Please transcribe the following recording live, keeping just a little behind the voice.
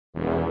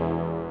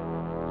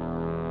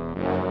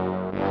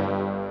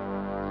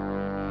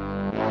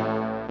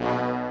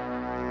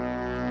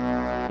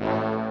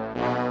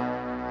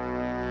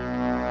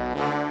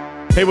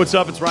Hey, what's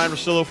up? It's Ryan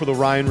Russillo for the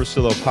Ryan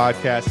Russillo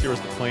podcast. Here's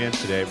the plan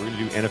today. We're going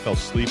to do NFL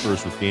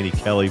Sleepers with Danny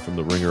Kelly from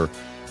the Ringer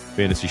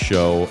Fantasy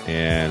Show,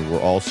 and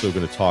we're also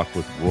going to talk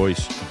with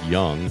Royce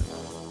Young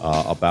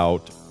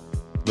about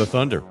the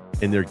Thunder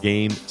and their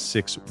Game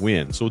 6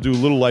 win. So we'll do a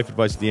little life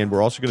advice at the end.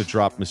 We're also going to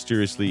drop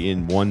mysteriously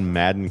in one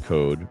Madden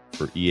code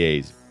for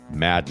EA's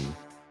Madden.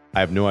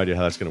 I have no idea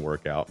how that's going to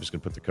work out. I'm just going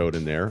to put the code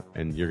in there,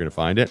 and you're going to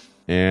find it.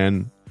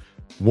 And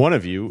one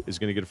of you is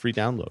going to get a free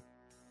download.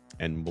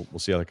 And we'll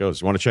see how that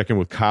goes. You want to check in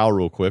with Kyle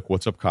real quick.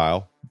 What's up,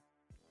 Kyle?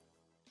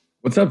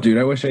 What's up, dude?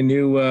 I wish I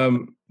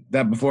knew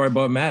that before I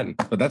bought Madden,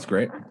 but that's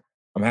great.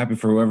 I'm happy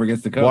for whoever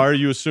gets the code. Why are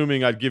you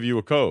assuming I'd give you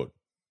a code?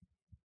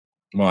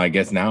 Well, I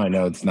guess now I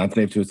know it's not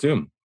safe to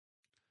assume.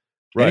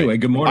 Right. Anyway,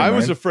 good morning. I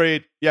was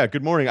afraid. Yeah,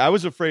 good morning. I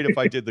was afraid if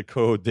I did the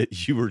code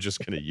that you were just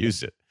going to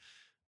use it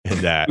and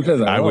that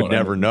I would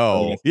never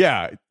know.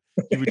 Yeah,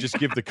 you would just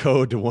give the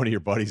code to one of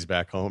your buddies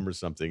back home or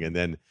something, and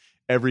then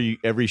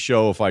every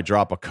show, if I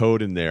drop a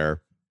code in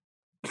there,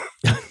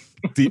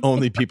 the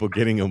only people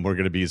getting them were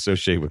going to be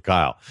associated with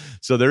Kyle.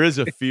 So there is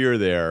a fear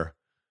there.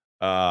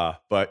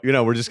 But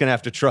we're just going to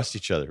have to trust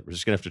each other. We're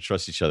just going to have to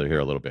trust each other here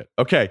a little bit.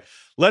 Okay.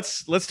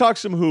 Let's talk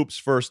some hoops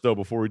first though,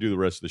 before we do the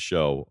rest of the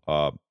show.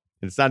 And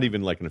it's not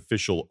even like an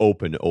official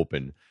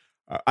open.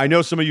 I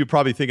know some of you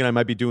probably thinking I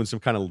might be doing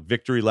some kind of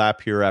victory lap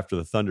here after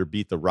the Thunder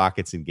beat the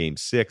Rockets in Game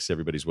 6.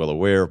 Everybody's well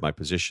aware of my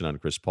position on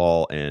Chris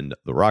Paul and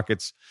the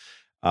Rockets.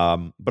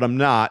 But I'm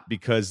not,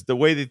 because the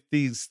way that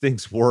these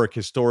things work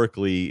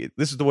historically,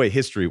 this is the way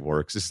history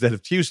works, is that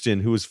if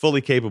Houston, who is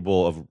fully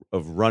capable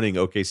of running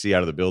OKC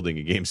out of the building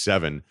in Game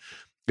 7,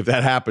 if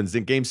that happens,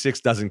 then Game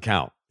 6 doesn't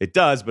count. It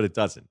does, but it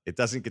doesn't. It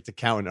doesn't get to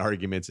count in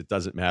arguments. It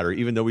doesn't matter,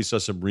 even though we saw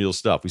some real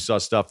stuff. We saw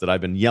stuff that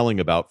I've been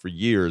yelling about for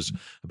years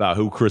about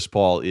who Chris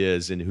Paul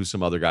is and who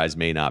some other guys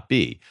may not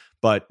be.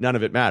 But none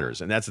of it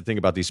matters. And that's the thing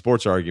about these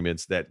sports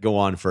arguments that go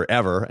on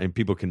forever and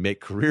people can make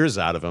careers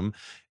out of them,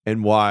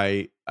 and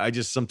why I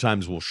just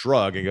sometimes will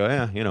shrug and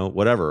go,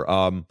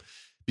 whatever.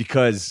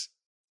 Because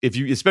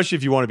especially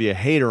if you want to be a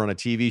hater on a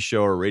TV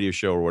show or a radio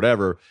show or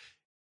whatever,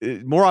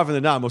 more often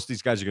than not, most of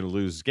these guys are going to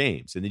lose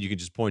games. And then you can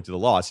just point to the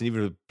loss. And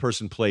even if a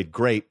person played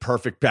great,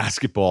 perfect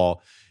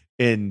basketball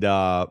and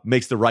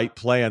makes the right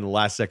play on the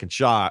last second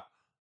shot,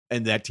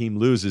 and that team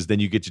loses,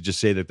 then you get to just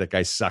say that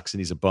guy sucks and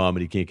he's a bum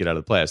and he can't get out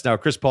of the playoffs. Now,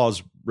 Chris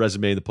Paul's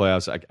resume in the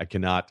playoffs, I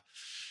cannot,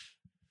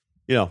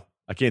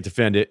 I can't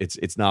defend it.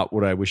 It's not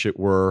what I wish it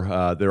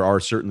were. There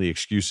are certainly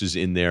excuses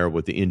in there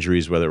with the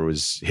injuries, whether it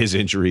was his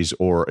injuries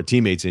or a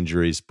teammate's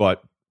injuries.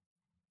 But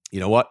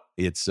you know what?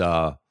 It's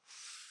not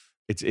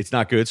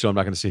good. So I'm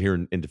not going to sit here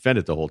and defend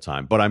it the whole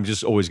time. But I'm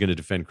just always going to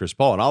defend Chris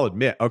Paul. And I'll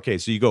admit, okay,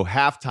 so you go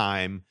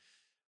halftime,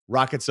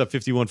 Rockets up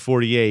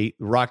 51-48.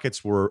 The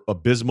Rockets were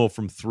abysmal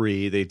from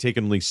three. They had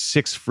taken only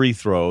 6 free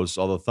throws,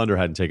 although Thunder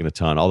hadn't taken a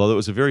ton. Although it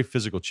was a very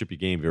physical, chippy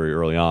game very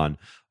early on.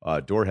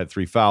 Dort had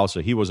 3 fouls, so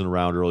he wasn't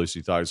around early, so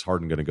he thought it was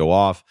Harden going to go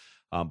off.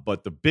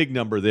 But the big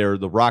number there,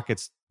 the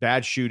Rockets,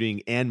 bad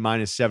shooting and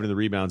 -7 in the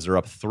rebounds, they're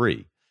up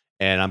 3.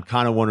 And I'm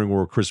kind of wondering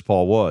where Chris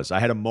Paul was.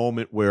 I had a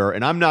moment where,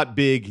 and I'm not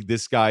big,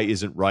 this guy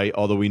isn't right,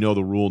 although we know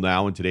the rule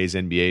now in today's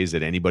NBA is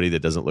that anybody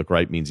that doesn't look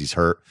right means he's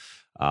hurt.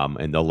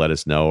 And they'll let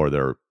us know, or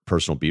their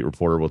personal beat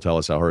reporter will tell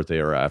us how hurt they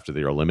are after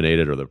they are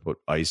eliminated, or they put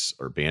ice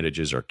or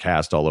bandages or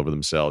cast all over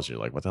themselves. You're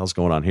like, what the hell's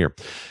going on here?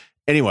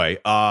 Anyway,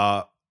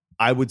 I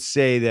would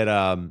say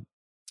that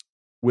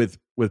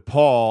with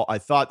Paul, I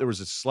thought there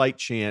was a slight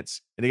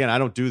chance. And again, I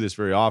don't do this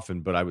very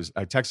often, but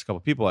I text a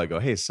couple people. I go,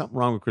 hey, is something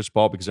wrong with Chris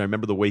Paul? Because I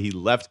remember the way he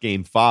left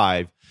Game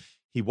 5.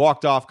 He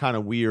walked off kind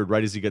of weird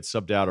right as he got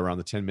subbed out around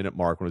the 10-minute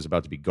mark when it was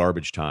about to be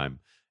garbage time.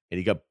 And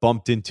he got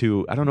bumped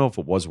into, I don't know if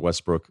it was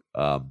Westbrook,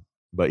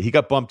 but he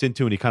got bumped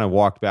into and he kind of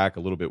walked back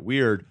a little bit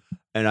weird.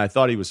 And I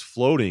thought he was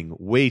floating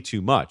way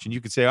too much. And you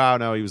could say, oh,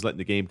 no, he was letting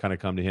the game kind of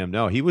come to him.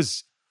 No, he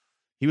was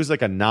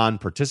like a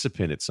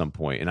non-participant at some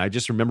point. And I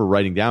just remember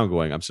writing down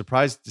going, I'm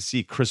surprised to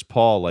see Chris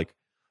Paul, like,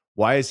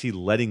 why is he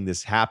letting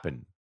this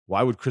happen?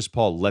 Why would Chris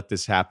Paul let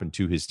this happen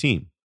to his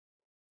team?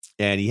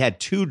 And he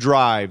had 2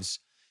 drives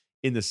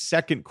in the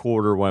second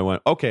quarter where I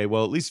went, okay,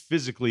 well, at least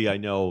physically I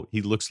know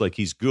he looks like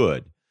he's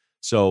good.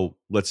 So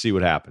let's see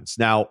what happens.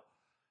 Now,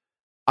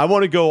 I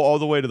want to go all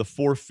the way to the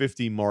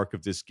 450 mark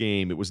of this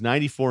game. It was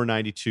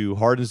 94-92.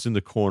 Harden's in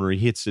the corner. He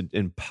hits an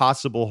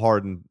impossible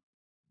Harden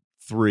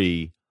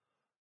 3,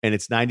 and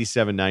it's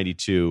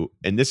 97-92.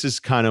 And this is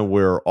kind of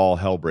where all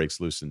hell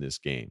breaks loose in this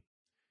game.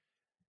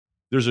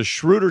 There's a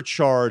Schroeder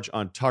charge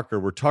on Tucker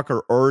where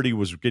Tucker already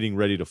was getting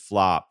ready to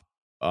flop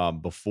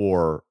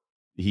before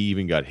he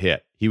even got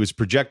hit. He was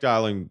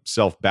projectiling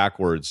himself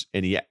backwards,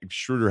 and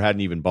Schroeder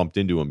hadn't even bumped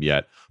into him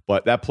yet.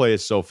 But that play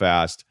is so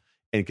fast.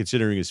 And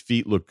considering his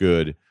feet look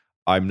good,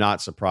 I'm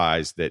not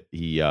surprised that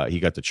he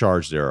got the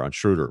charge there on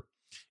Schroeder.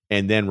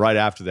 And then right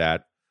after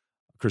that,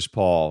 Chris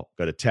Paul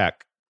got a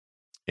tech,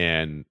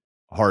 and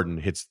Harden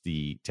hits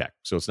the tech.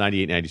 So it's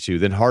 98-92.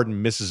 Then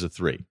Harden misses a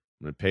 3. I'm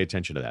going to pay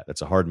attention to that.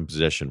 That's a Harden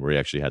possession where he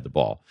actually had the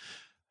ball.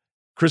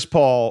 Chris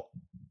Paul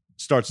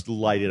starts to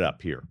light it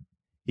up here.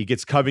 He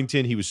gets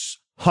Covington. He was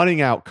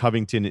hunting out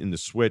Covington in the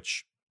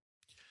switch.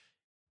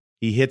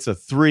 He hits a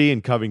 3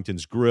 in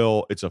Covington's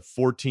grill. It's a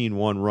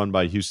 14-1 run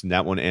by Houston.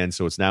 That one ends,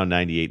 so it's now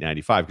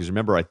 98-95. Because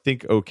remember, I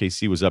think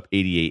OKC was up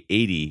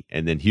 88-80,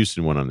 and then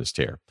Houston went on this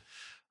tear.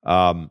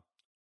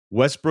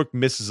 Westbrook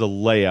misses a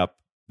layup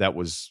that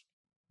was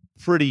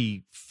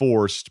pretty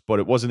forced, but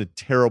it wasn't a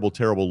terrible,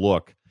 terrible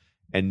look.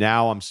 And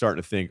now I'm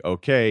starting to think,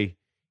 okay,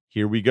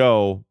 here we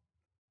go.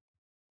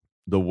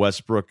 The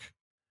Westbrook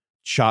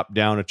chop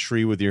down a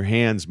tree with your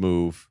hands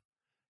move,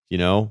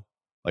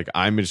 Like,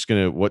 I'm just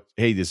going to,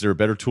 hey, is there a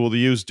better tool to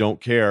use?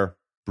 Don't care.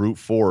 Brute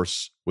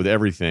force with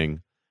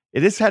everything.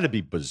 It has had to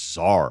be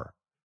bizarre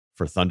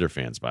for Thunder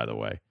fans, by the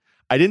way.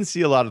 I didn't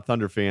see a lot of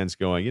Thunder fans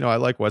going, I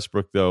like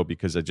Westbrook, though,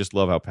 because I just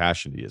love how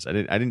passionate he is. I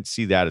didn't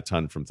see that a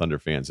ton from Thunder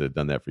fans that had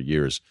done that for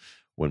years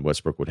when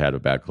Westbrook would have a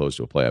bad close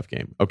to a playoff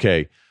game.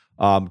 Okay,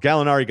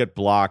 Gallinari got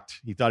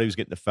blocked. He thought he was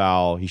getting the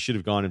foul. He should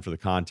have gone in for the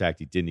contact.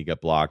 He didn't. He got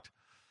blocked.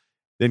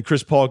 Then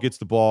Chris Paul gets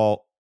the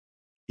ball.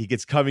 He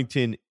gets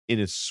Covington in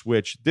a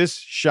switch. This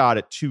shot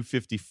at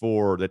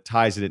 2:54 that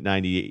ties it at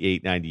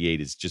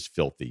 98 is just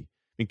filthy.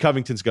 I mean,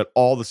 Covington's got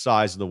all the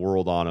size in the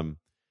world on him,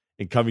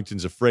 and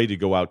Covington's afraid to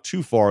go out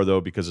too far, though,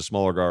 because a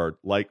smaller guard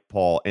like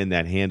Paul and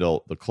that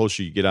handle, the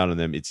closer you get out on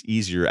them, it's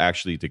easier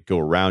actually to go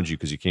around you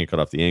because you can't cut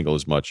off the angle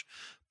as much.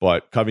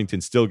 But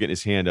Covington's still getting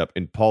his hand up,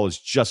 and Paul is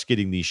just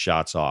getting these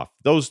shots off.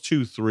 Those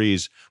 2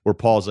 threes where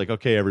Paul's like,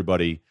 okay,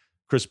 everybody,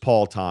 Chris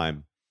Paul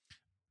time.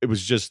 It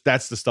was just,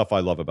 that's the stuff I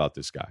love about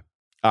this guy.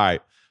 All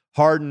right.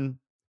 Harden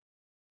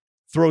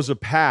throws a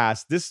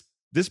pass. This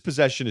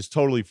possession is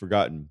totally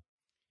forgotten.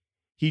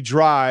 He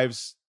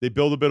drives. They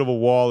build a bit of a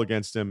wall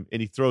against him,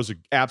 and he throws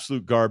an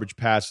absolute garbage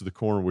pass to the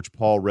corner, which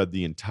Paul read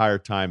the entire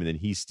time, and then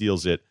he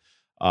steals it.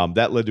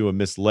 That led to a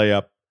missed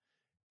layup.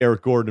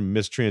 Eric Gordon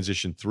missed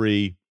transition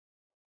 3.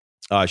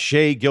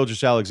 Shai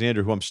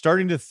Gilgeous-Alexander, who I'm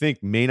starting to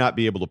think may not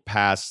be able to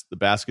pass the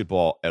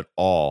basketball at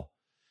all.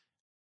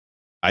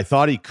 I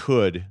thought he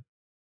could.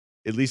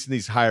 At least in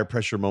these higher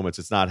pressure moments,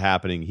 it's not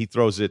happening. He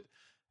throws it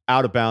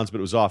out of bounds, but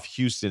it was off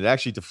Houston. It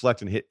actually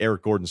deflected and hit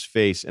Eric Gordon's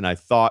face, and I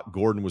thought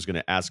Gordon was going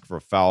to ask for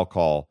a foul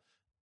call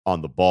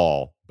on the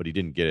ball, but he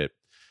didn't get it.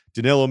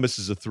 Danilo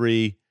misses a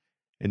 3,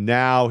 and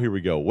now here we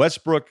go.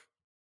 Westbrook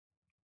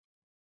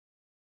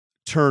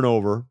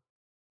turnover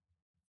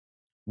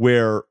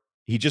where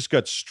he just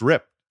got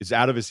stripped. It's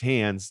out of his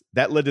hands.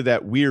 That led to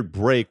that weird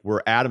break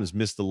where Adams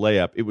missed the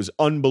layup. It was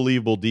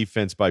unbelievable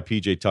defense by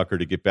PJ Tucker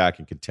to get back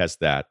and contest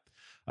that.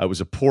 It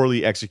was a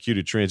poorly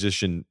executed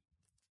transition.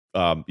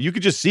 You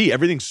could just see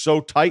everything's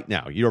so tight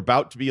now. You're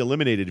about to be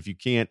eliminated if you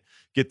can't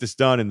get this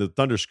done. And the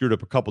Thunder screwed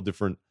up a couple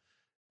different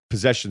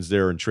possessions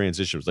there in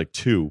transition. It was like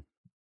 2.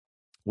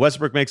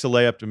 Westbrook makes a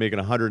layup to make it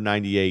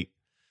 198.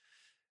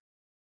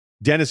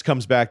 Dennis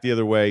comes back the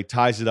other way,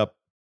 ties it up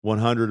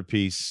 100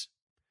 apiece.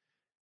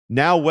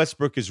 Now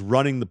Westbrook is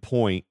running the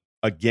point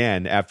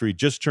again after he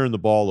just turned the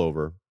ball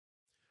over.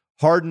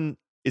 Harden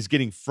is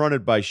getting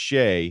fronted by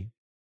Shai,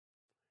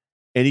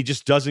 and he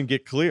just doesn't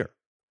get clear.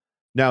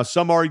 Now,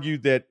 some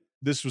argued that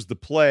this was the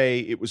play.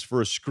 It was for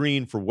a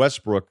screen for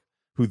Westbrook,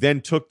 who then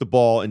took the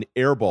ball and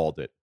airballed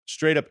it,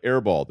 straight up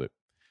airballed it.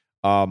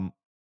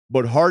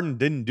 But Harden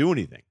didn't do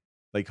anything.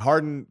 Like,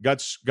 Harden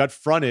got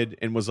fronted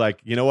and was like,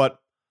 you know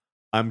what?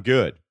 I'm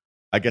good.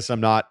 I guess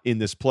I'm not in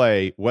this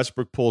play.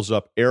 Westbrook pulls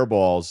up,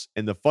 airballs.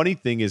 And the funny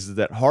thing is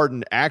that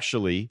Harden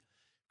actually,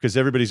 because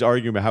everybody's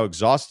arguing about how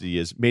exhausted he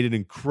is, made an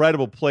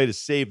incredible play to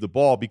save the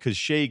ball because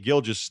Shai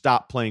Gilgeous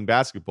stopped playing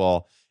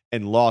basketball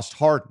and lost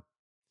Harden.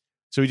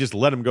 So he just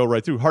let him go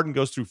right through. Harden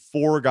goes through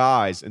 4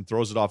 guys and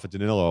throws it off at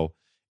Danilo,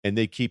 and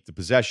they keep the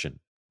possession.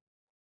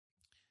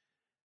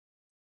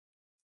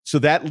 So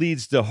that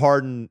leads to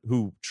Harden,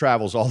 who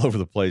travels all over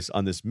the place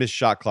on this missed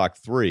shot clock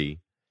 3.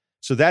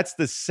 So that's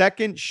the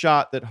second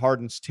shot that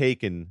Harden's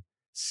taken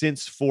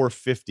since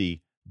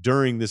 450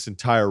 during this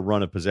entire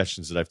run of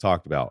possessions that I've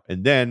talked about.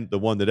 And then the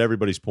one that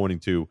everybody's pointing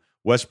to,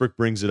 Westbrook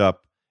brings it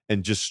up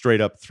and just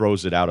straight up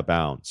throws it out of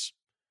bounds.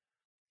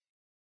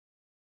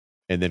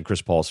 And then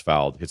Chris Paul's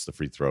fouled, hits the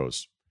free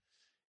throws.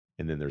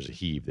 And then there's a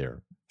heave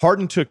there.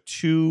 Harden took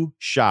 2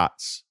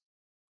 shots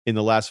in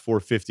the last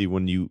 450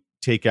 when you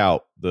take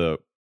out the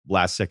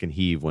last second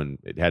heave when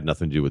it had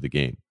nothing to do with the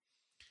game.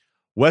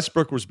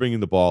 Westbrook was bringing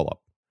the ball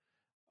up.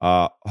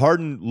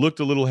 Harden looked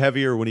a little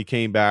heavier when he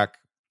came back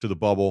to the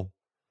bubble,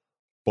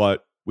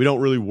 but we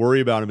don't really worry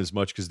about him as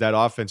much because that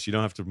offense, you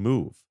don't have to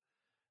move.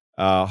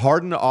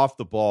 Harden off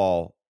the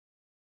ball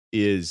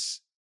is,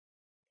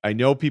 I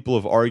know people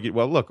have argued,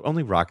 well, look,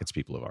 only Rockets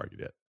people have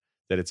argued it,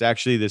 that it's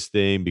actually this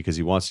thing because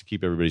he wants to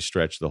keep everybody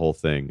stretched, the whole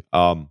thing.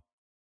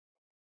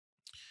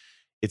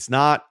 It's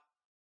not,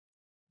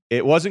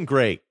 it wasn't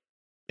great.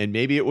 And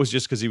maybe it was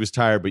just because he was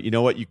tired, but you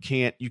know what? You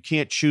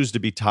can't choose to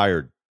be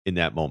tired in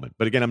that moment.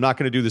 But again, I'm not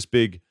going to do this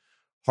big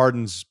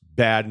Harden's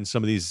bad in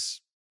some of these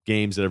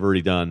games that I've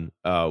already done.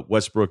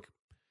 Westbrook,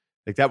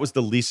 like, that was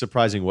the least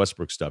surprising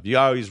Westbrook stuff.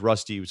 Yeah, he's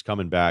rusty. He was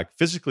coming back.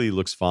 Physically, he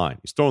looks fine.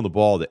 He's throwing the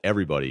ball to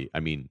everybody. I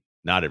mean,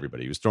 not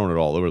everybody. He was throwing it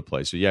all over the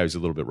place. So yeah, he's a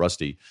little bit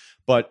rusty.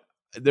 But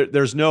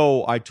there's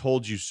no I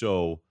told you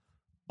so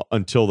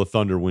until the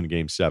Thunder win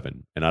Game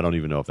 7. And I don't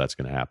even know if that's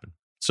going to happen.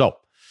 So,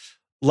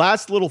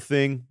 last little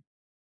thing,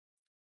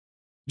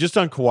 just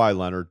on Kawhi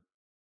Leonard.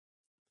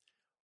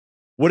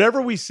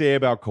 Whatever we say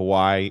about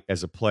Kawhi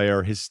as a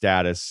player, his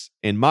status,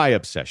 and my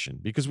obsession,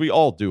 because we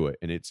all do it,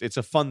 and it's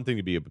a fun thing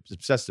to be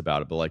obsessed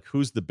about it, but like,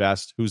 who's the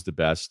best? Who's the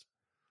best?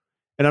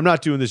 And I'm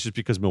not doing this just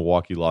because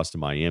Milwaukee lost to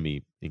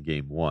Miami in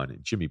game 1.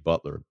 And Jimmy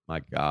Butler,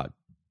 my God,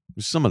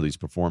 some of these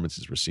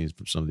performances we're seeing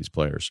from some of these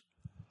players.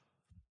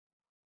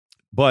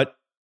 But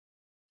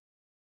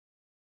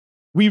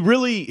we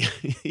really,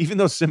 even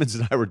though Simmons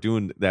and I were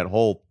doing that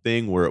whole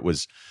thing where it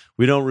was,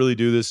 we don't really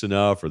do this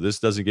enough, or this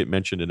doesn't get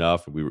mentioned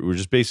enough, we were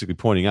just basically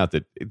pointing out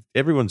that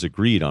everyone's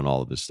agreed on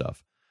all of this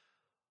stuff.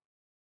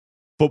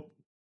 But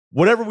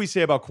whatever we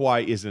say about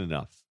Kawhi isn't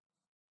enough.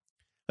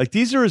 Like,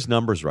 these are his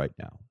numbers right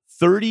now.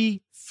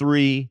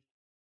 33,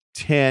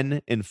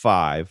 10, and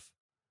 5.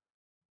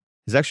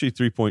 His actually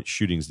three-point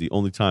shooting is the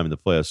only time in the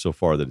playoffs so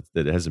far that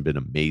it hasn't been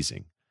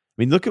amazing.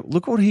 I mean, look at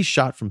what he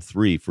shot from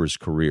 3 for his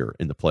career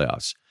in the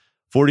playoffs.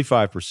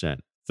 45%,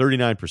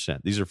 39%.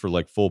 These are for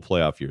like full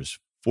playoff years.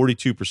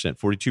 42%,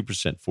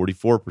 42%,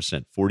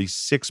 44%,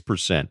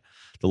 46%.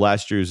 The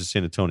last year he was in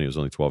San Antonio. It was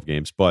only 12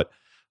 games. But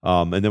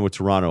and then with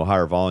Toronto,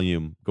 higher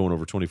volume, going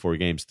over 24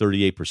 games,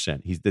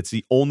 38%. That's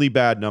the only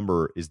bad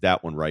number is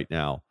that one right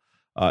now.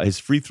 His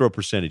free throw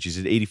percentage, he's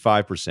at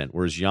 85%,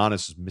 whereas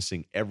Giannis is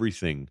missing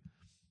everything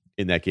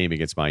in that game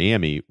against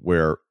Miami,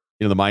 where,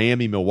 the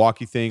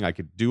Miami-Milwaukee thing, I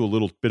could do a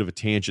little bit of a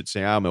tangent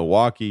saying,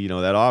 Milwaukee,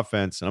 that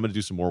offense, and I'm going to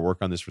do some more work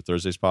on this for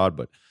Thursday's pod,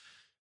 but,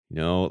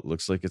 it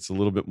looks like it's a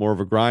little bit more of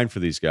a grind for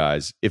these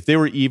guys. If they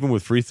were even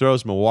with free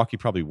throws, Milwaukee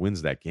probably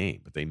wins that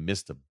game, but they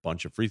missed a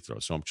bunch of free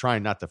throws. So I'm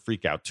trying not to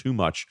freak out too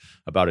much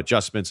about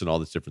adjustments and all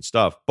this different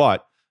stuff,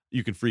 but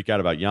you can freak out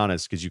about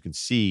Giannis because you can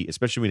see,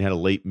 especially when he had a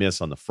late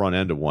miss on the front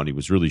end of one, he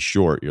was really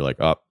short. You're like,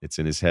 it's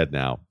in his head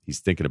now. He's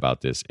thinking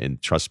about this.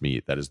 And trust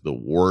me, that is the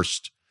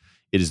worst.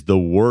 It is the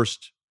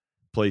worst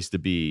place to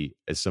be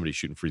as somebody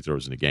shooting free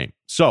throws in a game.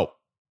 So,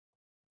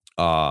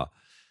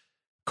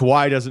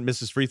 Kawhi doesn't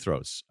miss his free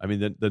throws. I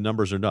mean, the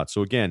numbers are nuts.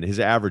 So again, his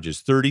average is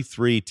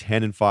 33,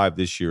 10, and 5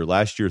 this year.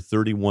 Last year,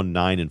 31,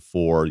 9, and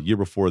 4. The year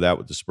before that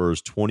with the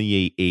Spurs,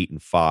 28, 8,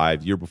 and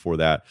 5. The year before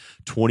that,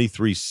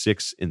 23,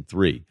 6, and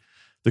 3.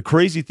 The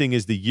crazy thing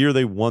is the year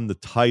they won the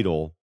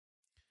title,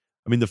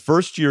 I mean, the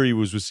first year he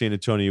was with San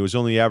Antonio, he was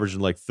only averaging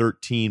like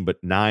 13,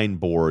 but 9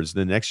 boards.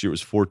 The next year it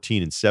was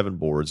 14 and 7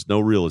 boards, no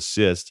real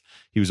assist.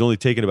 He was only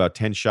taking about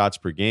 10 shots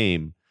per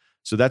game.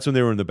 So that's when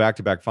they were in the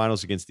back-to-back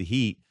finals against the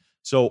Heat.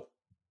 So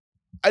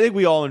I think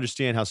we all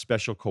understand how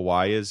special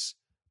Kawhi is.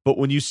 But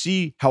when you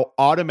see how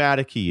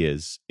automatic he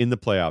is in the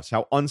playoffs,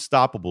 how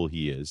unstoppable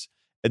he is,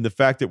 and the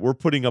fact that we're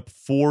putting up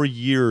 4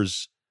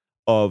 years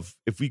of,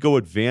 if we go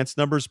advanced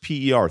numbers,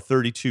 PER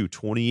 32,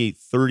 28,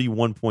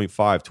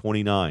 31.5,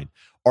 29.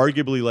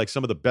 Arguably like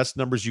some of the best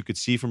numbers you could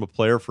see from a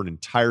player for an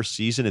entire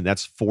season, and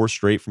that's 4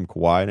 straight from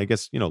Kawhi. And I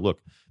guess,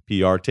 look,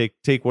 PR,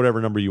 take whatever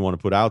number you want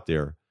to put out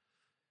there.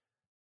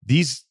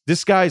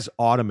 This guy's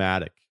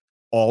automatic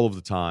all of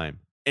the time,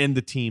 and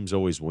the teams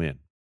always win.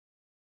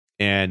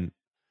 And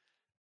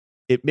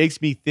it makes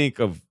me think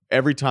of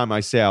every time I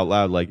say out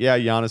loud, like, yeah,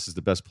 Giannis is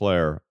the best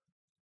player.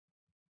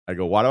 I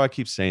go, why do I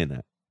keep saying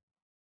that?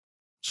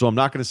 So I'm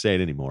not going to say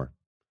it anymore.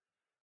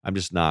 I'm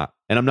just not.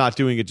 And I'm not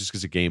doing it just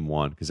because of game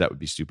 1, because that would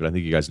be stupid. I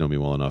think you guys know me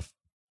well enough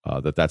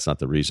that's not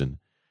the reason.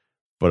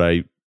 But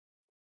you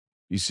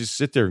just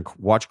sit there and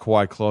watch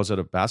Kawhi close out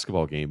a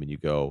basketball game and you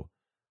go,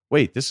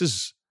 wait, this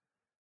is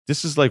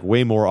like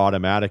way more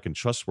automatic and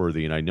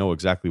trustworthy, and I know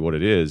exactly what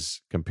it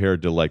is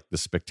compared to like the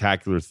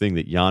spectacular thing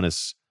that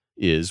Giannis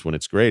is. When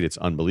it's great, it's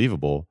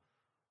unbelievable.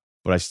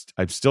 But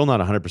I'm still not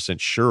 100%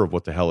 sure of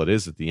what the hell it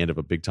is at the end of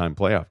a big-time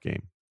playoff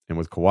game. And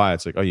with Kawhi,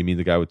 it's like, oh, you mean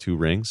the guy with 2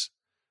 rings?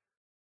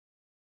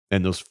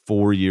 And those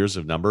 4 years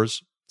of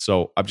numbers?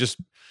 So I'm just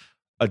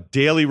a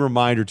daily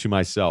reminder to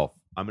myself,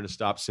 I'm going to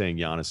stop saying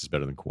Giannis is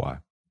better than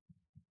Kawhi.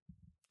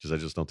 Because I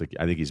just don't think,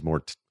 I think he's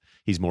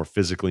more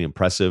physically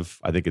impressive.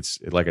 I think it's,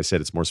 like I said,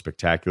 it's more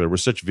spectacular. We're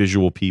such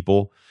visual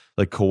people.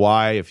 Like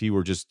Kawhi, if he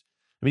were just,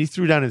 he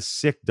threw down his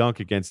sick dunk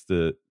against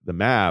the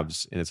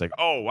Mavs, and it's like,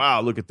 oh,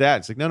 wow, look at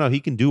that. It's like, no, he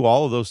can do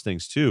all of those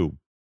things too.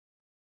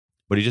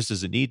 But he just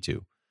doesn't need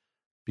to.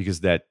 Because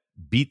that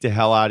beat the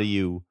hell out of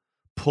you,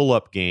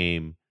 pull-up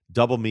game,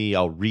 double me,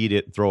 I'll read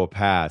it, throw a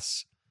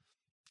pass.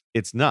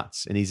 It's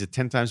nuts. And he's a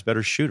 10 times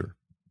better shooter.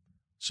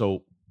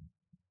 So,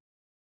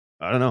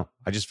 I don't know.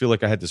 I just feel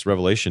like I had this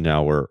revelation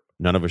now where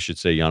none of us should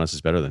say Giannis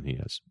is better than he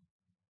is.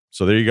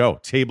 So there you go.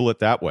 Table it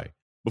that way.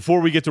 Before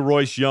we get to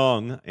Royce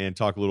Young and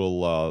talk a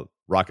little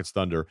Rockets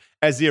Thunder,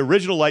 as the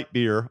original light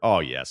beer, oh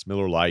yes,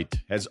 Miller Lite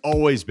has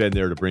always been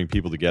there to bring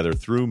people together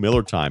through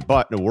Miller Time.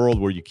 But in a world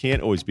where you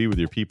can't always be with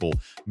your people,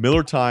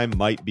 Miller Time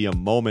might be a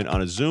moment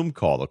on a Zoom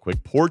call, a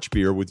quick porch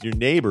beer with your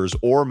neighbors,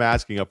 or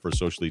masking up for a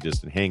socially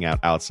distant hangout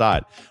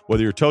outside.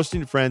 Whether you're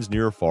toasting to friends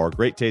near or far,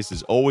 great taste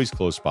is always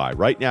close by.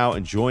 Right now,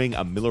 enjoying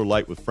a Miller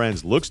Lite with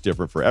friends looks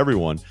different for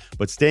everyone,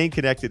 but staying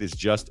connected is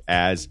just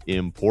as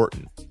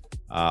important.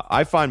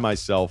 I find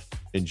myself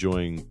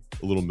enjoying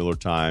a little Miller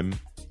Time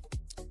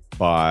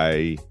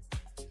by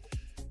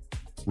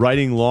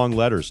writing long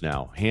letters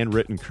now,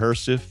 handwritten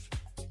cursive.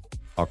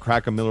 I'll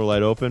crack a Miller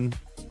Lite open.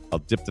 I'll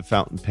dip the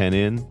fountain pen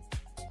in,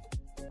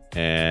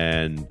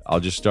 and I'll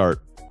just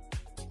start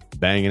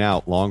banging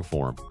out long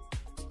form.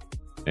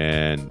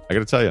 And I got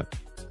to tell you,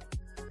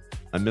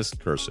 I missed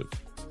cursive.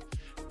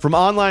 From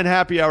online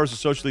happy hours to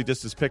socially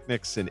distanced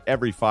picnics and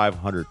every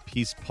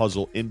 500-piece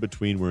puzzle in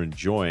between, we're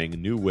enjoying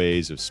new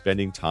ways of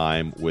spending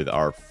time with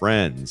our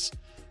friends.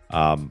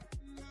 I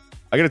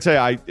got to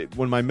tell you,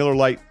 when my Miller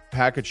Lite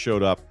package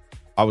showed up,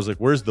 I was like,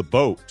 where's the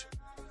boat?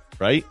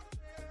 Right?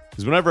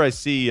 Because whenever I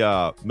see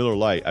Miller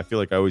Lite, I feel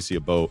like I always see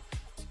a boat.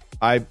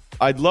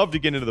 I'd love to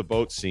get into the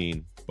boat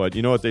scene, but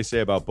you know what they say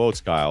about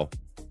boats, Kyle?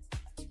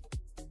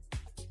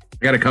 I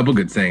got a couple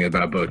good sayings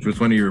about boats. Which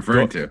one are you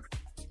referring to?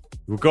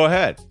 Well, go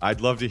ahead. I'd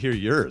love to hear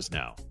yours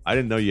now. I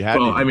didn't know you had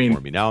anything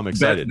for me. Now I'm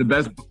excited.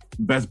 The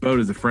best boat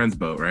is a friend's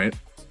boat, right?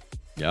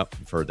 Yep,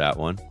 I've heard that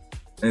one.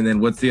 And then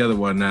what's the other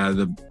one?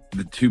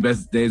 The two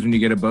best days when you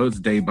get a boat is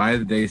the day you buy it,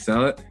 the day you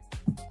sell it.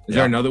 Is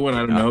there another one I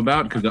don't know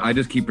about? Because I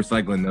just keep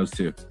recycling those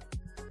two.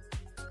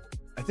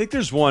 I think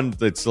there's one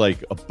that's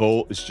like a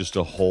boat is just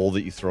a hole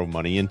that you throw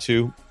money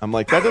into. I'm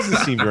like, that doesn't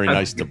seem very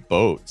nice to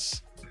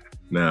boats.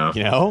 No.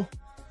 You know?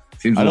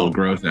 Seems a little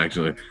gross,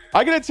 actually.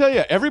 I got to tell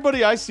you,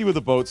 everybody I see with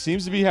a boat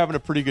seems to be having a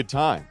pretty good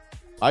time.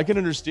 I can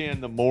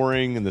understand the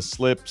mooring and the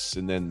slips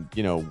and then,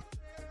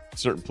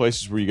 certain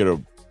places where you got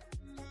to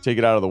take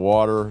it out of the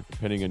water,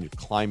 depending on your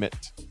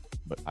climate.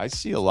 But I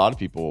see a lot of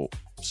people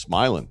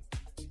smiling.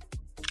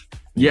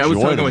 Yeah, I was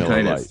talking with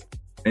Titus,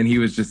 and he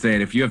was just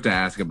saying, if you have to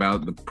ask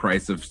about the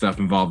price of stuff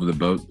involved with a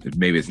boat,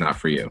 maybe it's not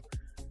for you.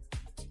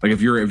 Like if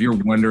you're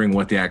wondering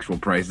what the actual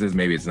price is,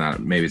 maybe it's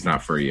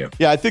not for you.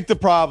 Yeah, I think the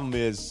problem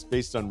is,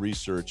 based on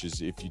research,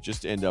 is if you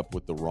just end up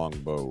with the wrong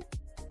boat,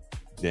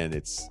 then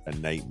it's a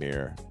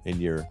nightmare.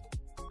 And you're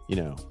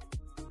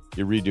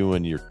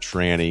redoing your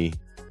tranny,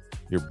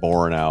 you're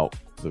boring out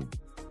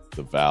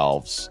the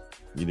valves.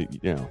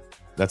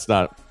 That's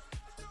not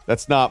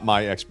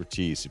my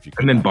expertise. If you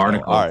and then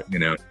barnacles, all right.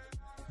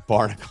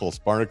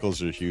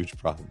 Barnacles are a huge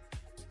problem.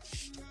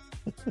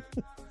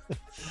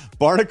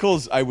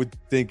 Barnacles, I would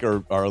think,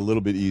 are a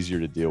little bit easier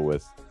to deal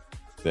with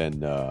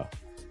than your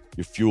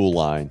fuel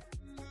line.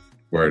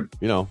 Word.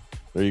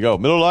 There you go.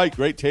 Miller Lite,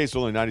 great taste,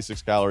 only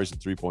 96 calories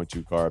and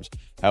 3.2 carbs.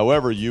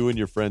 However, you and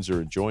your friends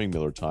are enjoying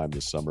Miller time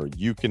this summer.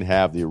 You can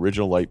have the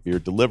original light beer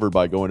delivered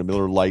by going to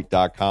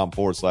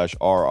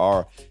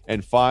MillerLite.com/RR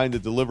and find the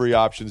delivery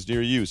options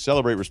near you.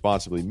 Celebrate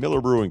responsibly.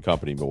 Miller Brewing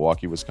Company,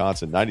 Milwaukee,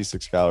 Wisconsin,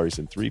 96 calories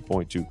and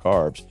 3.2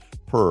 carbs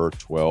per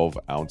 12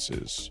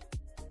 ounces.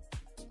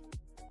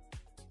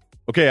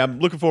 Okay, I'm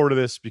looking forward to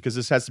this because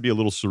this has to be a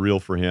little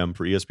surreal for him.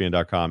 For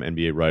ESPN.com,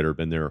 NBA writer,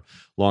 been there a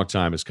long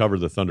time, has covered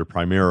the Thunder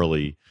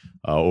primarily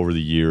over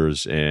the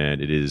years,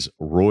 and it is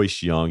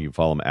Royce Young. You can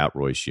follow him at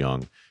Royce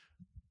Young.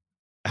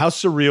 How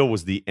surreal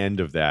was the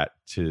end of that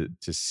to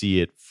see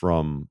it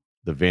from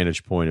the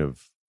vantage point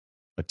of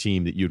a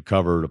team that you'd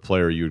covered, a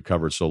player you'd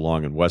covered so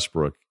long in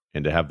Westbrook,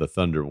 and to have the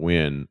Thunder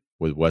win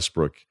with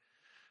Westbrook?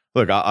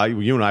 Look,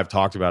 you and I have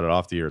talked about it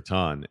off the air a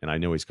ton, and I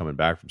know he's coming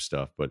back from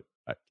stuff, but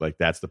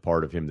that's the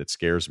part of him that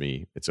scares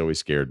me. It's always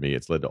scared me.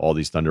 It's led to all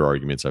these Thunder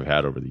arguments I've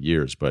had over the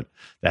years, but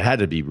that had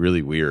to be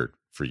really weird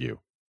for you.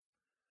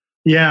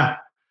 Yeah.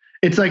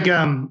 It's like,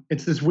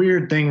 it's this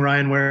weird thing,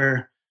 Ryan,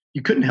 where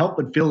you couldn't help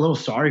but feel a little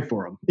sorry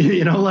for him,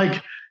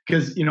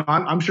 because,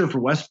 I'm sure for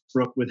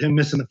Westbrook, with him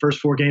missing the first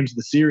 4 games of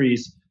the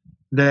series,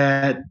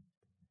 that,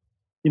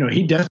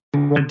 he definitely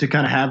wanted to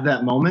kind of have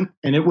that moment,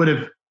 and it would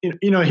have,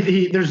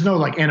 there's no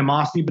like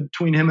animosity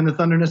between him and the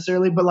Thunder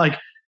necessarily, but like,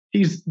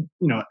 he's,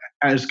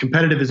 as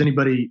competitive as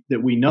anybody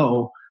that we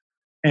know.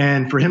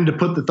 And for him to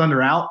put the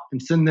Thunder out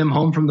and send them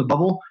home from the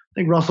bubble, I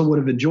think Russell would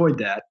have enjoyed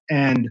that.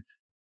 And,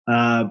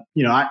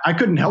 I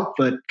couldn't help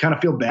but kind of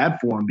feel bad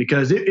for him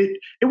because it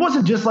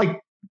wasn't just like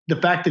the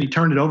fact that he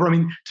turned it over. I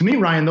mean, to me,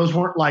 Ryan, those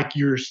weren't like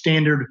your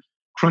standard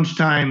crunch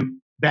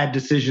time bad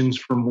decisions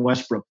from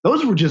Westbrook.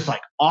 Those were just like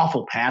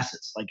awful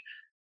passes. Like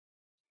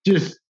he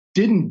was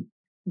throwing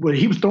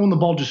the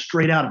ball just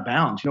straight out of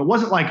bounds. It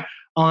wasn't like,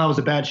 oh, that was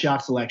a bad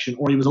shot selection,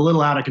 or he was a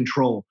little out of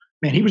control.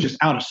 Man, he was just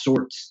out of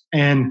sorts.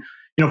 And,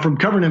 from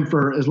covering him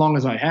for as long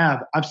as I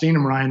have, I've seen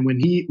him, Ryan, when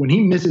he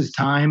misses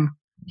time,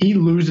 he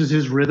loses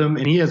his rhythm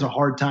and he has a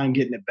hard time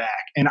getting it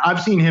back. And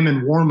I've seen him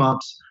in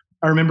warm-ups.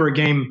 I remember a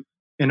game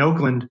in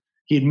Oakland.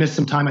 He had missed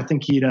some time. I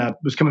think he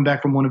was coming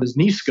back from one of his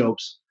knee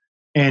scopes,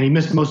 and he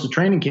missed most of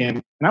training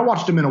camp. And I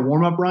watched him in a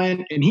warm-up,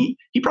 Ryan, and he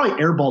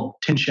probably airballed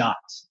 10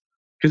 shots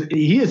because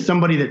he is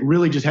somebody that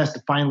really just has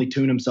to finally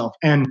tune himself.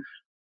 And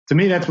to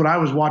me, that's what I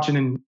was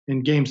watching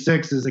in Game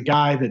 6, is a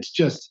guy that's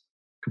just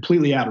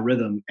completely out of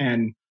rhythm.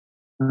 And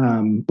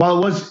while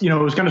it was, it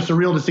was kind of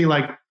surreal to see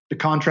like the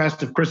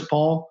contrast of Chris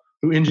Paul,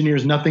 who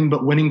engineers nothing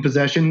but winning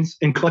possessions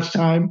in clutch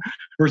time,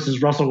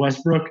 versus Russell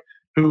Westbrook,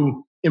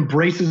 who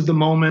embraces the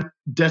moment,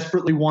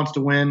 desperately wants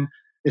to win,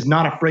 is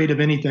not afraid of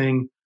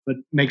anything, but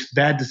makes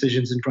bad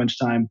decisions in crunch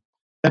time.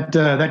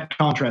 That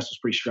contrast was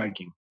pretty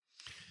striking.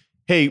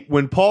 Hey,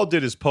 when Paul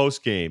did his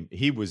post game,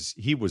 he was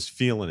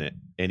feeling it,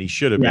 and he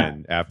should have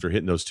been after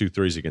hitting those 2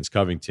 threes against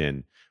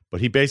Covington. But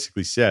he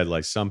basically said,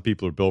 like, some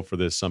people are built for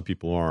this, some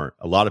people aren't.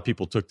 A lot of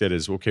people took that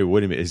as, okay,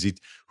 wait a minute,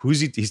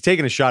 he's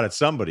taking a shot at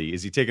somebody.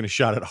 Is he taking a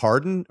shot at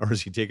Harden, or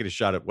is he taking a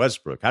shot at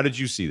Westbrook? How did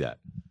you see that?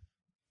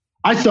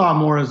 I saw it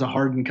more as a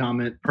Harden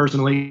comment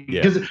personally,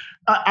 because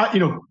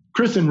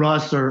Chris and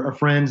Russ are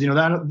friends.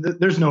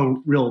 There's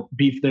no real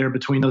beef there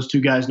between those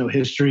two guys, no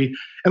history.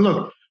 And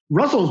look,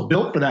 Russell's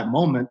built for that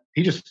moment.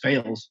 He just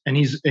fails, and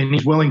he's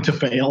willing to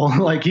fail.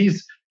 Like he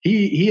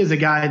is a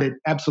guy that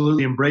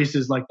absolutely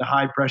embraces like the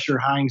high pressure,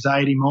 high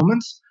anxiety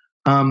moments.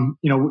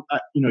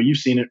 You've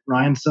seen it,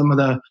 Ryan. Some of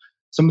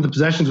the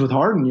possessions with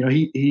Harden,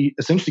 he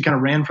essentially kind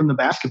of ran from the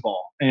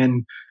basketball,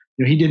 and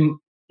he didn't.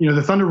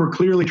 The Thunder were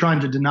clearly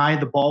trying to deny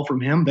the ball from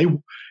him.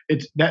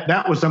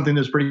 That was something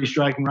that's pretty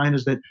striking, Ryan,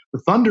 is that the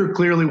Thunder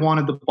clearly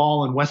wanted the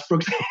ball in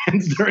Westbrook's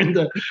hands during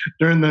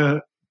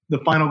the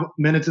final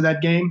minutes of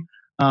that game.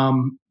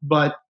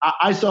 But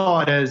I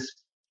saw it as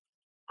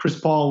Chris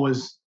Paul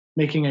was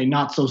making a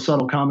not so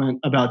subtle comment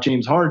about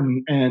James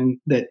Harden, and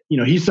that,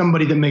 he's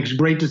somebody that makes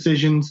great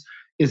decisions,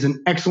 is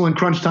an excellent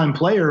crunch time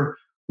player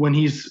when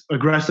he's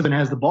aggressive and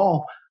has the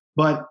ball.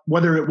 But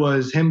whether it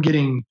was him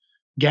getting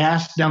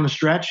gassed down the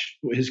stretch,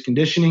 his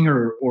conditioning,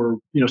 or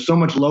so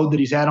much load that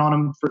he's had on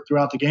him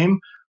throughout the game,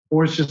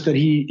 or it's just that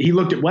he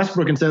looked at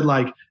Westbrook and said,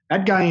 like,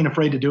 that guy ain't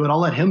afraid to do it. I'll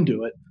let him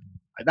do it.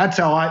 That's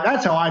how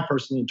I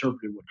personally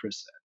interpreted what Chris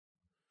said.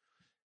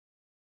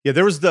 Yeah,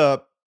 there was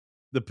the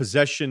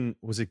possession.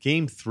 Was it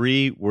game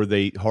 3 where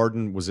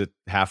Harden was at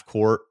half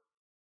court?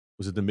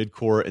 Was it the mid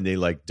court, and they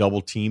like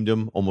double teamed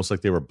him, almost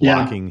like they were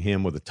blocking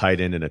him with a tight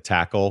end and a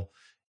tackle?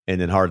 And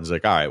then Harden's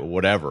like, all right, well,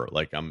 whatever.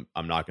 Like, I'm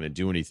not going to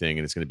do anything,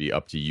 and it's going to be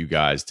up to you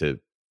guys to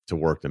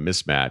work the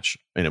mismatch.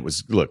 And it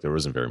was, look, there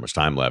wasn't very much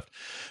time left.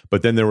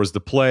 But then there was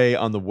the play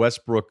on the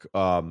Westbrook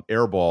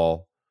air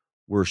ball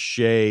where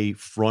Shea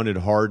fronted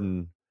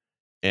Harden,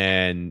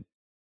 and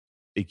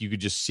you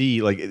could just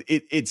see, like,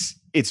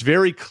 it's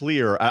very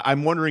clear.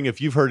 I'm wondering if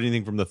you've heard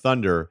anything from the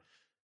Thunder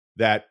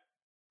that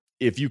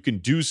if you can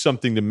do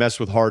something to mess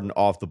with Harden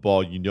off the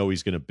ball,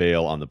 he's going to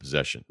bail on the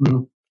possession.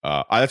 Mm-hmm.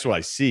 That's what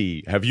I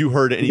see. Have you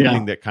heard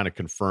anything that kind of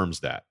confirms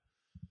that?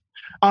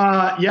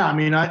 I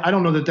mean, I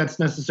don't know that that's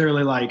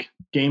necessarily like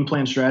game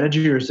plan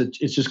strategy, or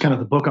it's just kind of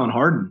the book on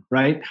Harden,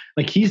 right?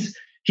 Like he's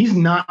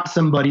not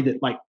somebody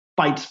that like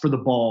fights for the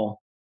ball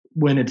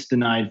when it's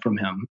denied from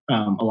him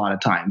a lot of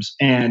times.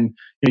 And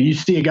you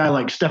see a guy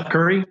like Steph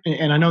Curry,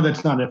 and I know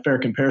that's not a fair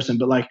comparison,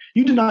 but like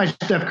you deny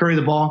Steph Curry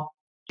the ball,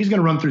 he's going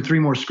to run through 3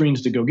 more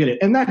screens to go get it.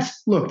 And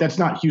that's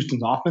not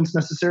Houston's offense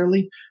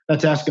necessarily.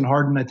 That's asking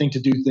Harden, I think, to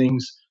do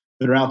things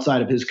that are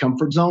outside of his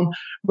comfort zone.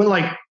 But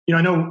like,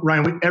 I know,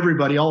 Ryan,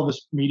 everybody, all of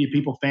us media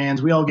people,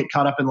 fans, we all get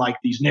caught up in like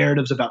these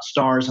narratives about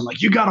stars and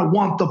like, you got to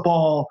want the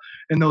ball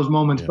in those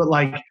moments. Yeah. But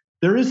like,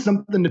 there is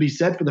something to be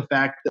said for the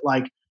fact that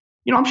like,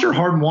 I'm sure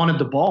Harden wanted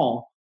the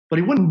ball, but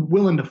he wasn't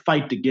willing to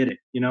fight to get it,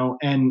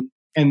 and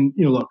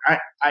look,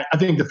 I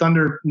think the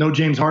Thunder know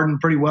James Harden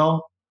pretty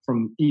well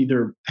from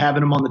either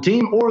having him on the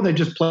team or they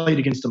just played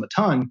against him a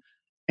ton.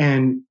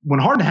 And when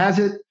Harden has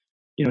it,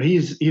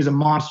 he's a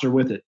monster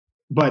with it,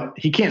 but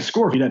he can't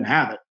score if he doesn't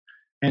have it.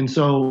 And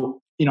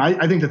so,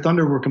 I think the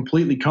Thunder were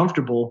completely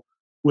comfortable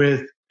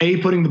with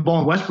putting the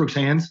ball in Westbrook's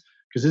hands,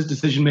 because his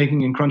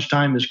decision-making in crunch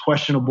time is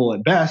questionable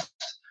at best,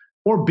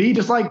 or B,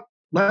 just like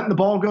letting the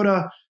ball go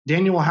to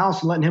Daniel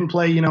House and letting him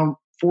play,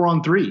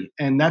 4-on-3.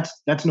 And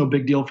that's no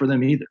big deal for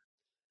them either.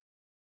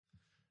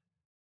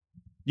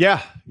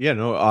 Yeah.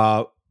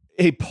 No.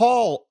 Hey,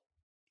 Paul,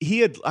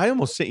 I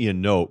almost sent you a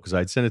note because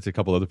I'd sent it to a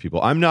couple other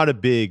people. I'm not a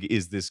big,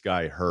 is this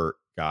guy hurt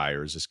guy,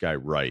 or is this guy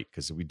right?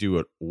 Because we do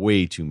it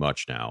way too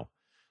much now.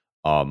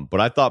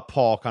 But I thought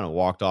Paul kind of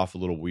walked off a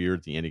little weird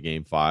at the end of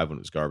game 5 when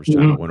it was garbage time.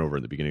 Mm-hmm. I went over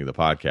in the beginning of the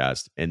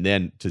podcast. And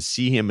then to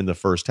see him in the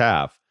first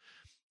half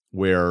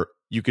where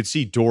you could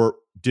see Dort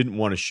didn't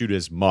want to shoot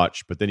as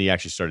much, but then he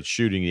actually started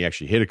shooting. He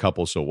actually hit a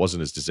couple, so it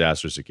wasn't as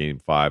disastrous at game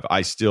 5.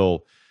 I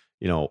still,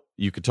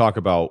 you could talk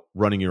about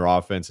running your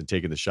offense and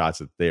taking the shots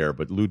that there,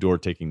 but Lou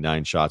Dort taking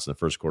 9 shots in the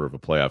first quarter of a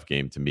playoff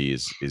game to me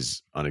is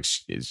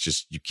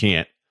just, you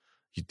can't.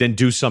 You then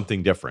do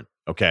something different,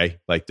 okay?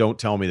 Like, don't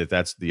tell me that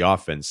that's the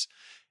offense.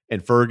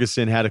 And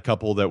Ferguson had a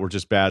couple that were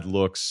just bad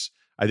looks.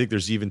 I think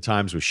there's even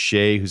times with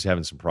Shea who's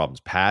having some problems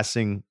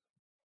passing.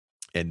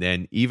 And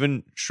then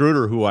even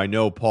Schroeder, who I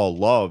know Paul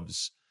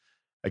loves,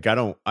 like I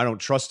don't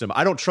trust him.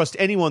 I don't trust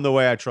anyone the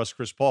way I trust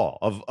Chris Paul.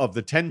 Of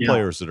the 10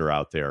 players that are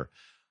out there,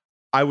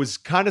 I was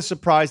kind of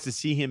surprised to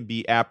see him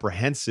be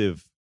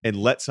apprehensive and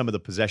let some of the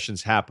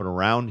possessions happen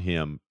around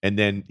him. And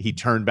then he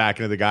turned back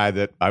into the guy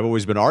that I've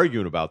always been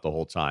arguing about the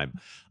whole time.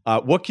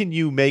 What can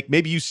you make?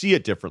 Maybe you see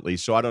it differently,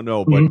 so I don't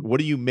know. But what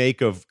do you make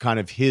of kind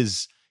of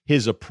his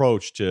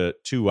approach to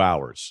 2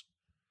 hours?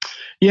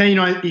 Yeah,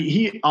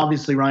 he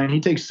obviously, Ryan, he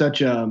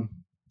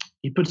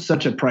puts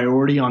such a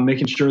priority on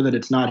making sure that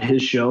it's not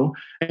his show.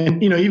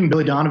 And, even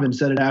Billy Donovan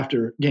said it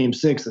after game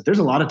 6, that there's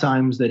a lot of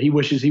times that he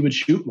wishes he would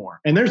shoot more.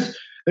 And there's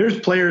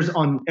players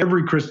on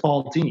every Chris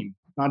Paul team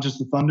not just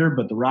the Thunder,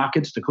 but the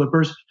Rockets, the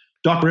Clippers.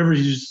 Doc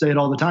Rivers used to say it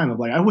all the time of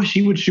like, I wish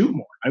he would shoot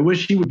more. I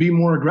wish he would be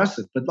more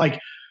aggressive. But like,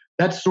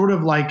 that's sort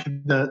of like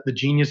the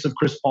genius of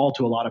Chris Paul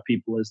to a lot of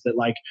people, is that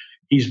like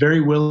he's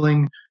very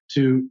willing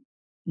to,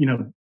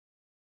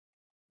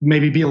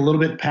 maybe be a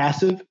little bit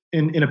passive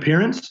in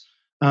appearance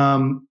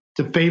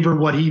to favor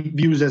what he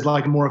views as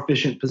like a more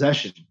efficient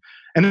possession.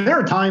 And there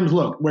are times,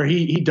 look, where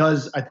he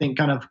does, I think,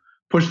 kind of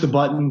push the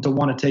button to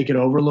want to take it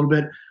over a little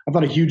bit. I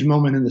thought a huge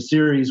moment in the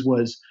series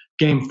was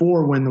Game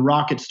 4 when the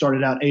Rockets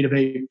started out 8 of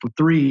 8 from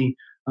 3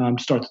 to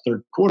start the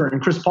third quarter.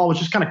 And Chris Paul was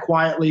just kind of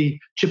quietly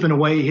chipping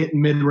away,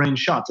 hitting mid-range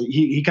shots.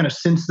 He kind of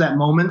sensed that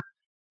moment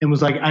and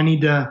was like, I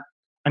need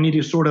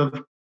to sort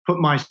of put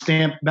my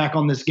stamp back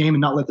on this game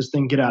and not let this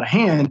thing get out of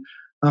hand.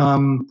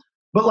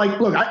 But like,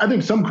 look, I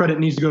think some credit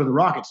needs to go to the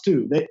Rockets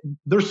too.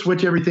 Their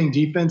switch everything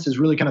defense is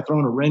really kind of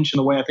throwing a wrench in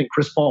the way I think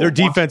Chris Paul. Their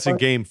defense in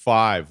Game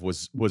 5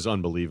 was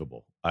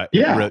unbelievable.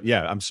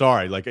 I'm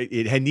sorry. Like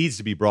it needs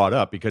to be brought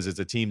up because it's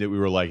a team that we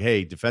were like,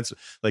 hey, defense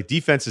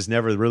is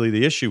never really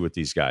the issue with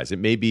these guys. It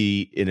may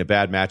be in a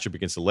bad matchup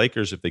against the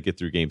Lakers if they get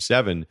through Game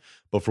 7,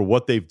 but for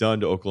what they've done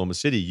to Oklahoma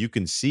City, you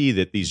can see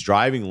that these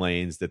driving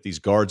lanes that these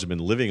guards have been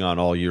living on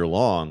all year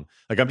long.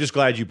 Like, I'm just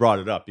glad you brought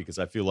it up because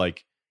I feel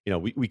like,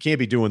 we can't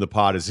be doing the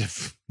pod as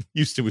if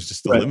Houston was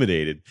just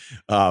eliminated.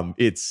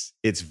 It's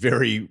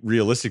very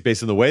realistic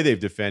based on the way they've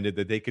defended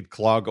that they could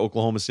clog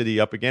Oklahoma City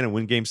up again and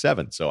win Game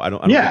 7. So I don't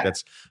think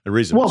that's the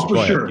reason. Well, so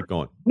for sure. Ahead, keep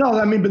going.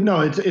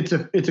 No, it's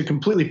a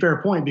completely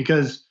fair point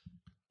because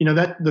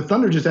that the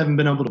Thunder just haven't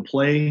been able to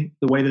play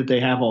the way that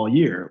they have all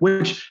year.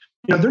 Which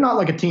they're not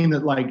like a team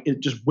that like it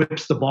just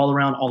whips the ball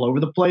around all over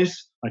the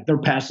place. Like their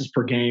passes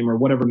per game or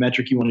whatever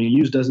metric you want to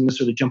use doesn't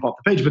necessarily jump off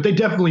the page, but they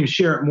definitely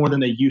share it more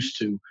than they used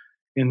to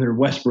in their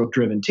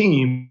Westbrook-driven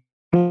team.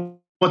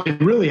 What they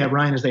really have,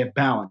 Ryan, is they have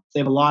balance. They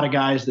have a lot of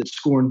guys that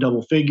score in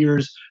double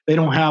figures. They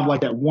don't have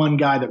like that one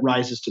guy that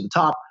rises to the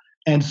top.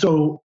 And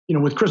so,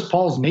 with Chris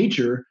Paul's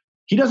nature,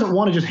 he doesn't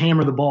want to just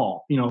hammer the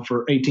ball,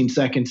 for 18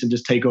 seconds and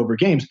just take over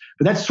games.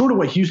 But that's sort of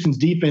what Houston's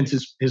defense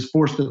has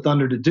forced the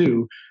Thunder to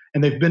do.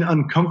 And they've been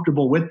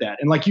uncomfortable with that.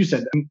 And like you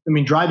said,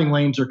 driving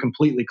lanes are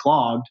completely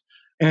clogged.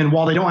 And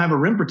while they don't have a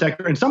rim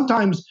protector, and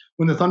sometimes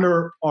when the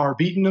Thunder are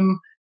beating them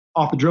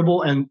off the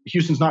dribble and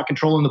Houston's not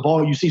controlling the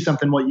ball, you see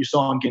something what you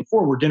saw in Game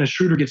 4 where Dennis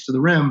Schroeder gets to the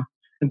rim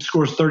and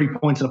scores 30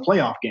 points in a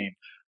playoff game.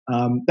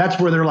 That's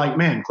where they're like,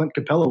 man, Clint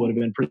Capella would have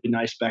been pretty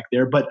nice back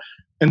there. But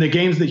in the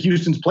games that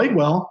Houston's played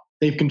well,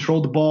 they've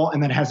controlled the ball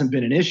and that hasn't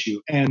been an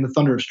issue. And the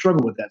Thunder have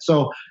struggled with that.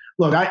 So,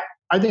 look,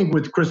 I think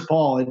with Chris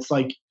Paul, it's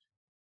like,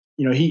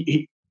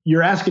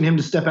 you're asking him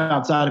to step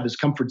outside of his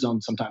comfort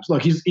zone sometimes.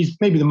 Look, he's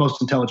maybe the most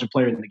intelligent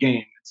player in the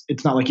game.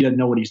 It's not like he doesn't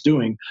know what he's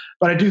doing.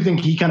 But I do think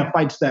he kind of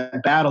fights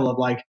that battle of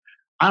like,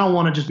 I don't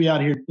want to just be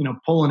out here,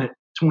 pulling it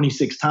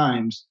 26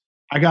 times.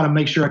 I got to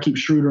make sure I keep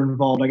Schroeder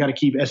involved. I got to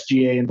keep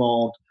SGA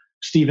involved,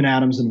 Steven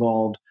Adams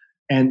involved.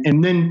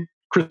 And then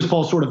Chris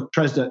Paul sort of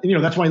tries to,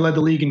 that's why he led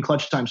the league in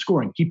clutch time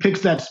scoring. He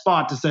picks that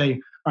spot to say,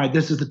 all right,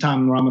 this is the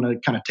time where I'm going to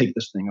kind of take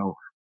this thing over.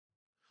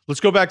 Let's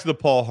go back to the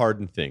Paul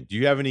Harden thing. Do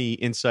you have any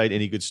insight,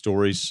 any good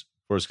stories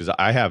for us? Because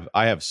I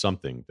have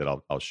something that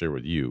I'll share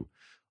with you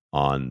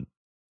on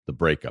the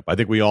breakup. I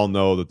think we all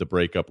know that the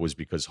breakup was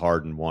because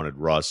Harden wanted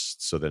Russ,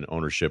 so then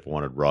ownership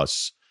wanted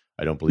Russ.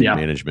 I don't believe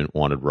management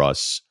wanted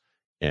Russ,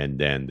 and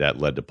then that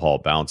led to Paul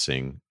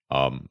bouncing.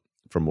 From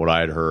what I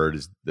had heard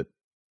is that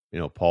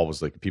Paul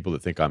was like, people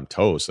that think I'm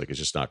toast, like it's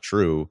just not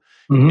true.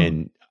 Mm-hmm.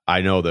 And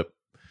I know that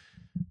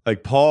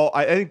like Paul,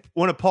 I think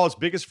one of Paul's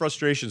biggest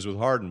frustrations with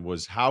Harden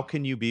was how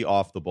can you be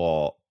off the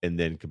ball and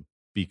then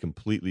be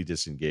completely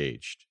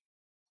disengaged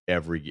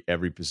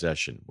every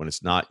possession when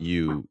it's not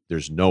you,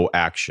 there's no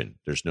action,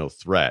 there's no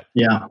threat.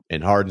 Yeah.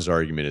 And Harden's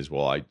argument is,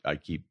 well, I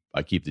keep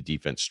the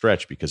defense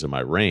stretched because of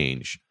my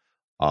range.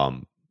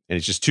 And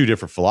it's just two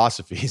different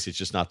philosophies. It's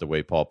just not the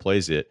way Paul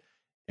plays it.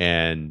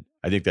 And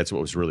I think that's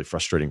what was really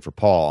frustrating for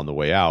Paul on the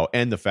way out.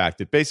 And the fact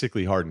that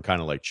basically Harden kind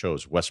of like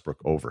chose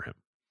Westbrook over him.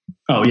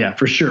 Oh yeah,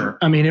 for sure.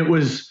 I mean, it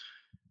was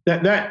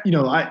that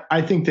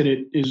I think that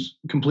it is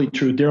complete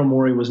truth. Daryl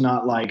Morey was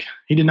not like,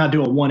 he did not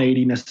do a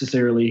 180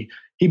 necessarily.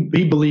 He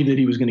believed that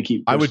he was going to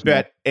keep. I would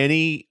bet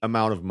any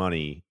amount of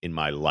money in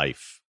my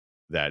life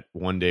that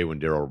one day when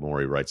Daryl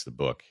Morey writes the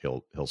book,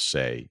 he'll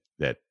say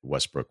that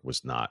Westbrook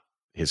was not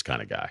his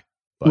kind of guy.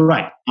 But,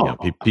 right.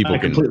 People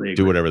can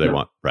do whatever they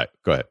want. Right.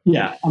 Go ahead.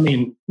 Yeah. I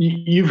mean,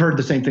 you've heard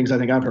the same things I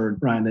think I've heard,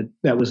 Ryan,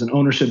 that was an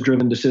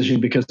ownership-driven decision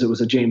because it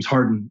was a James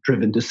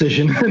Harden-driven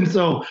decision. And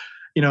so,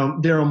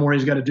 Daryl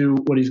Morey's got to do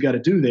what he's got to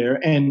do there.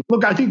 And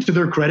look, I think to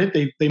their credit,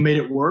 they made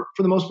it work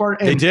for the most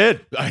part. And they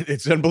did.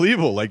 It's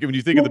unbelievable. Like when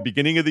you think of the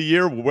beginning of the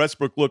year,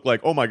 Westbrook looked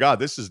like, oh my God,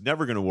 this is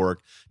never going to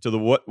work. To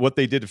what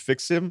they did to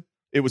fix him,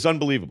 it was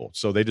unbelievable.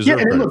 So they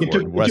deserve credit for it. It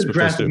took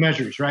drastic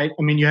measures, right?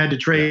 I mean, you had to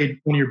trade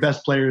one of your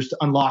best players to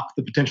unlock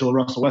the potential of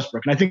Russell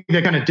Westbrook. And I think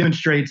that kind of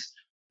demonstrates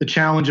the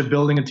challenge of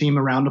building a team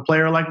around a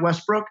player like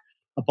Westbrook,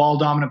 a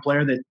ball-dominant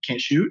player that can't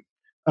shoot.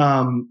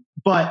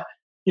 But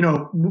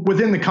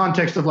within the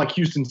context of like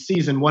Houston's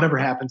season, whatever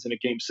happens in a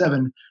Game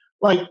 7,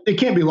 like it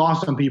can't be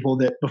lost on people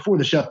that before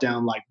the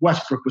shutdown, like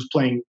Westbrook was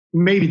playing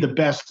maybe the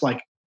best,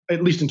 like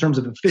at least in terms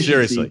of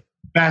efficiency,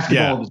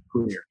 basketball of his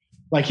career.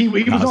 Like he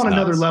was on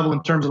another level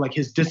in terms of like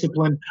his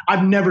discipline.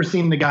 I've never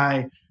seen the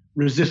guy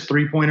resist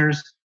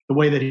 3-pointers the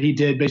way that he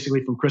did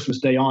basically from Christmas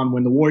Day on,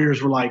 when the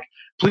Warriors were like,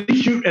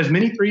 please shoot as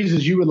many threes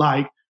as you would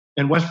like.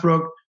 And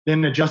Westbrook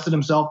then adjusted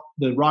himself.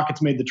 The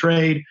Rockets made the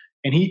trade,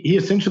 and he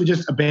essentially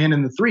just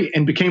abandoned the three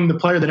and became the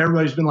player that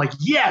everybody's been like,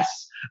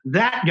 yes,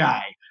 that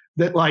guy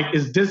that like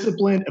is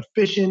disciplined,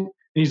 efficient, and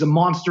he's a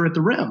monster at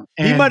the rim.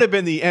 And he might have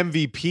been the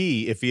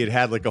MVP if he had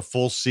had like a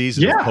full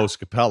season of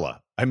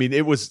post-Capella. I mean,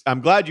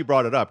 I'm glad you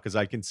brought it up because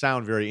I can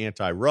sound very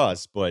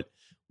anti-Russ, but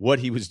what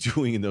he was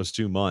doing in those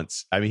 2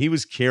 months, I mean, he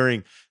was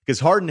carrying, because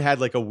Harden had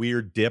like a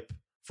weird dip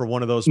for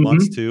one of those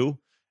months too.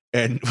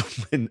 And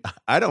when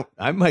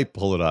I might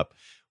pull it up.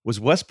 Was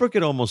Westbrook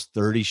at almost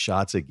 30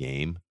 shots a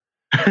game?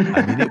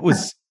 I mean, it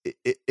was.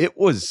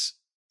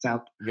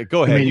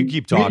 Go ahead. You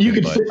keep talking. You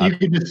could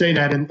just say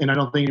that, and I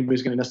don't think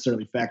anybody's going to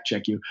necessarily fact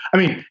check you. I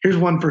mean, here's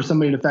one for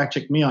somebody to fact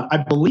check me on. I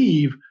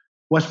believe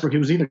Westbrook, it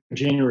was either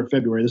January or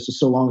February. This was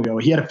so long ago.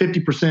 He had a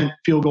 50%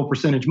 field goal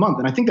percentage month,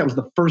 and I think that was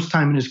the first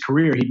time in his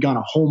career he'd gone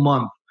a whole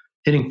month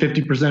hitting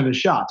 50% of his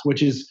shots,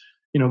 which is,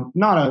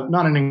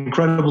 not an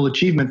incredible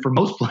achievement for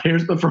most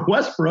players, but for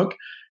Westbrook,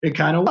 it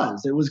kind of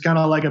was. It was kind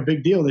of like a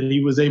big deal that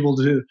he was able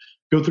to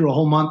go through a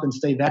whole month and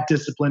stay that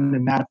disciplined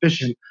and that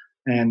efficient.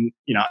 And,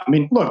 I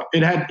mean, look,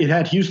 it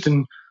had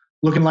Houston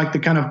looking like the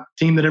kind of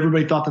team that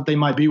everybody thought that they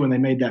might be when they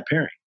made that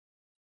pairing.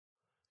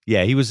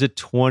 Yeah, he was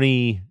at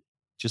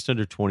just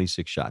under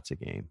 26 shots a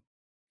game.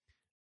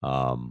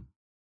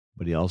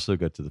 But he also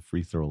got to the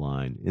free throw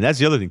line. And that's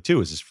the other thing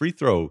too, is his free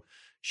throw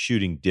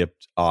shooting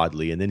dipped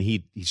oddly. And then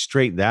he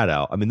straightened that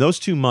out. I mean, those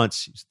 2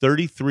 months,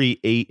 33,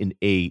 8, and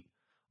 8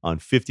 on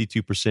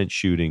 52%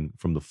 shooting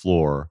from the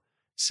floor,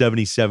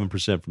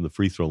 77% from the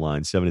free throw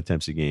line, 7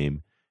 attempts a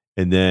game.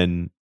 And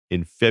then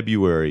in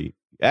February,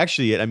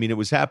 actually, I mean, it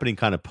was happening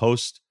kind of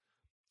post,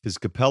 because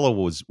Capella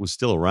was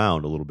still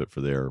around a little bit for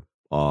there.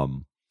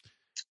 And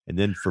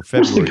then for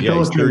February,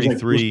 he's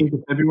 33. Like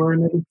February,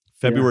 maybe?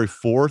 February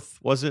 4th,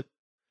 was it?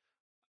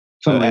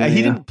 He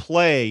didn't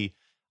play.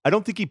 I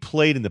don't think he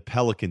played in the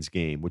Pelicans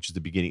game, which is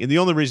the beginning. And the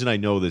only reason I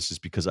know this is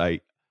because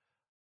I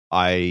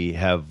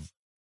have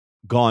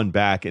gone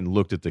back and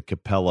looked at the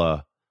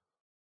Capella,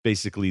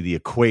 basically the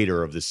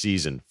equator of the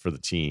season for the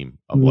team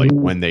of like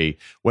when they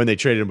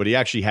traded him, but he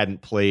actually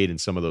hadn't played in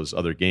some of those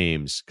other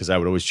games, because I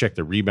would always check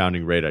the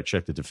rebounding rate. I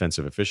check the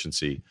defensive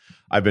efficiency.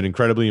 I've been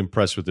incredibly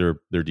impressed with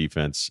their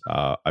defense.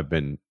 I've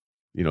been,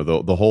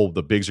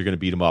 the bigs are going to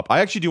beat him up. I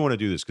actually do want to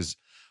do this because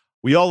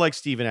we all like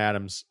Steven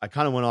Adams. I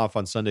kind of went off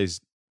on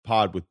Sunday's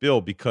pod with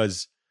Bill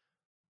because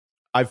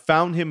I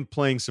found him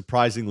playing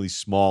surprisingly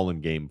small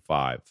in Game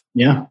 5.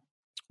 Yeah.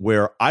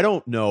 Where I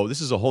don't know, this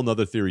is a whole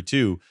nother theory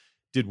too.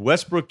 Did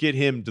Westbrook get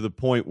him to the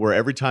point where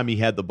every time he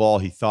had the ball,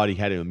 he thought he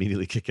had to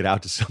immediately kick it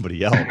out to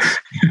somebody else?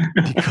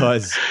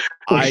 Because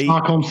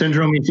Stockholm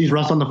syndrome, he sees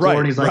Russ on the floor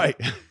and he's like,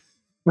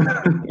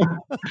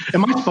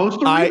 am I supposed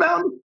to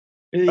rebound?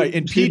 Right.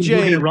 And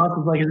PJ Russ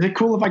is like, is it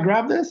cool if I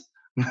grab this?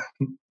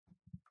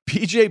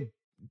 PJ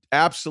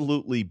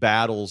absolutely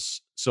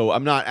battles, so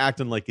I'm not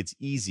acting like it's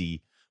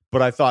easy,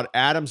 but I thought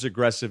Adams'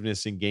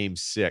 aggressiveness in Game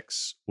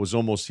 6 was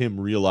almost him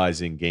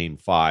realizing Game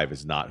 5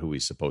 is not who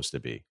he's supposed to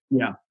be.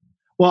 Yeah.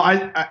 Well,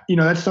 I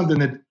that's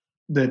something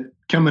that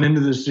coming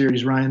into this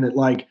series, Ryan, that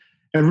like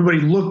everybody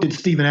looked at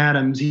Steven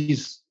Adams.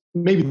 He's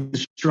maybe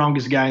the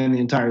strongest guy in the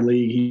entire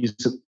league. He's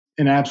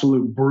an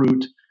absolute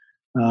brute.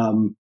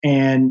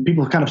 And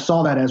people kind of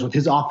saw that as with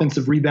his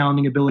offensive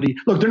rebounding ability.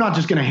 Look, they're not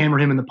just going to hammer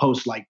him in the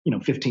post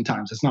 15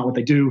 times. That's not what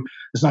they do.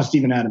 It's not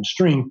Steven Adams'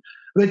 strength.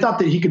 But they thought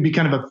that he could be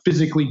kind of a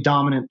physically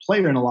dominant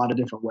player in a lot of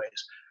different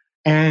ways.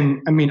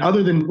 And I mean,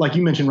 other than, like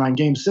you mentioned, Ryan,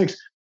 Game 6,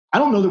 I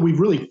don't know that we've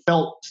really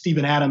felt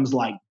Steven Adams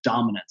like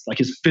dominance, like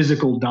his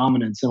physical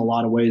dominance in a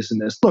lot of ways in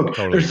this. Look,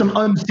 There's some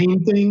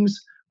unseen things,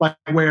 like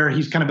where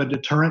he's kind of a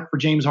deterrent for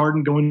James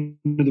Harden going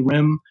to the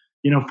rim,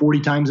 40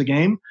 times a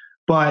game.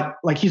 But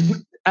like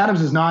Adams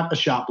is not a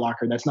shot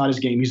blocker. That's not his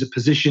game. He's a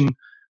position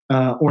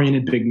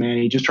oriented big man.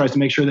 He just tries to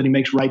make sure that he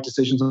makes right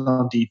decisions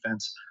on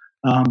defense.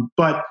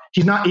 But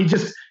he's not,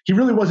 he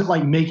really wasn't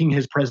like making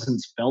his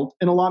presence felt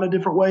in a lot of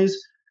different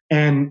ways.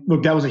 And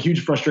look, that was a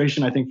huge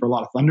frustration, I think, for a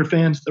lot of Thunder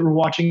fans that were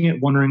watching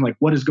it, wondering like,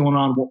 what is going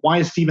on? Why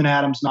is Steven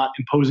Adams not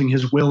imposing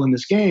his will in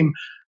this game?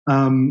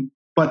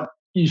 But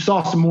you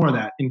saw some more of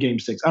that in Game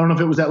 6. I don't know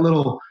if it was that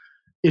little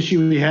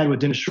issue he had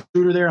with Dennis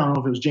Schroeder there. I don't know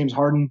if it was James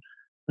Harden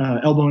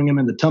elbowing him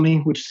in the tummy,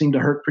 which seemed to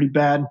hurt pretty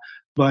bad.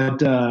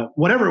 But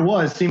whatever it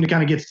was, seemed to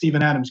kind of get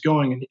Steven Adams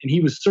going, and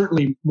he was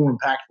certainly more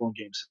impactful in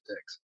Game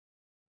 6.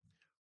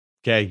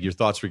 Okay, your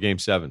thoughts for Game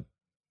 7?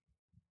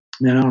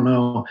 Man, I don't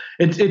know.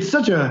 It's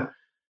such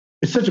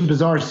a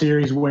bizarre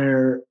series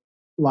where,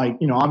 like,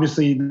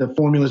 obviously the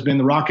formula has been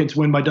the Rockets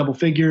win by double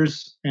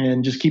figures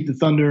and just keep the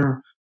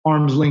Thunder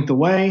arm's length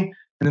away.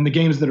 And then the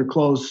games that are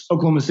close,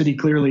 Oklahoma City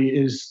clearly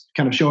is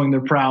kind of showing their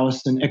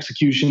prowess and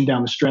execution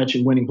down the stretch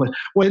and winning plays.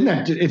 Well, isn't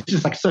that, it's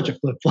just like such a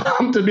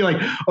flip-flop to be like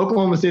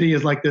Oklahoma City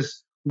is like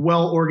this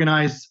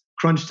well-organized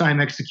crunch time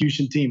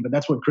execution team, but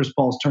that's what Chris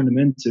Paul's turned them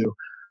into.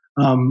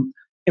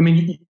 I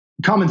mean,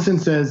 common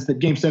sense says that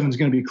Game 7 is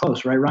going to be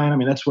close, right, Ryan? I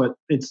mean, that's what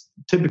it's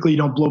typically. You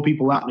don't blow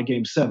people out in a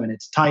Game 7.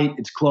 It's tight,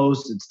 it's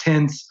close, it's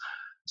tense.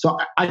 So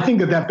I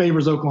think that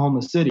favors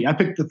Oklahoma City. I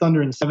picked the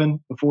Thunder in 7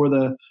 before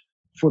the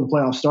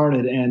playoffs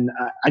started, and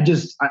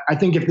I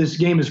think if this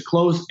game is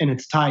close and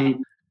it's tight,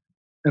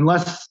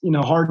 unless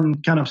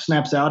Harden kind of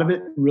snaps out of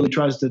it and really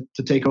tries to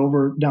take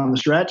over down the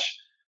stretch,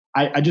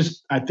 I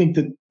think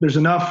that there's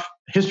enough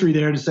history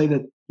there to say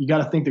that you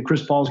got to think that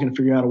Chris Paul is going to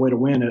figure out a way to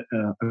win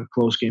a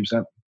close Game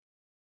 7.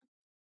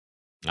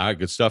 All right,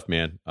 good stuff,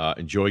 man.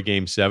 Enjoy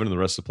Game 7 and the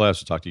rest of the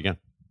playoffs. We'll talk to you again.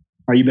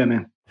 All right, you bet,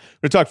 man.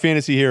 We're going to talk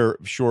fantasy here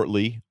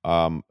shortly.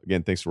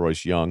 Again, thanks to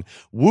Royce Young.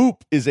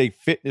 Whoop is a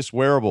fitness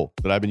wearable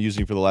that I've been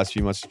using for the last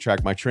few months to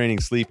track my training,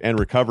 sleep, and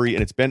recovery,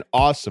 and it's been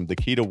awesome. The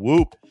key to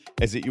Whoop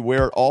is that you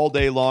wear it all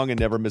day long and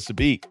never miss a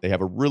beat. They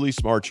have a really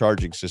smart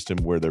charging system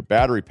where their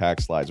battery pack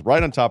slides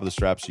right on top of the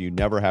strap so you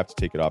never have to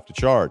take it off to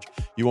charge.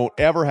 You won't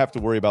ever have to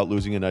worry about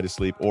losing a night of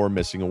sleep or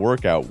missing a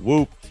workout.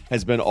 Whoop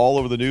has been all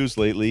over the news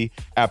lately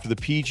after the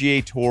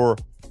PGA Tour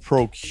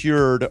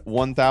procured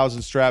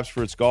 1,000 straps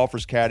for its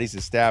golfers, caddies,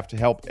 and staff to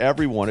help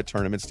everyone at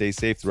tournaments stay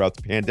safe throughout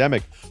the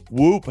pandemic.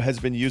 Whoop has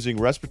been using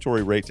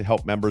respiratory rate to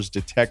help members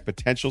detect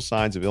potential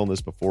signs of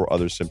illness before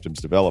other symptoms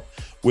develop.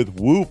 With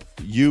Whoop,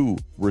 you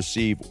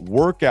receive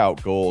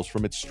workout goals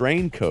from its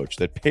strain coach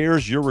that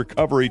pairs your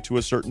recovery to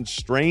a certain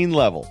strain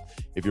level.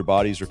 If your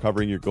body's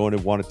recovering, you're going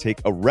to want to take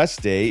a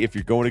rest day. If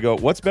you're going to go,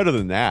 what's better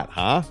than that,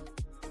 huh?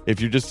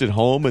 If you're just at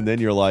home and then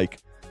you're like,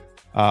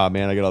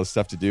 man, I got all this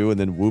stuff to do. And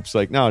then Whoop's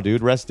like, no,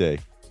 dude, rest day.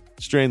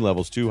 Strain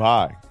level's too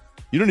high.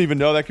 You don't even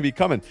know that could be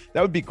coming.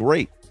 That would be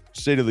great.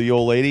 Say to the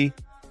old lady,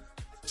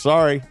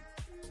 sorry,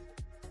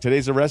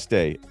 today's a rest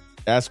day.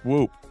 Ask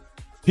Whoop.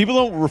 People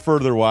don't refer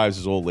to their wives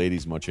as old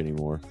ladies much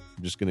anymore.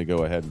 I'm just going to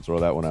go ahead and throw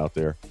that one out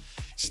there.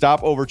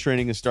 Stop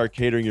overtraining and start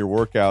catering your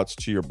workouts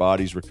to your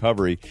body's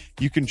recovery.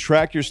 You can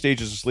track your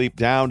stages of sleep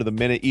down to the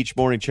minute each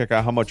morning. Check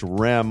out how much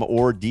REM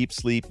or deep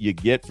sleep you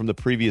get from the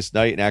previous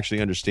night and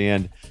actually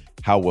understand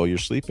how well you're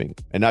sleeping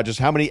and not just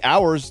how many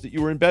hours that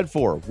you were in bed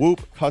for.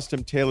 Whoop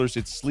custom tailors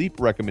its sleep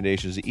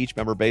recommendations to each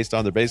member based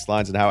on their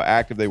baselines and how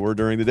active they were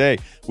during the day.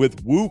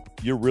 With Whoop,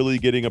 you're really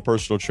getting a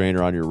personal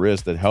trainer on your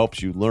wrist that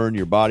helps you learn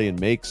your body and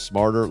make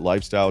smarter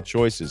lifestyle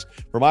choices.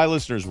 For my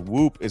listeners,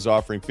 Whoop is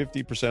offering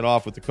 50%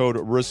 off with the code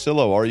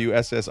RUSSILLO,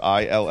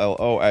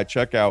 RUSSILLO at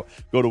checkout.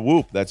 Go to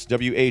Whoop, that's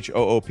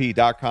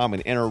WHOOP.com,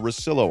 and enter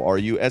RUSSILLO,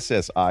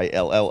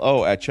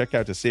 RUSSILLO at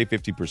checkout to save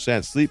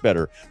 50%. Sleep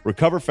better,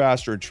 recover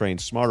faster, and train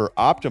smarter.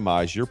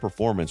 Optimize your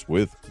performance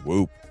with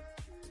Whoop.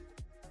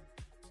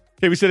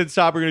 Okay, we said at the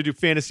top we're going to do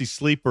fantasy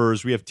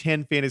sleepers. We have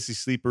 10 fantasy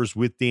sleepers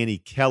with Danny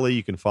Kelly.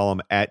 You can follow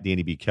him at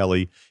Danny B.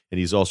 Kelly, and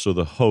he's also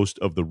the host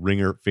of the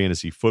Ringer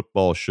Fantasy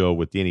Football Show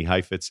with Danny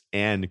Heifetz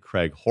and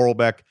Craig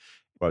Horlbeck.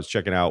 I was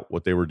checking out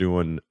what they were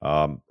doing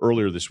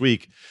earlier this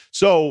week.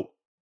 So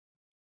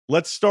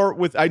let's start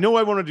with, I know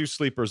I want to do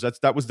sleepers.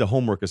 That was the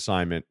homework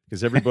assignment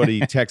because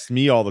everybody texts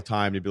me all the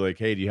time to be like,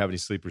 hey, do you have any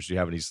sleepers? Do you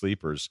have any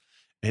sleepers?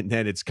 And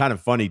then it's kind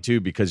of funny, too,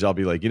 because I'll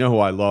be like, you know who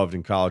I loved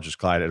in college was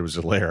Clyde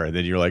Edwards-Helaire. And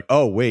then you're like,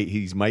 oh, wait,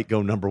 he might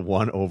go number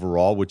 1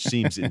 overall, which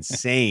seems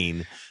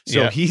insane.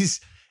 So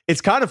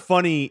it's kind of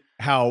funny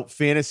how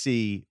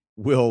fantasy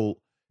will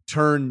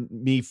turn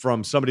me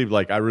from somebody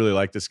like, I really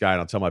like this guy.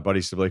 And I'll tell my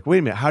buddies to be like, wait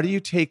a minute, how do you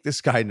take this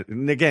guy?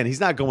 And again, he's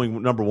not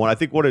going number 1. I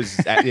think what is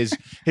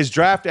his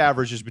draft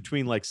average is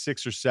between like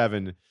 6 or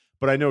 7.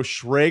 But I know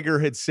Schrager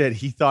had said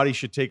he thought he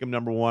should take him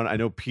number 1. I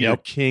know Peter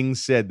King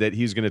said that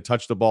he's going to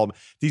touch the ball.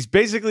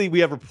 We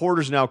have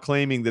reporters now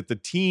claiming that the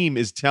team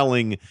is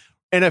telling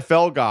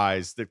NFL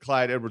guys that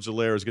Clyde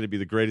Edwards-Helaire is going to be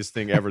the greatest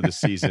thing ever this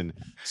season.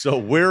 So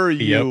where are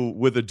you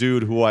with a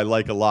dude who I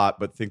like a lot,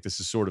 but think this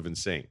is sort of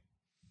insane?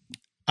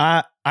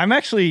 I'm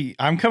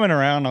coming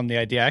around on the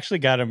idea. I actually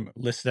got him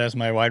listed as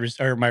my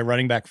my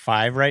running back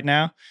 5 right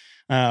now.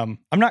 I'm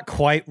not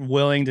quite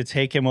willing to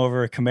take him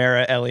over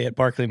Kamara, Elliott,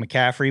 Barkley,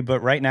 McCaffrey,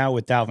 but right now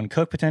with Dalvin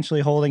Cook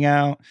potentially holding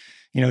out,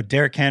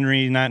 Derrick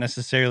Henry, not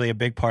necessarily a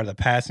big part of the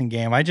passing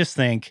game. I just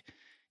think,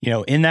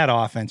 in that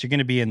offense, you're going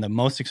to be in the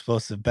most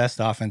explosive,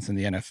 best offense in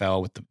the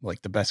NFL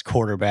with the best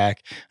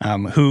quarterback,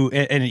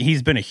 and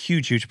he's been a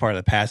huge part of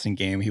the passing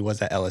game. He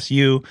was at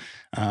LSU,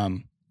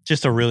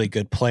 just a really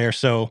good player.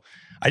 So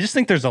I just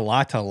think there's a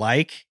lot to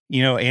like.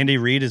 Andy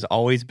Reid has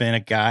always been a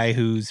guy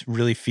who's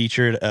really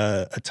featured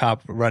a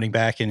top running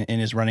back in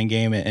his running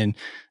game, and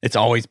it's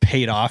always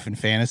paid off in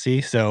fantasy.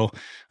 So,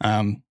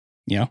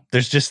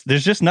 there's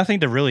just nothing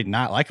to really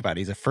not like about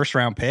it. He's a first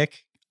round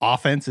pick.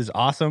 Offense is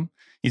awesome.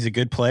 He's a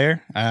good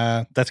player.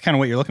 That's kind of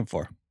what you're looking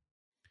for.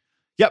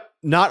 Yep.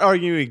 Not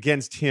arguing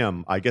against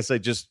him. I guess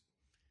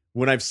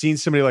when I've seen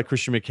somebody like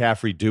Christian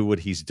McCaffrey do what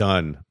he's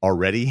done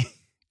already,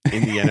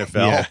 in the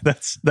NFL. Yeah,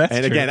 that's and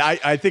true. Again,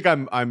 I think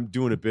I'm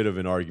doing a bit of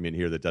an argument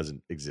here that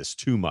doesn't exist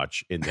too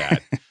much in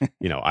that,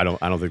 I don't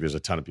think there's a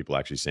ton of people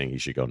actually saying he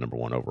should go number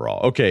one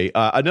overall. Okay.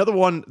 Another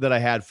one that I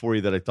had for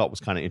you that I thought was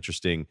kind of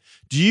interesting.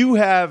 Do you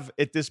have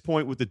at this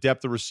point with the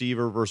depth of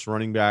receiver versus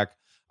running back?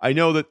 I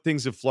know that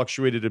things have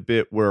fluctuated a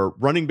bit where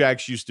running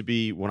backs used to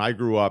be, when I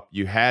grew up,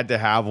 you had to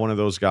have one of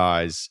those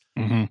guys,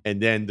 and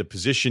then the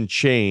position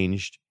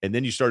changed, and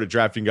then you started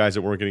drafting guys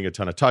that weren't getting a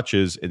ton of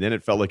touches, and then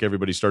it felt like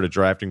everybody started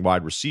drafting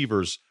wide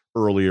receivers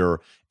earlier.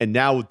 And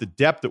now with the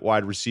depth at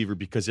wide receiver,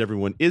 because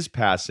everyone is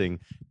passing,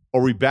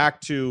 are we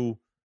back to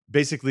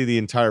basically the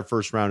entire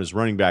first round is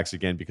running backs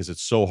again because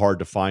it's so hard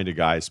to find a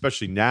guy,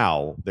 especially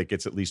now, that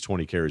gets at least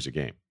 20 carries a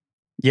game?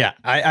 Yeah,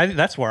 I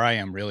that's where I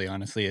am really,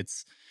 honestly.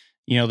 It's,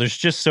 there's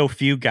just so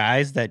few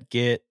guys that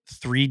get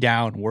 3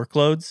 down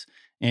workloads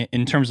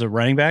in terms of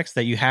running backs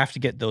that you have to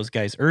get those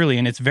guys early.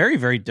 And it's very,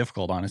 very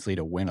difficult, honestly,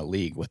 to win a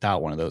league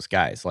without one of those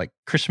guys. Like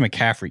Christian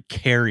McCaffrey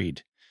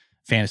carried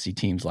fantasy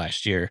teams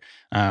last year.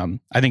 I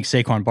think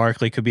Saquon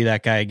Barkley could be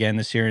that guy again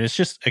this year. And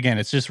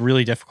it's just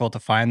really difficult to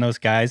find those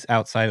guys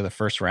outside of the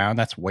first round.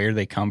 That's where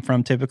they come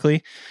from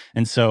typically.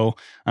 And so,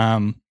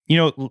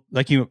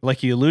 like you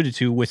alluded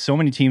to, with so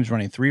many teams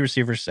running 3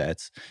 receiver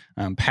sets,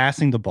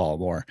 passing the ball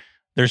more,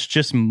 there's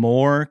just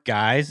more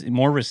guys,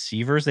 more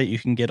receivers that you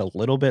can get a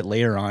little bit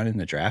later on in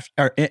the draft.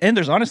 And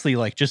there's honestly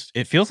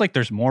it feels like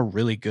there's more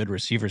really good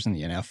receivers in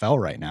the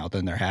NFL right now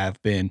than there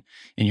have been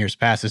in years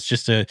past. It's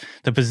just the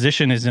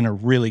position is in a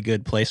really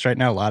good place right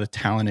now. A lot of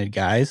talented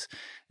guys.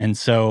 And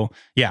so,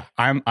 yeah,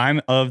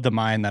 I'm of the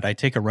mind that I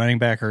take a running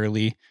back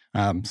early.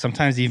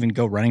 Sometimes even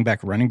go running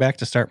back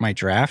to start my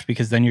draft,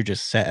 because then you're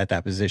just set at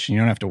that position.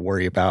 You don't have to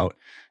worry about,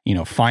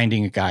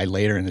 finding a guy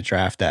later in the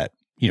draft that,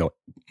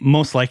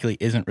 most likely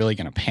isn't really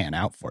going to pan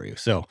out for you.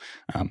 So,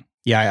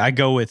 I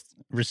go with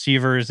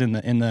receivers in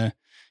the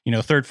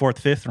 3rd,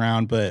 4th, 5th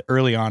round, but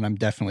early on, I'm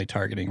definitely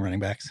targeting running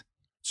backs.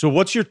 So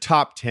what's your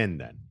top 10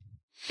 then?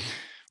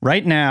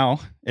 Right now,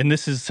 and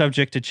this is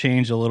subject to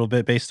change a little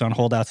bit based on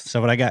holdouts and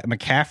stuff, but I got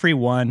McCaffrey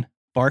 1,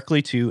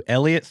 Barkley 2,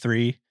 Elliott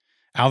 3,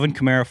 Alvin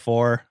Kamara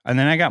 4, and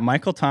then I got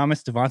Michael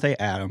Thomas, Devontae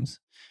Adams,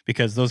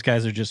 because those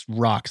guys are just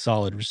rock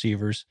solid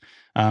receivers.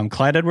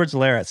 Clyde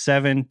Edwards-Helaire at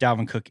 7,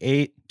 Dalvin Cook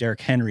 8, Derrick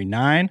Henry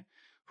 9,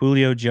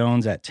 Julio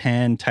Jones at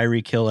 10,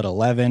 Tyreek Hill at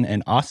 11,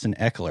 and Austin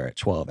Eckler at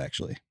 12,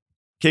 actually.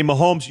 Okay,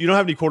 Mahomes, you don't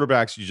have any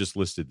quarterbacks you just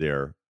listed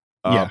there.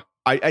 Yeah.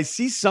 I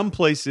see some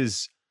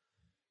places,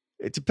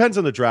 it depends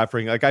on the draft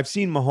ranking. Like I've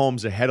seen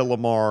Mahomes ahead of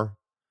Lamar,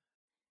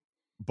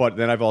 but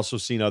then I've also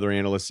seen other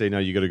analysts say, no,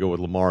 you got to go with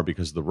Lamar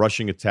because of the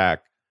rushing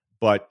attack.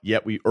 But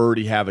yet we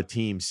already have a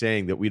team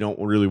saying that we don't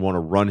really want to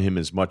run him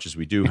as much as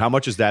we do. How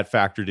much is that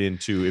factored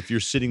into if you're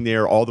sitting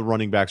there, all the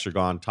running backs are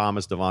gone,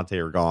 Thomas, Devontae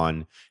are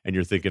gone, and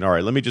you're thinking, all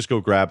right, let me just go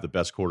grab the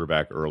best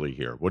quarterback early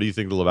here. What do you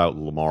think about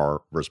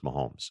Lamar versus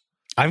Mahomes?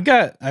 I've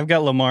got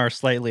Lamar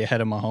slightly ahead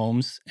of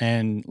Mahomes,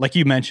 and like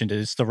you mentioned,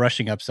 it's the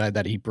rushing upside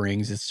that he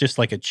brings. It's just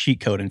like a cheat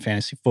code in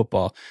fantasy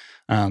football.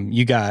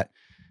 You got,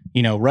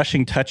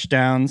 rushing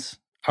touchdowns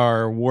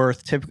are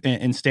worth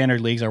in standard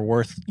leagues are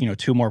worth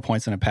 2 more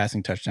points than a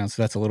passing touchdown,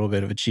 so that's a little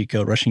bit of a cheat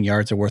code. Rushing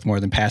yards are worth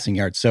more than passing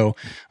yards, so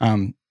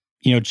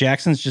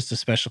Jackson's just a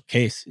special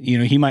case.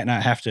 He might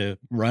not have to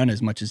run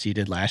as much as he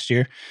did last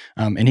year,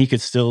 and he could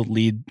still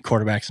lead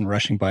quarterbacks in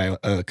rushing by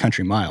a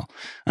country mile.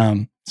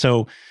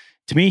 So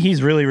to me,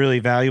 he's really, really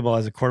valuable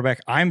as a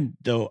quarterback. I'm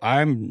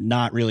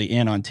not really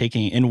in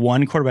taking in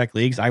 1 quarterback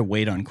leagues. I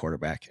wait on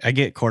quarterback. I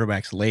get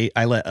quarterbacks late.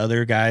 I let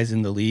other guys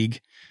in the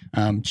league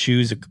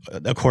choose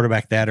a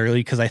quarterback that early,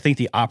 because I think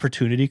the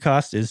opportunity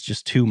cost is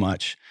just too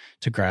much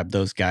to grab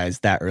those guys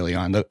that early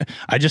on.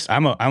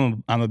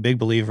 I'm a big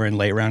believer in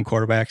late round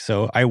quarterbacks,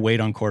 so I wait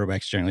on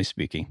quarterbacks generally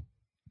speaking.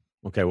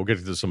 Okay, we'll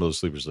get to some of those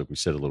sleepers like we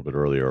said a little bit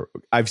earlier.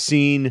 I've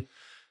seen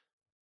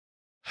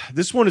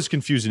this one is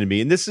confusing to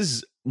me, and this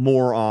is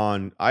more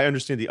on, I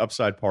understand the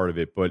upside part of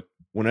it, but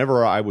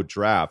whenever I would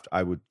draft,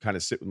 I would kind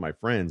of sit with my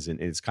friends, and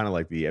it's kind of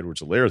like the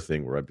Edwards-Helaire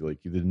thing where I'd be like,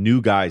 the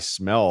new guys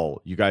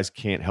smell, you guys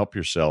can't help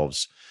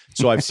yourselves.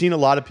 So I've seen a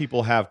lot of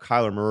people have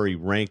Kyler Murray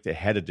ranked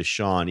ahead of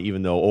Deshaun,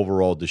 even though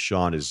overall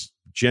Deshaun is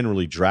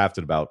generally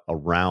drafted about a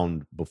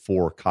round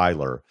before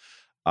Kyler.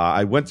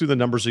 I went through the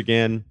numbers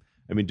again.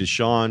 I mean,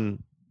 Deshaun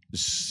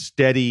is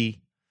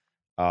steady,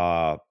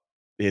 and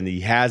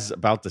he has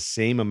about the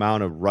same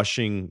amount of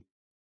rushing.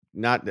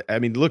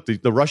 Look,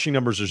 the rushing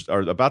numbers are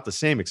about the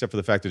same, except for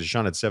the fact that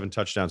Deshaun had 7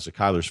 touchdowns to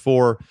Kyler's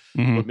 4.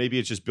 Mm-hmm. But maybe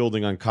it's just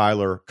building on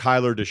Kyler.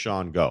 Kyler,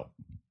 Deshaun, go.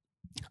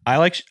 I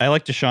like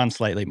Deshaun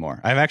slightly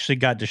more. I've actually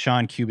got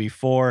Deshaun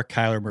QB4,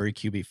 Kyler Murray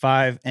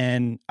QB5,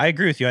 and I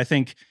agree with you. I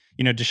think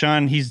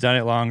Deshaun, he's done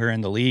it longer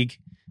in the league.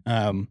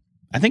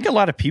 I think a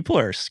lot of people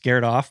are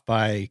scared off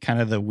by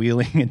kind of the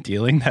wheeling and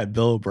dealing that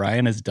Bill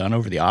O'Brien has done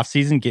over the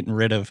offseason. Getting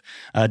rid of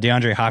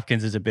DeAndre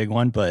Hopkins is a big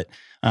one, but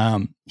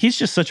he's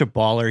just such a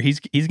baller.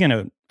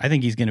 I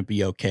think he's gonna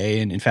be okay.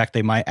 And in fact,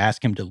 they might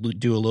ask him to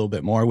do a little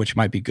bit more, which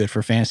might be good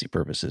for fantasy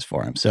purposes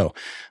for him. So,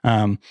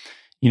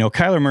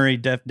 Kyler Murray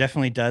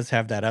definitely does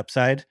have that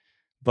upside,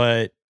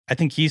 but I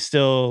think he's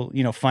still,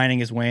 finding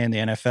his way in the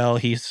NFL.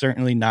 He's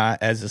certainly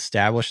not as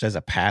established as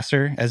a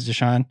passer as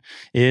Deshaun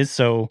is.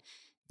 So,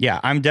 yeah,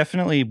 I'm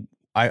definitely,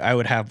 I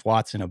would have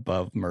Watson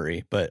above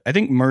Murray. But I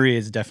think Murray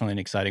is definitely an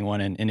exciting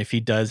one. And if he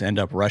does end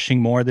up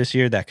rushing more this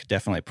year, that could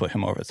definitely put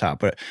him over the top.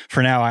 But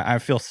for now, I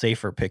feel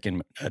safer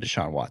picking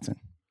Deshaun Watson.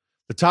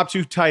 The top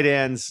two tight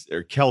ends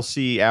are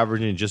Kelsey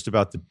averaging just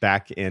about the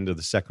back end of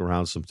the second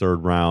round, some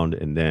third round,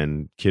 and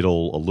then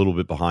Kittle a little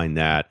bit behind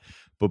that.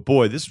 But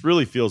boy, this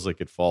really feels like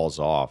it falls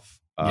off.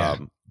 Yeah.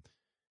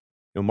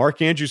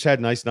 Mark Andrews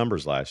had nice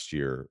numbers last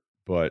year,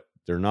 but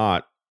they're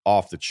not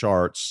off the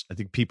charts. I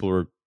think people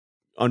are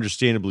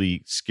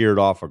understandably scared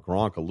off of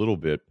Gronk a little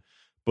bit,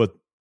 but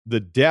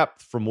the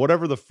depth from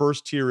whatever the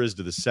first tier is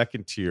to the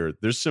second tier,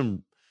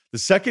 the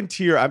second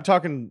tier, I'm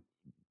talking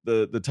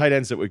the tight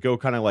ends that would go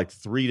kind of like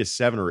 3 to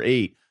 7 or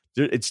 8.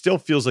 It still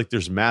feels like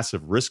there's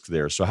massive risk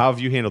there. So how have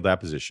you handled that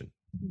position?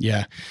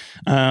 Yeah.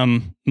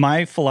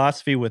 My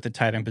philosophy with the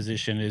tight end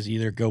position is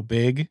either go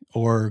big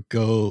or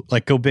go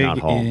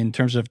big in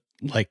terms of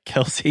like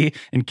Kelsey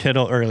and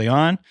Kittle early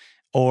on,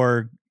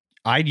 or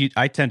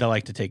I tend to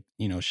like to take,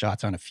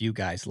 shots on a few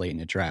guys late in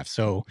the draft.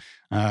 So,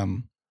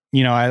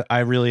 I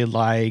really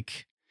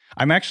like,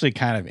 I'm actually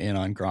kind of in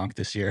on Gronk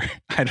this year.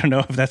 I don't know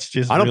if that's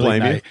just, I don't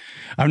blame you.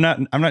 I'm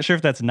not sure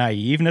if that's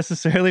naive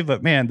necessarily,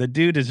 but man, the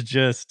dude is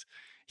just,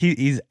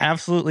 he's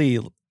absolutely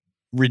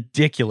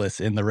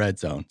ridiculous in the red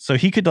zone. So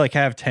he could like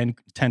have 10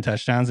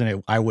 touchdowns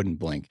and I wouldn't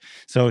blink.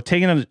 So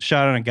taking a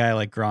shot on a guy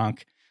like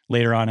Gronk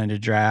later on in the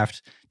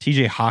draft,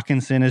 TJ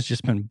Hawkinson has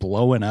just been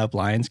blowing up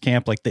Lions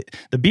camp. Like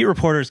the beat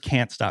reporters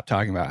can't stop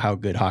talking about how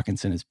good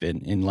Hawkinson has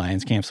been in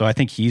Lions camp. So I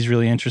think he's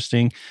really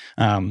interesting.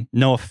 Noah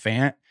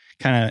Fant,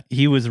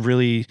 he was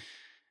really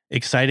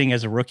exciting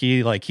as a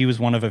rookie. Like he was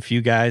one of a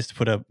few guys to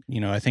put up,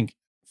 I think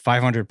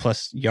 500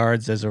 plus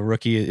yards as a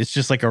rookie. It's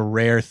just like a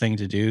rare thing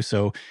to do.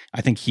 So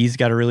I think he's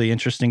got a really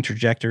interesting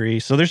trajectory.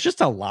 So there's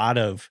just a lot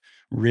of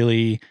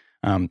really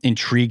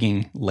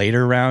intriguing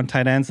later round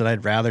tight ends that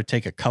I'd rather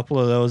take a couple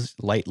of those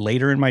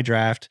later in my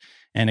draft.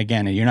 And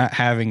again, you're not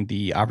having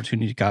the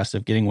opportunity cost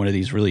of getting one of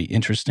these really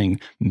interesting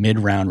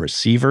mid-round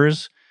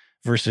receivers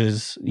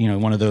versus,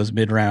 one of those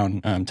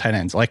mid-round tight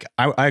ends. Like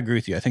I agree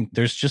with you. I think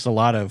there's just a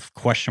lot of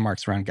question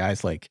marks around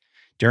guys like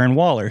Darren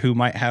Waller, who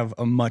might have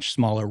a much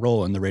smaller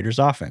role in the Raiders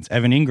offense.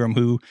 Evan Ingram,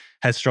 who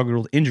has struggled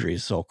with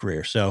injuries his whole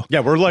career. So yeah,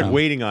 we're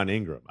waiting on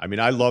Ingram. I mean,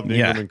 I loved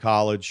Ingram in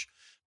college.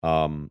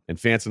 And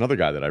Fant's another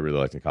guy that I really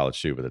liked in college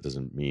too, but that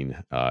doesn't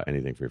mean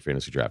anything for your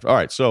fantasy draft. All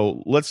right,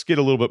 so let's get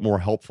a little bit more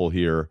helpful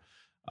here.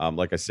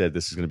 Like I said,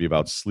 this is going to be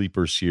about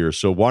sleepers here.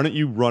 So why don't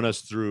you run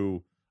us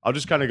through? I'll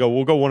just kind of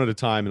we'll go one at a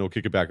time, and we'll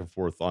kick it back and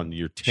forth on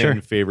your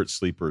 10 favorite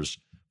sleepers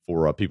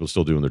for people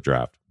still doing their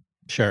draft.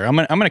 Sure. I'm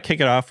gonna kick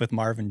it off with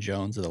Marvin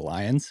Jones of the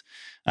Lions.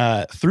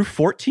 Through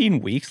 14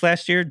 weeks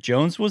last year,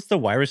 Jones was the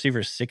wide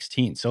receiver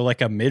 16, so like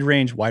a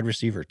mid-range wide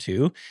receiver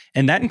 2,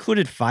 and that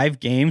included 5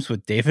 games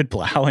with David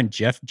Blau and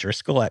Jeff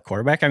Driscoll at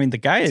quarterback. I mean, the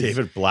guy is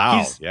David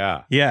Blau.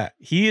 Yeah,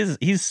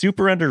 he's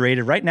super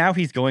underrated. Right now,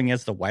 he's going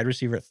as the wide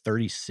receiver at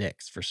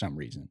 36 for some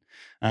reason.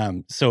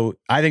 So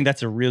I think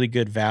that's a really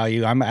good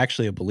value. I'm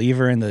actually a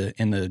believer in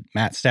the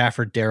Matt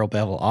Stafford, Darrell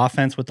Bevell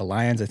offense with the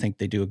Lions. I think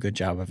they do a good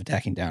job of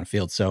attacking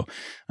downfield. So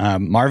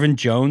Marvin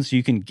Jones,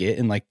 you can get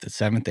in like the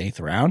 7th, 8th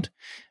round.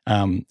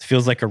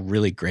 Feels like a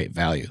really great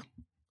value.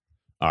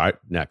 All right,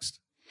 next.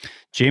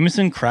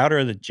 Jamison Crowder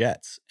of the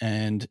Jets.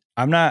 And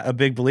I'm not a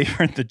big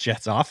believer in the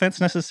Jets offense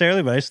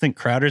necessarily, but I just think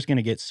Crowder's going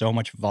to get so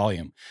much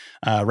volume.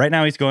 Right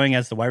now he's going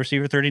as the wide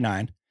receiver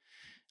 39.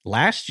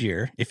 Last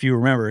year, if you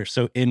remember,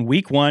 so in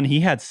week 1,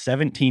 he had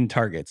 17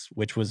 targets,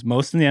 which was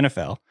most in the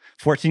NFL,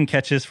 14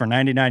 catches for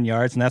 99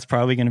 yards. And that's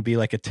probably going to be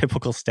like a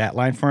typical stat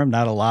line for him.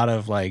 Not a lot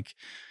of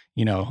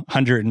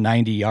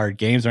 190 yard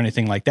games or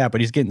anything like that, but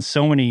he's getting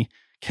so many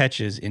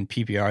catches in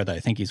PPR that I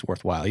think he's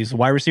worthwhile. He's a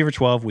wide receiver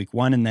 12 week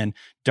 1, and then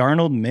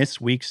Darnold missed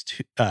weeks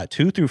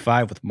 2 through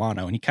 5 with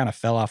mono, and he kind of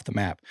fell off the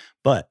map.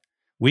 But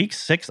week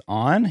 6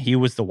 on, he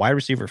was the wide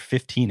receiver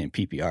 15 in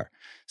PPR.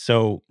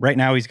 So right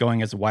now he's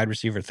going as a wide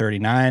receiver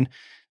 39.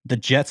 The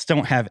Jets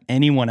don't have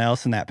anyone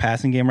else in that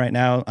passing game right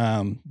now.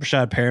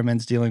 Rashad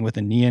Perriman's dealing with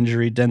a knee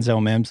injury.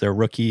 Denzel Mims, their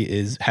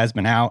rookie, has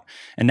been out.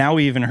 And now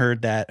we even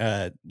heard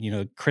that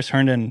Chris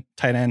Herndon,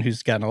 tight end,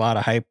 who's gotten a lot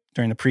of hype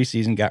during the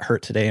preseason, got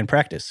hurt today in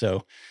practice.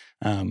 So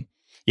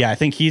I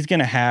think he's going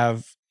to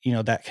have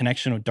that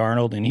connection with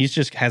Darnold, and he's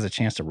just has a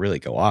chance to really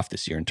go off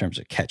this year in terms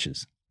of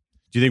catches.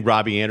 Do you think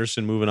Robbie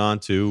Anderson moving on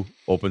too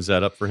opens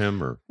that up for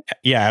him? Or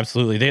yeah,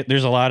 absolutely.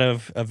 There's a lot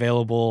of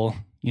available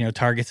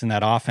targets in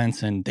that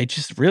offense, and they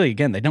just really,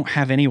 again, they don't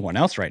have anyone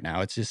else right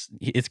now.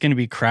 It's going to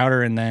be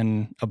Crowder and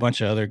then a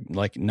bunch of other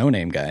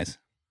no-name guys.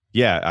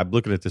 Yeah, I'm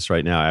looking at this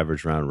right now.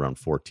 Average around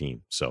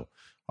 14. So,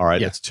 all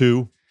right, that's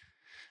 2.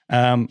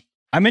 I'm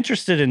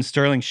interested in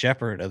Sterling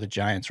Shepard of the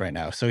Giants right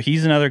now. So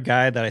he's another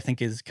guy that I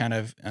think is kind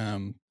of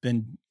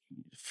been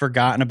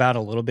forgotten about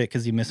a little bit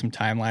because he missed some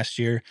time last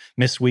year,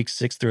 missed weeks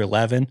 6 through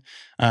 11.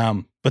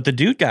 But the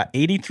dude got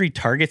 83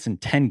 targets in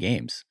 10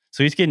 games.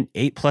 So he's getting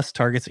 8+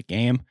 targets a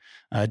game.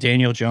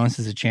 Daniel Jones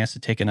has a chance to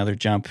take another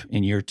jump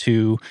in year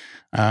 2.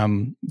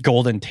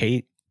 Golden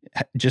Tate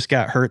just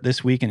got hurt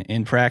this week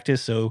in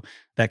practice. So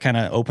that kind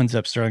of opens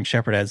up Sterling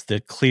Shepard as the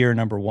clear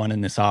number 1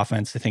 in this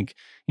offense. I think,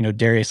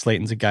 Darius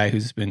Slayton's a guy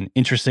who's been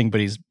interesting,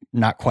 but he's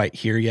not quite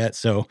here yet.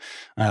 So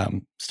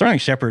Sterling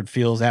Shepard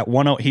feels at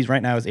 10. He's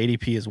right now, his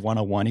ADP is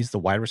 101. He's the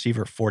wide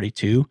receiver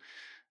 42.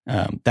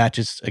 That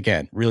just,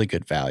 again, really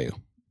good value.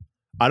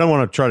 I don't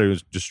want to try to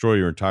destroy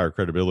your entire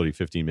credibility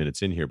 15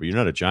 minutes in here, but you're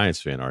not a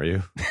Giants fan, are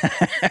you?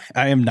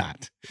 I am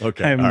not.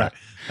 Okay. I am not.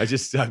 Right.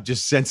 I'm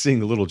just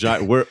sensing a little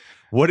Giant.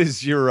 What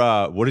is your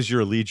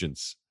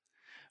allegiance?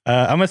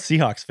 I'm a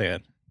Seahawks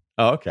fan.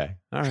 Oh, okay.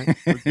 All right.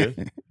 We're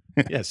good.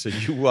 Yeah. So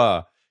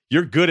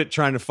you're good at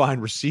trying to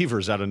find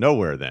receivers out of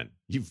nowhere. Then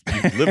you've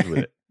lived with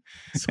it.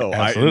 So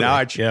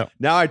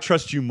now I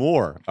trust you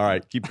more. All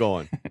right, keep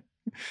going.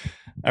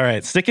 All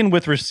right, sticking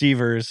with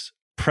receivers,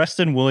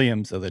 Preston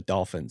Williams of the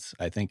Dolphins,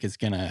 I think, is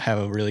going to have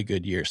a really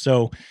good year.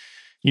 So,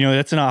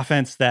 that's an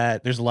offense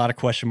that there's a lot of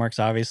question marks,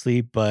 obviously,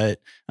 but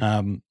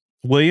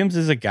Williams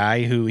is a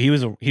guy who he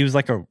was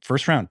like a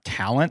first round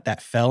talent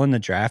that fell in the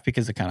draft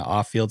because of kind of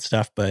off field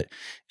stuff, but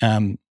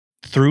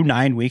through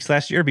 9 weeks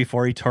last year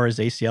before he tore his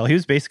ACL, he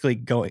was basically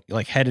going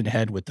like head and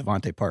head with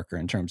Devontae Parker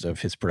in terms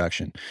of his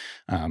production.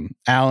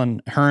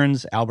 Allen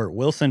Hurns, Albert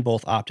Wilson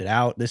both opted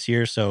out this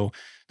year. So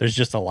there's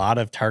just a lot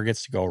of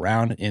targets to go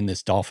around in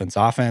this Dolphins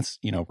offense.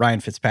 Ryan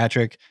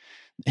Fitzpatrick,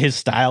 his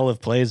style of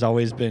play has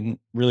always been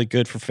really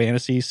good for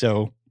fantasy.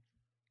 So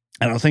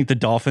I don't think the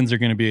Dolphins are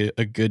going to be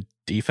a good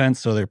defense.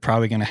 So they're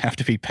probably going to have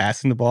to be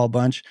passing the ball a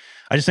bunch.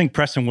 I just think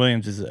Preston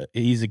Williams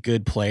he's a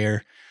good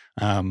player.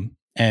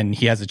 And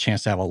he has a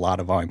chance to have a lot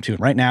of volume too.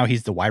 And right now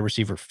he's the wide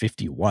receiver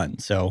 51.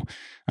 So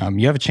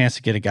you have a chance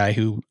to get a guy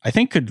who I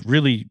think could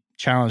really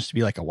challenge to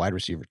be like a wide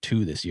receiver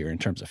 2 this year in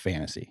terms of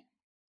fantasy.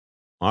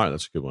 All right.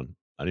 That's a good one.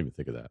 I didn't even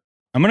think of that.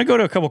 I'm going to go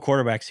to a couple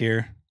quarterbacks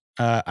here.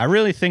 I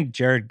really think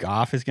Jared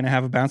Goff is going to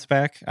have a bounce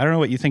back. I don't know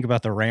what you think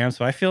about the Rams,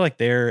 but I feel like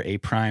they're a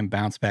prime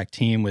bounce back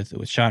team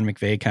with Sean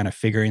McVay kind of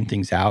figuring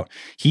things out.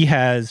 He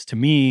has, to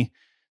me,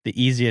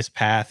 the easiest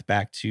path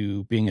back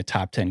to being a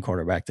top 10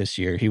 quarterback this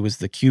year. He was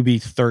the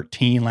QB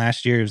 13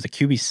 last year. He was the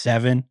QB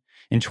 7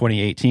 in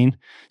 2018.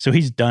 So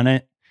he's done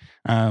it.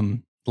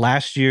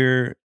 Last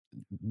year,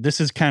 this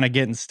is kind of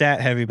getting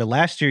stat heavy, but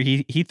last year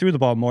he threw the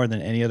ball more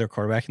than any other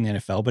quarterback in the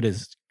NFL, but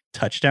his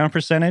touchdown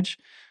percentage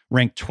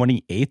ranked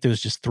 28th. It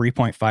was just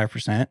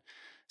 3.5%.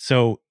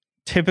 So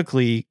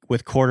typically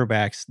with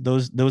quarterbacks,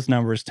 those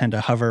numbers tend to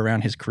hover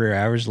around his career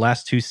average.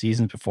 Last 2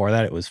 seasons before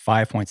that, it was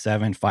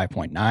 5.7,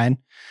 5.9.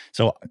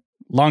 So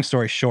long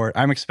story short,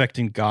 I'm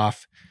expecting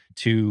Goff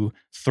to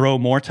throw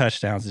more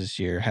touchdowns this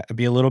year,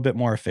 be a little bit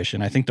more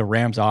efficient. I think the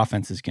Rams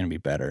offense is going to be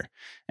better.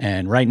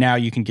 And right now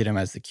you can get him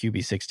as the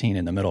QB 16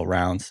 in the middle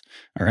rounds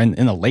or in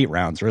the late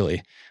rounds,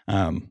 really.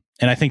 And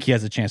I think he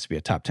has a chance to be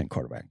a top 10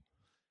 quarterback.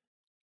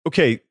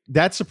 Okay.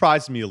 That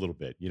surprised me a little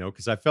bit,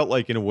 because I felt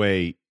like in a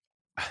way,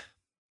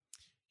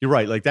 you're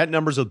right. Like that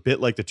number's a bit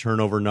like the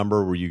turnover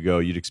number where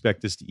you'd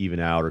expect this to even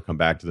out or come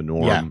back to the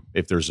norm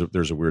if there's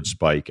a weird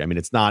spike. I mean,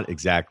 it's not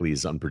exactly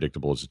as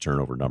unpredictable as a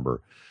turnover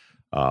number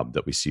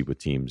that we see with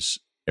teams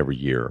every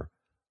year.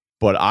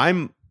 But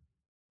I'm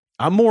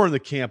more in the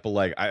camp of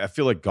like, I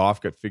feel like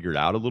Goff got figured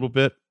out a little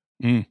bit.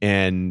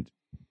 And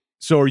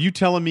so are you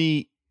telling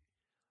me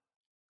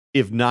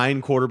if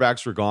 9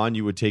 quarterbacks were gone,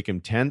 you would take him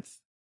 10th,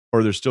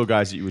 or there's still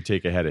guys that you would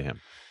take ahead of him?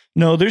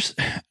 No, there's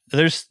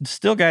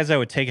still guys I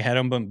would take ahead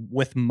of him, but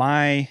with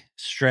my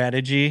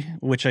strategy,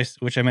 which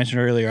I mentioned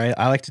earlier,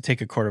 I like to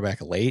take a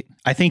quarterback late.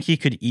 I think he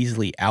could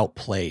easily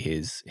outplay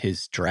his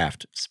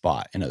draft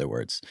spot. In other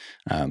words,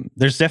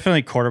 there's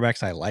definitely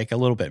quarterbacks I like a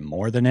little bit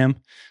more than him,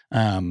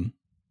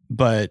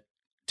 but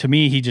to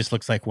me, he just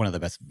looks like one of the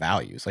best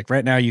values. Like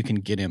right now, you can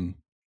get him,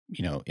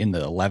 in the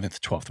 11th,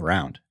 12th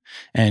round,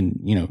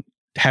 and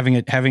having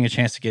a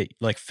chance to get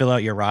fill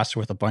out your roster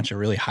with a bunch of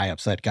really high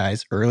upside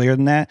guys earlier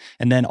than that,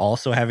 and then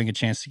also having a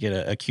chance to get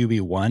a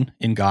QB1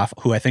 in Goff,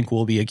 who I think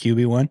will be a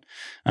QB1.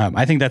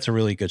 I think that's a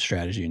really good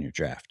strategy in your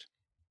draft.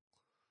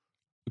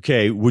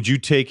 Okay, would you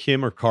take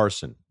him or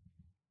Carson?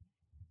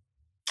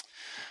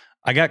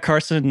 I got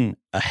Carson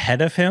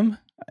ahead of him,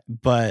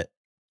 but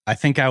I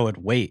think I would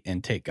wait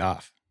and take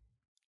Goff.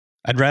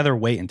 I'd rather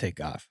wait and take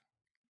Goff.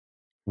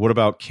 What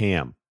about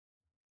Cam?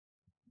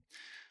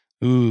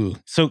 Ooh,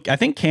 so I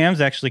think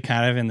Cam's actually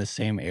kind of in the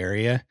same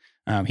area.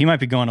 He might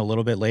be going a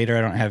little bit later.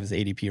 I don't have his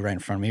ADP right in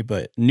front of me,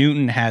 but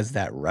Newton has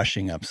that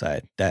rushing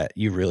upside that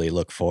you really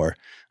look for.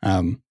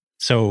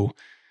 So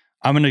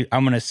I'm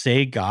gonna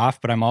say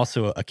Goff, but I'm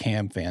also a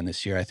Cam fan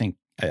this year. I think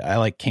I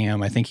like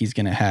Cam. I think he's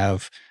gonna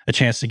have a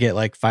chance to get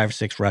like 5 or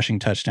 6 rushing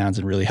touchdowns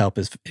and really help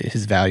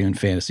his value in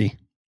fantasy.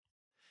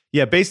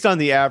 Yeah, based on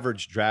the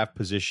average draft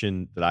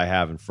position that I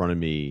have in front of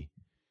me.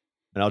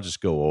 And I'll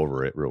just go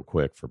over it real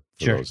quick for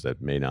sure. Those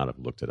that may not have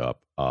looked it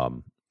up.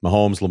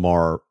 Mahomes,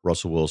 Lamar,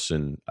 Russell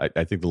Wilson.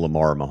 I think the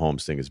Lamar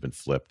Mahomes thing has been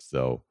flipped,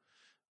 though.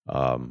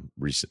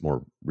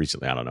 More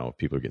recently, I don't know if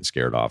people are getting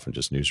scared off and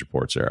just news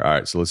reports there. All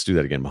right, so let's do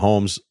that again.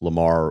 Mahomes,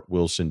 Lamar,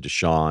 Wilson,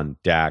 Deshaun,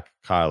 Dak,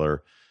 Kyler,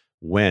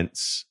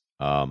 Wentz,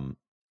 Tom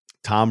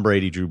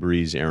Brady, Drew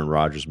Brees, Aaron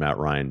Rodgers, Matt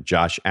Ryan,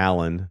 Josh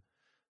Allen,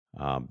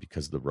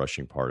 because of the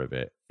rushing part of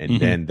it. And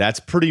then that's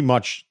pretty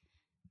much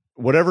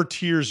whatever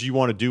tiers you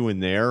want to do in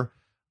there.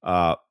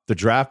 The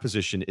draft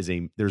position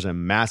there's a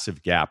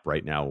massive gap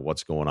right now of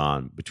what's going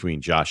on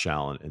between Josh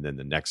Allen and then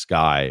the next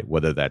guy,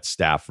 whether that's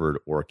Stafford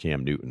or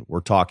Cam Newton. We're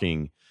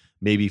talking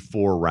maybe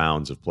 4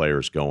 rounds of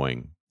players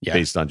going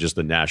based on just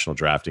the national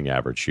drafting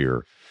average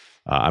here.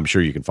 I'm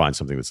sure you can find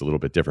something that's a little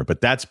bit different,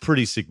 but that's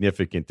pretty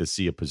significant to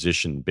see a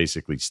position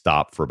basically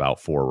stop for about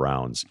 4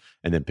 rounds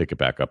and then pick it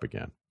back up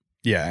again.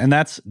 Yeah, and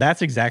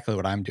that's exactly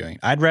what I'm doing.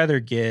 I'd rather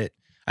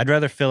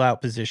fill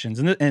out positions,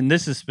 and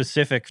this is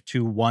specific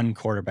to one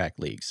quarterback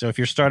league. So if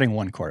you're starting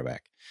one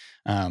quarterback,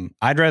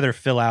 I'd rather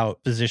fill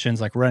out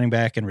positions like running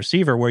back and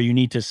receiver where you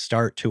need to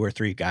start 2 or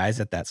 3 guys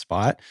at that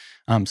spot.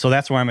 So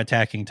that's where I'm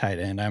attacking tight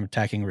end. I'm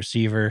attacking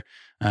receiver.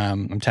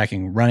 I'm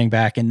attacking running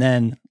back, and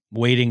then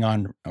waiting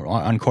on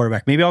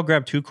quarterback. Maybe I'll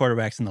grab 2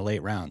 quarterbacks in the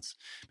late rounds.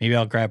 Maybe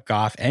I'll grab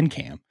Goff and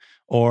Cam.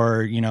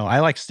 Or, I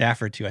like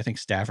Stafford too. I think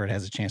Stafford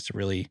has a chance to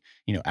really,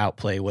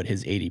 outplay what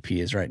his ADP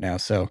is right now.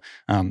 So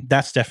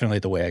that's definitely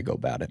the way I go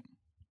about it.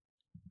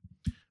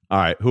 All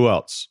right. Who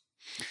else?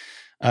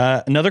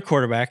 Another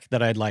quarterback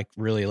that I'd like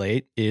really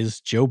late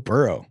is Joe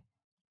Burrow,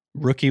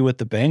 rookie with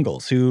the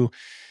Bengals, who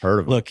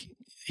heard of him. Look,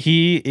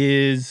 he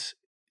is,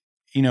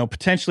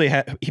 potentially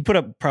he put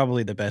up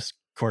probably the best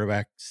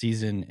quarterback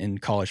season in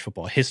college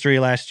football history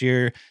last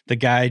year. The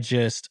guy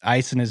just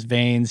ice in his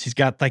veins. He's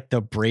got like the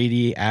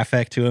Brady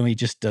affect to him. He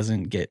just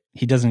doesn't get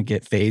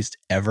phased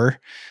ever.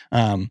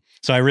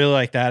 So I really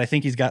like that. I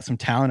think he's got some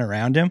talent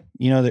around him.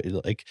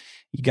 Like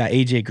you got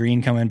AJ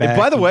Green coming back. And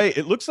by the way,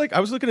 it looks like I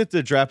was looking at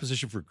the draft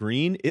position for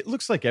Green. It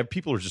looks like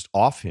people are just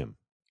off him.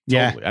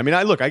 Totally. Yeah. I mean,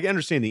 I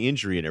understand the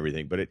injury and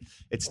everything, but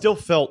it still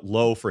felt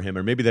low for him.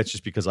 Or maybe that's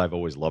just because I've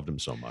always loved him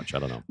so much. I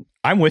don't know.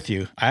 I'm with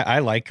you. I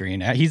like Green.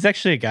 He's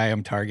actually a guy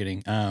I'm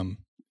targeting.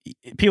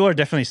 People are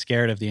definitely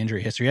scared of the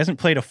injury history. He hasn't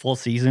played a full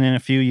season in a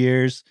few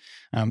years.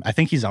 I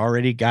think he's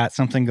already got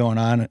something going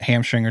on,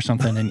 hamstring or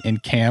something in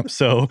camp.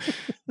 So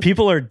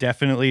people are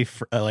definitely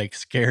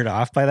scared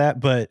off by that.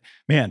 But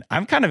man,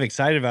 I'm kind of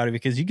excited about it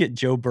because you get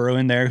Joe Burrow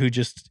in there who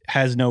just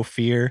has no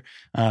fear.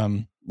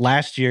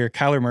 Last year,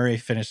 Kyler Murray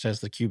finished as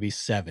the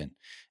QB7.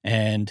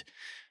 And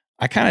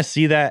I kind of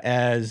see that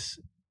as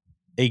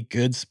a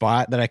good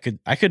spot that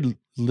I could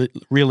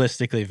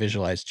realistically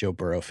visualize Joe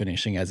Burrow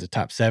finishing as a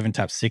top 7,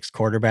 top 6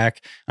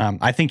 quarterback.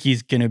 I think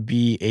he's going to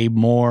be a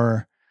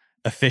more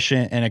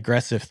efficient and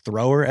aggressive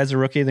thrower as a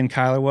rookie than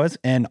Kyler was.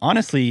 And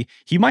honestly,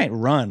 he might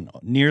run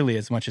nearly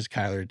as much as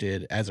Kyler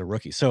did as a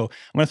rookie. So I'm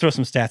going to throw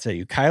some stats at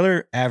you.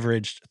 Kyler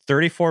averaged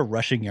 34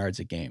 rushing yards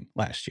a game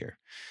last year.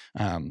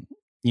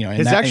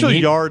 His actual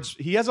yards,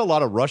 he has a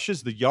lot of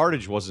rushes. The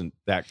yardage wasn't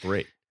that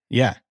great.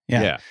 Yeah.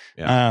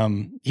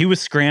 He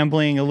was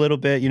scrambling a little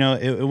bit.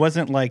 It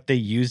wasn't like they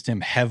used him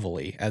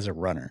heavily as a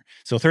runner.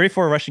 So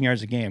 34 rushing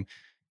yards a game.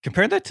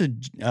 Compare that to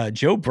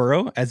Joe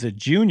Burrow as a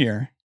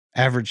junior,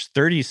 averaged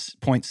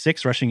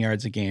 30.6 rushing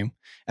yards a game.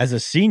 As a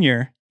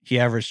senior, he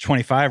averaged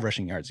 25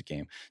 rushing yards a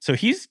game. So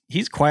he's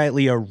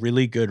quietly a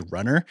really good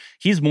runner.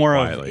 He's more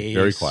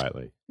very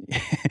quietly.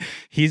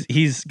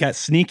 He's got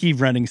sneaky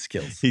running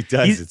skills. He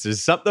does. It's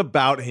just something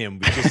about him.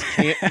 We just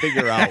can't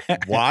figure out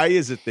why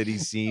is it that he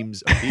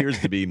appears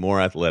to be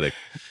more athletic.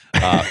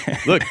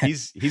 Look,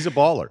 he's a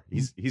baller.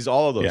 He's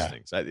all of those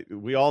things.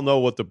 We all know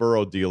what the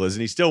Burrow deal is,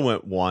 and he still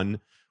went 1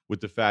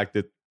 with the fact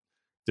that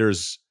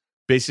there's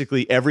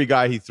basically every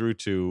guy he threw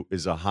to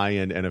is a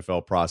high-end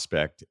NFL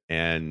prospect,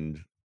 and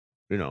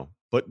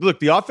but look,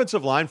 the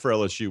offensive line for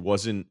LSU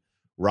wasn't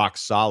rock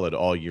solid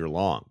all year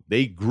long.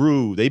 They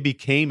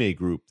became a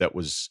group that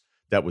was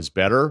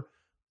better,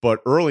 but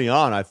early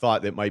on I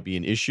thought that might be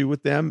an issue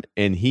with them,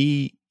 and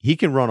he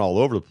can run all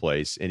over the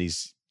place, and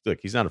he's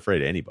not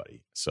afraid of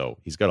anybody. So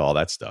he's got all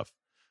that stuff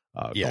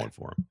going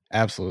for him.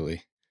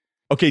 Absolutely.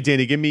 Okay,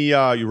 Danny, give me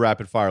your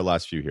rapid fire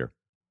last few here.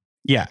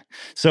 Yeah.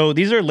 So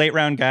these are late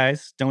round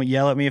guys. Don't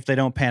yell at me if they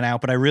don't pan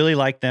out, but I really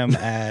like them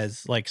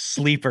as like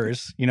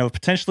sleepers,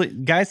 potentially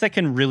guys that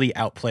can really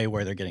outplay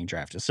where they're getting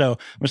drafted. So I'm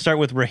going to start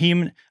with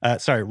running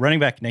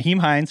back Naheem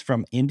Hines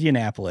from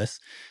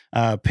Indianapolis.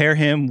 Pair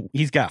him.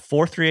 He's got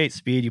 4.38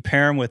 speed. You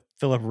pair him with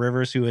Phillip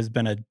Rivers, who has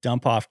been a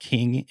dump off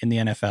king in the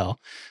NFL.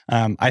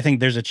 I think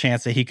there's a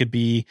chance that he could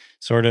be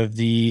sort of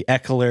the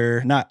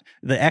Eckler, not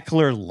the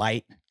Eckler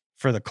light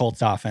for the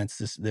Colts offense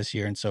this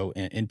year. And so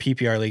in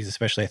PPR leagues,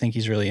 especially, I think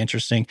he's really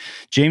interesting.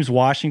 James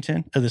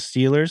Washington of the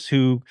Steelers,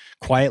 who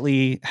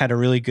quietly had a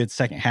really good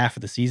second half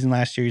of the season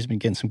last year. He's been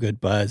getting some good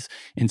buzz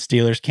in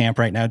Steelers camp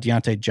right now.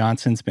 Deontay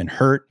Johnson's been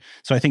hurt.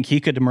 So I think he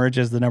could emerge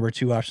as the number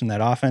 2 option in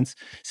that offense.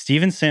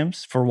 Steven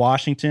Sims for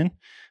Washington,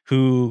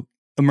 who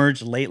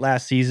emerged late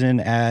last season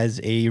as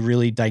a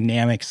really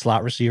dynamic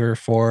slot receiver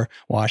for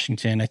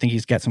Washington. I think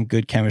he's got some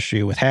good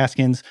chemistry with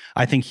Haskins.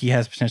 I think he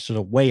has potential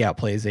to way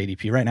outplay his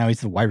ADP. Right now,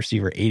 he's the wide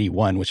receiver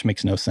 81, which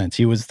makes no sense.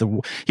 He was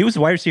the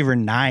wide receiver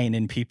 9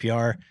 in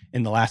PPR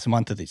in the last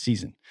month of the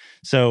season.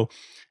 So,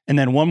 and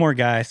then one more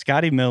guy,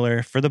 Scotty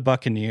Miller for the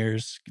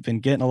Buccaneers. Been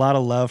getting a lot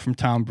of love from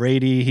Tom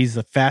Brady. He's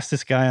the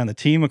fastest guy on the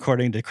team,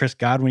 according to Chris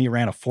Godwin. He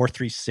ran a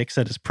 4.36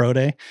 at his pro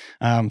day.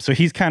 So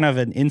he's kind of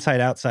an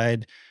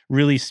inside-outside,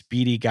 really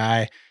speedy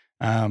guy.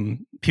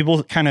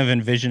 People kind of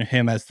envision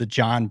him as the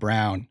John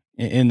Brown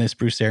in this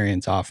Bruce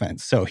Arians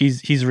offense. So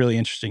he's really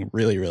interesting,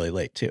 really, really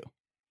late too.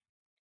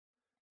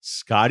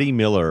 Scotty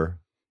Miller,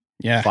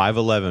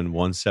 5'11",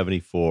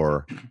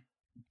 174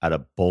 out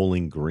of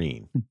Bowling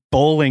Green.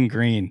 Bowling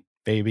Green,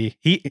 baby.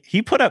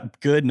 He put up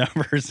good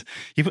numbers.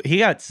 He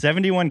got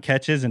 71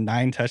 catches and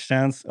 9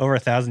 touchdowns, over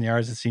 1,000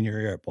 yards his senior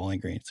year at Bowling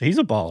Green. So he's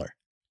a baller.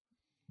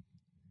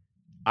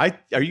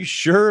 Are you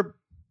sure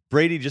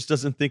Brady just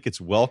doesn't think it's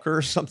Welker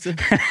or something?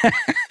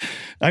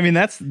 I mean,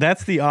 that's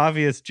the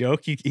obvious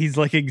joke. He's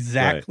like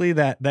exactly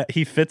right. that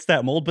he fits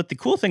that mold. But the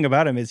cool thing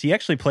about him is he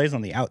actually plays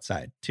on the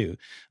outside too,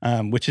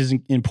 which is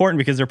important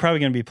because they're probably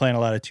going to be playing a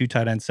lot of 2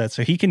 tight end sets.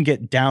 So he can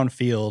get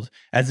downfield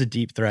as a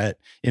deep threat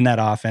in that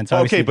offense.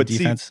 Obviously, okay, but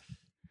defense. See,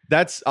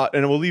 that's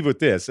and we'll leave with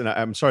this. And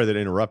I'm sorry that I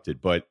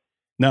interrupted, but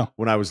no,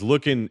 when I was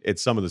looking at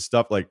some of the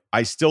stuff, like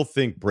I still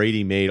think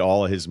Brady made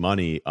all of his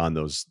money on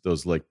those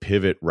like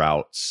pivot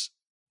routes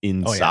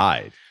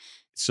inside. Oh, yeah.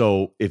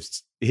 So if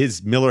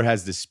his Miller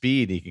has the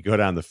speed and he can go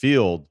down the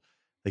field,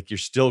 like you're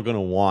still going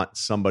to want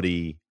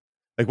somebody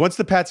like once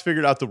the Pats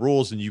figured out the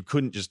rules and you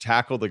couldn't just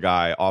tackle the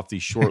guy off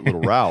these short little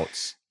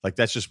routes, like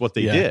that's just what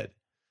they did.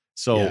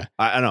 So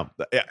I don't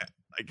know.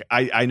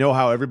 I know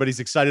how everybody's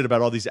excited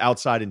about all these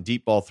outside and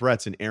deep ball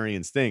threats and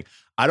Arians thing.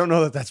 I don't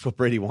know that that's what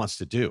Brady wants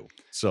to do.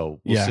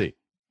 So we'll see.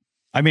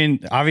 I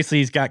mean, obviously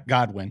he's got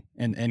Godwin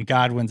and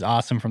Godwin's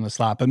awesome from the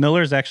slot, but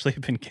Miller's actually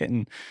been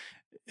getting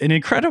an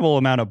incredible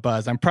amount of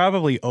buzz. I'm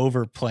probably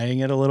overplaying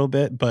it a little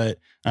bit, but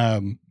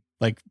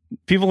like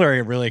people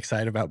are really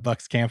excited about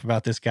Bucs camp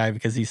about this guy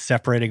because he's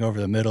separating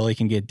over the middle. He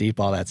can get deep,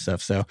 all that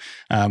stuff. So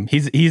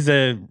he's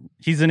an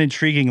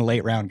intriguing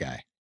late round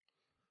guy.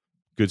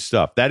 Good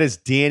stuff. That is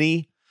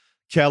Danny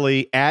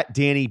Kelly at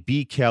Danny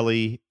B.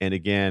 Kelly. And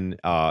again,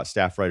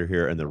 staff writer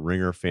here in the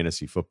Ringer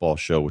Fantasy Football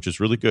Show, which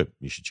is really good.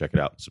 You should check it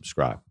out.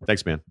 Subscribe.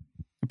 Thanks, man.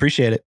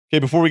 Appreciate it. Okay,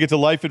 before we get to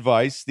life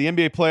advice, the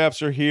NBA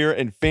playoffs are here,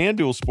 and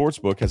FanDuel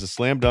Sportsbook has a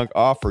slam dunk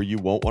offer you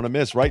won't want to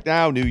miss. Right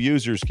now, new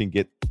users can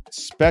get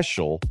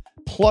special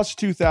plus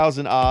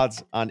 2,000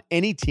 odds on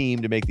any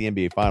team to make the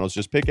NBA Finals.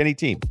 Just pick any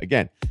team.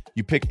 Again,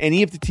 you pick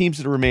any of the teams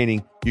that are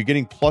remaining, you're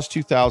getting plus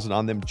 2,000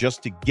 on them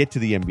just to get to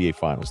the NBA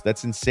Finals.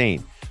 That's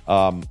insane.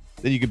 Then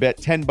you can bet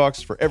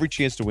 $10 for every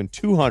chance to win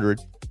 200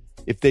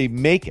 if they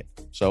make it.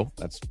 So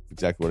that's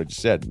exactly what I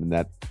just said. And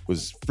that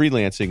was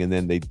freelancing. And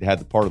then they had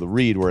the part of the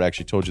read where it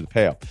actually told you the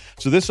payout.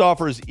 So this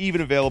offer is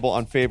even available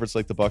on favorites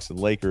like the Bucks and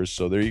Lakers.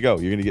 So there you go.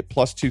 You're going to get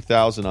plus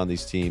 2,000 on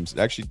these teams. It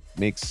actually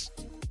makes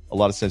a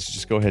lot of sense to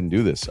just go ahead and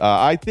do this.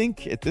 I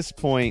think at this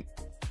point,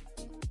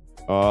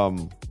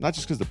 not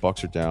just because the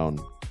Bucks are down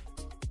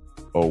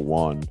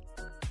 0-1,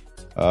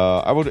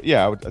 I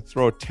would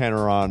throw a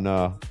tenner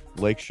on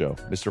Lake Show,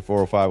 Mr.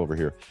 405 over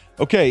here.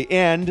 Okay,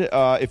 and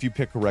if you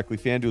pick correctly,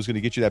 FanDuel is going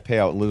to get you that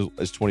payout in as little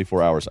as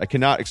 24 hours. I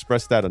cannot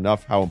express that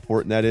enough, how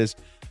important that is.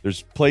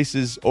 There's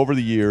places over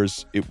the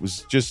years, it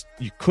was just,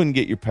 you couldn't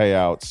get your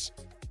payouts.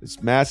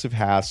 It's massive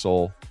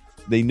hassle.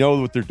 They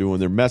know what they're doing.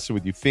 They're messing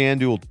with you.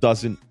 FanDuel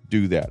doesn't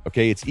do that,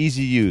 okay? It's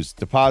easy to use.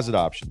 Deposit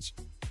options.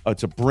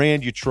 It's a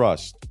brand you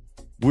trust.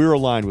 We're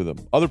aligned with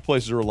them. Other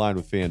places are aligned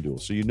with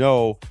FanDuel. So you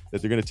know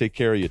that they're going to take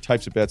care of you.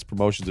 Types of bets,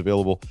 promotions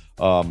available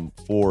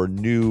for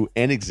new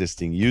and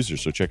existing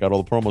users. So check out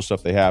all the promo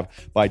stuff they have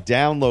by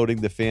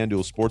downloading the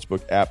FanDuel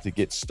Sportsbook app to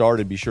get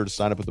started. Be sure to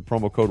sign up with the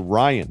promo code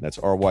Ryan. That's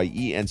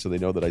RYEN, so they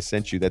know that I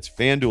sent you. That's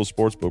FanDuel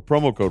Sportsbook,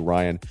 promo code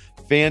Ryan.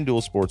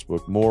 FanDuel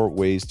Sportsbook, more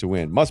ways to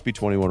win. Must be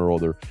 21 or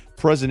older.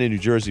 Present in New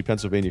Jersey,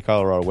 Pennsylvania,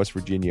 Colorado, West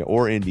Virginia,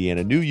 or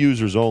Indiana. New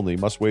users only.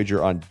 Must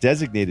wager on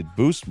designated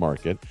boost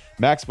market.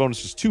 Max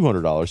bonus is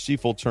 $200. See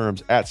full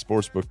terms at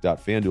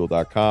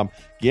sportsbook.fanduel.com.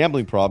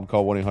 Gambling problem?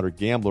 Call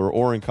 1-800-GAMBLER.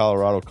 Or in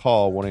Colorado,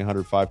 call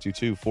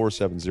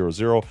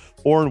 1-800-522-4700.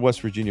 Or in West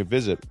Virginia,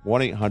 visit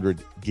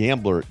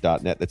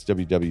 1-800-GAMBLER.net. That's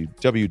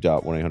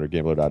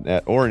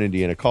www.1800gambler.net. Or in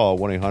Indiana, call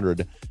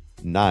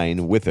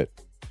 1-800-9-WITH-IT.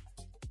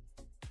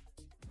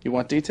 You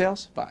want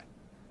details? Fine.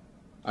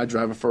 I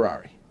drive a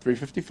Ferrari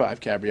 355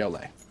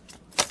 Cabriolet.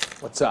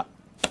 What's up?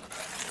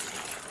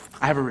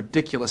 I have a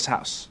ridiculous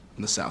house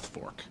in the South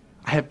Fork.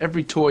 I have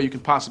every toy you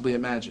can possibly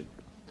imagine.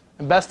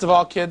 And best of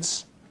all,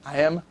 kids, I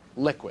am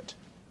liquid.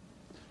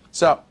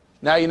 So,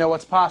 now you know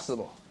what's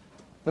possible.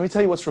 Let me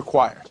tell you what's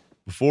required.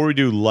 Before we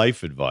do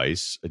life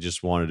advice, I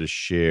just wanted to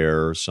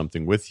share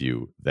something with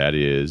you. That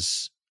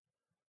is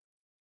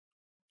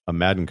a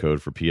Madden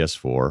code for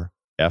PS4,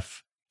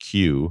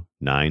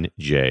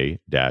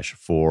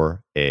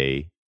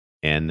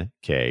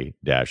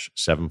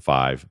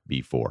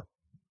 FQ9J-4ANK-75B4.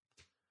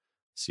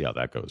 See how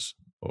that goes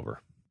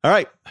over. All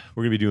right.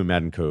 We're going to be doing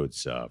Madden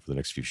codes for the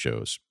next few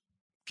shows.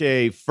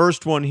 Okay.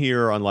 First one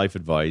here on life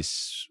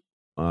advice.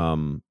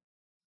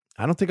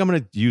 I don't think I'm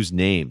going to use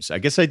names. I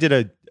guess I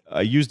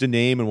used a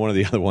name in one of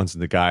the other ones,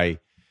 and the guy,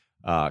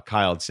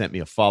 Kyle, had sent me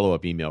a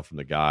follow-up email from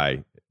the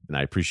guy, and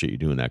I appreciate you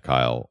doing that,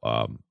 Kyle.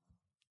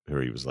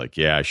 Where he was like,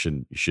 "Yeah, you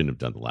shouldn't have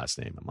done the last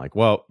name." I'm like,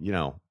 "Well,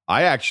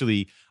 I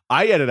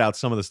edit out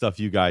some of the stuff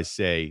you guys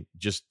say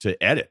just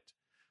to edit."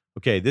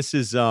 Okay, this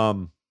is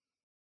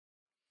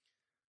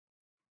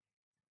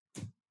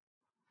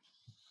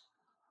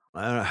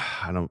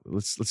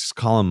let's just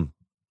call him,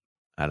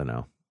 I don't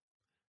know.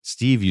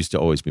 Steve used to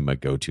always be my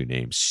go-to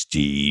name.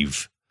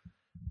 Steve.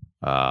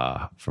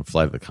 From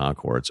Flight of the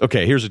Conchords.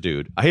 Okay, here's a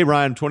dude. Hey,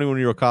 Ryan,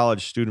 21-year-old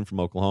college student from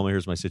Oklahoma.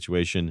 Here's my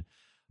situation.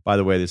 By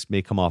the way, this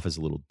may come off as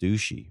a little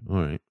douchey. All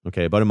right.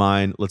 Okay, a buddy of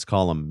mine, let's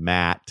call him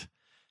Matt,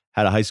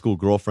 had a high school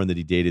girlfriend that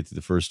he dated through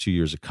the first 2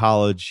 years of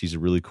college. He's a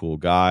really cool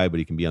guy, but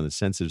he can be on the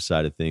sensitive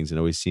side of things and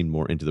always seemed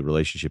more into the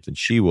relationship than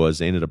she was.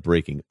 They ended up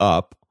breaking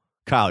up.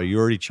 Kyle, are you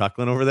already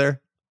chuckling over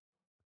there?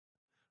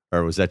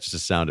 Or was that just a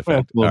sound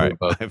effect? All right.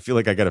 I feel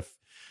like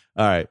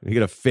all right, we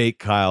get a fake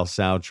Kyle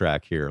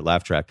soundtrack here,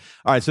 laugh track.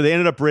 All right, so they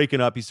ended up breaking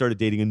up. He started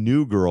dating a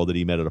new girl that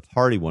he met at a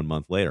party 1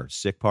 month later.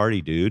 Sick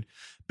party, dude.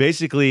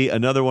 Basically,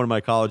 another one of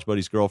my college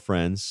buddies'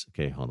 girlfriends.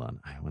 Okay, hold on.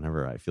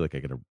 Whenever I feel like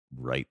I got to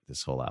write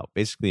this whole out.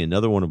 Basically,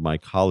 another one of my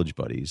college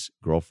buddies'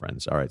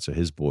 girlfriends. All right, so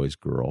his boy's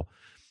girl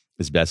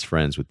is best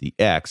friends with the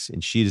ex,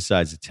 and she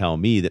decides to tell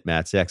me that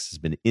Matt's ex has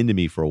been into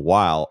me for a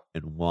while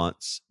and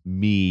wants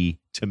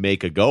me to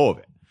make a go of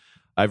it.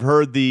 I've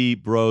heard the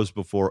bros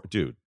before,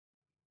 dude.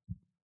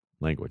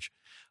 Language,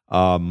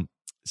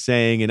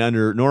 saying, and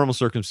under normal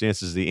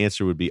circumstances, the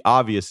answer would be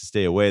obvious to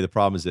stay away. The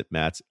problem is that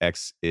Matt's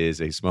ex is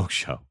a smoke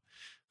show.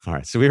 All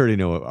right, so we already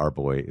know what our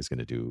boy is going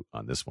to do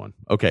on this one.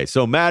 Okay,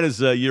 so Matt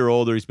is a year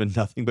older. He's been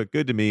nothing but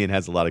good to me and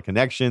has a lot of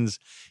connections.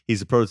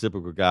 He's a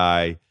prototypical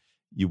guy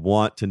you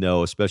want to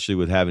know, especially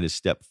with having to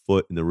step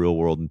foot in the real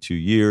world in 2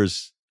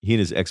 years. He and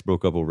his ex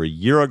broke up over a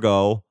year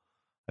ago.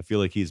 I feel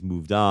like he's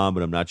moved on,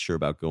 but I'm not sure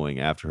about going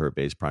after her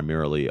based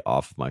primarily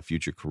off of my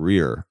future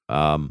career.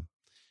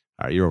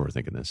 All right, you're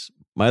overthinking this.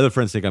 My other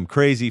friends think I'm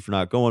crazy for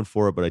not going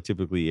for it, but I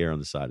typically err on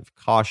the side of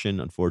caution.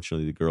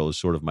 Unfortunately, the girl is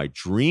sort of my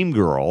dream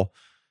girl.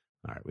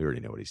 All right, we already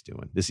know what he's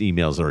doing. This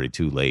email is already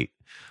too late.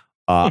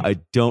 I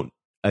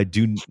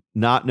do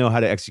not know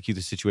how to execute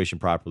the situation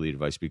properly.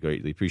 Advice would be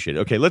greatly appreciated.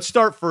 Okay, let's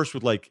start first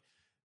with like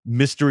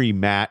mystery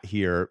Matt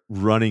here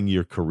running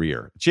your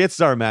career. Chances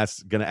are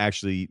Matt's going to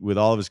actually, with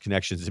all of his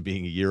connections and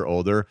being a year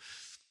older,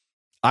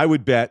 I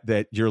would bet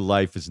that your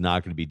life is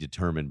not going to be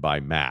determined by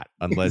Matt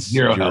unless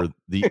you're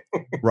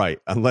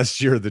unless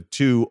you're the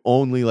two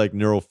only like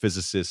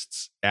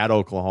neurophysicists at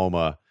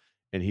Oklahoma,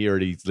 and he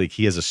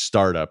has a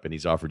startup and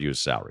he's offered you a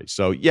salary.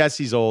 So yes,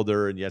 he's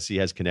older, and yes, he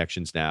has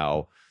connections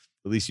now.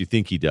 At least you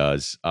think he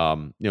does.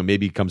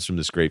 Maybe he comes from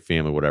this great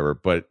family, whatever.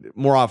 But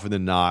more often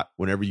than not,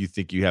 whenever you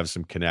think you have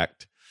some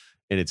connect,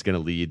 and it's going to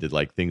lead to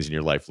like things in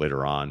your life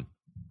later on.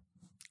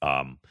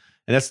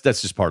 And that's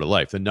just part of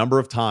life. The number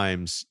of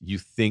times you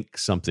think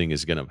something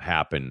is going to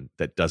happen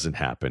that doesn't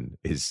happen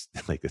is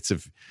like it's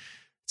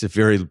a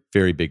very,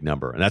 very big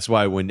number. And that's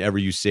why whenever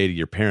you say to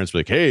your parents,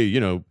 like, "Hey,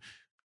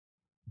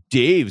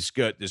 Dave's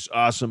got this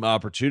awesome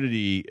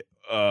opportunity,"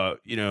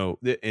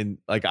 and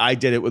like I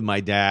did it with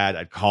my dad.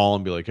 I'd call him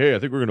and be like, "Hey, I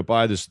think we're going to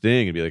buy this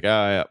thing," and be like,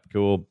 "Ah, yeah,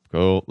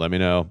 cool. Let me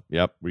know.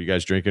 Yep. Were you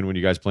guys drinking when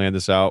you guys planned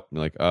this out?" And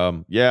like,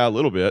 yeah, a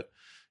little bit.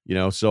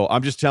 So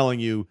I'm just telling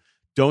you.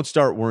 Don't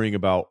start worrying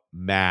about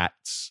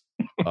Matt's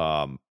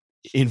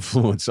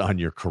influence on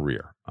your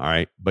career. All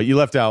right. But you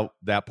left out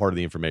that part of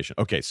the information.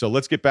 Okay. So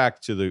let's get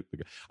back to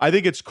I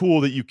think it's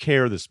cool that you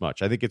care this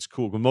much. I think it's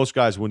cool. Most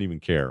guys wouldn't even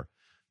care.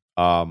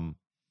 I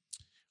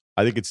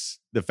think it's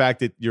the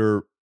fact that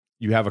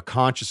you have a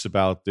conscience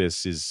about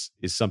this is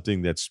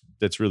something that's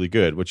really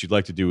good. What you'd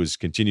like to do is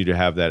continue to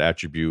have that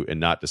attribute and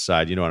not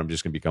decide, I'm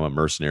just going to become a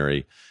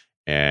mercenary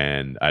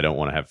and I don't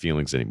want to have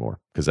feelings anymore,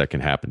 because that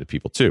can happen to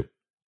people too.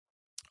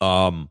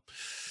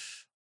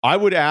 I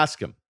would ask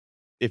him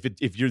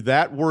if you're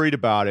that worried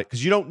about it,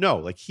 because you don't know,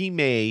 like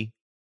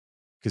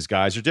because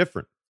guys are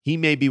different. He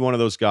may be one of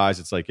those guys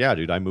that's like, yeah,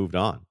 dude, I moved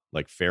on,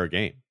 like fair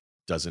game,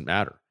 doesn't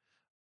matter.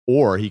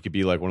 Or he could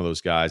be like one of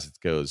those guys that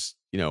goes,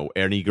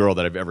 any girl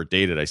that I've ever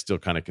dated, I still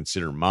kind of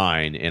consider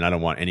mine, and I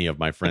don't want any of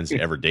my friends to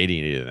ever date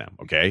any of them.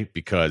 Okay,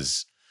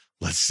 because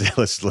let's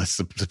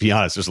be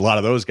honest, there's a lot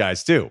of those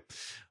guys too.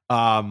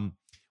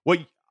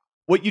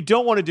 What you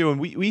don't want to do, and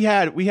we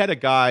had a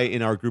guy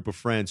in our group of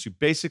friends who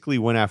basically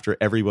went after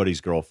everybody's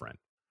girlfriend.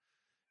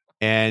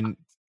 And,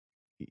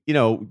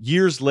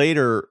 years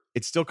later,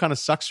 it still kind of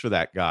sucks for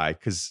that guy,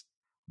 because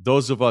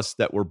those of us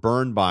that were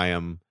burned by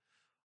him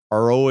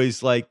are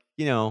always like,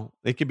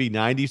 they can be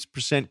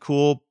 90%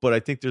 cool, but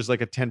I think there's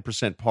like a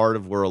 10% part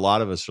of where a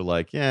lot of us are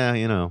like,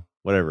 yeah,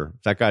 whatever.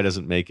 If that guy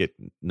doesn't make it,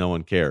 no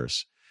one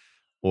cares.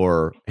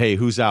 Or, hey,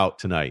 who's out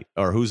tonight?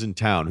 Or who's in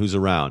town? Who's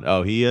around?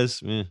 Oh, he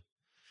is?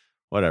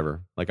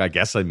 Whatever. Like, I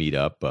guess I meet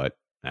up, but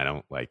I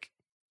don't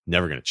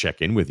never going to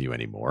check in with you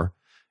anymore.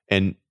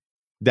 And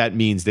that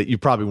means that you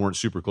probably weren't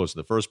super close in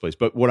the first place.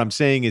 But what I'm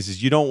saying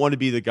is you don't want to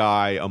be the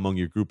guy among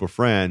your group of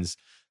friends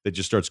that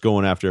just starts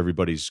going after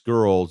everybody's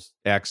girl's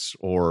ex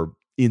or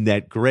in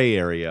that gray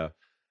area,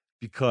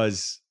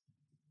 because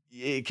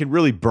it can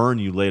really burn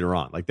you later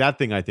on. Like that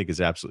thing I think is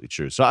absolutely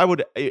true. So I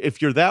would,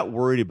 if you're that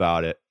worried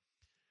about it,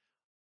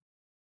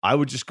 I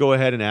would just go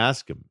ahead and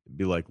ask him and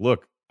be like,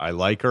 look, I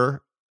like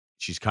her.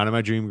 She's kind of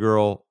my dream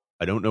girl.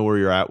 I don't know where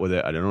you're at with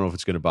it. I don't know if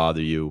it's going to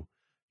bother you,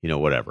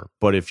 whatever.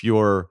 But if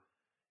you're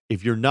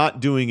not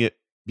doing it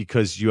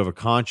because you have a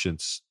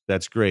conscience,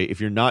 that's great. If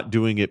you're not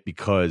doing it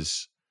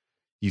because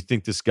you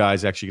think this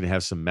guy's actually going to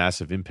have some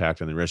massive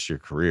impact on the rest of your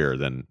career,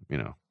 then,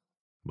 come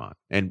on.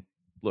 And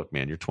look,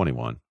 man, you're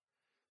 21.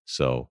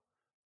 So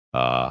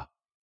I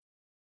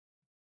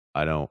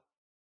don't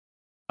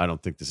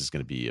think this is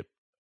going to be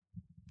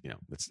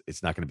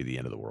it's not going to be the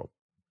end of the world.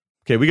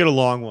 Okay, we got a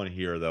long one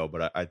here though,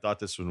 but I thought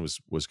this one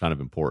was kind of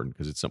important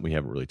because it's something we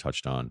haven't really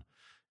touched on,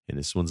 and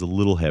this one's a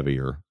little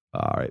heavier.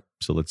 All right,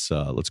 so let's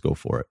go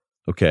for it.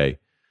 Okay,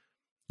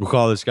 we'll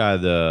call this guy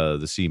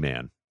the C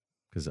Man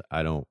because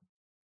I don't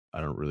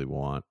really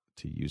want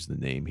to use the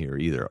name here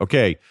either.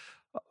 Okay,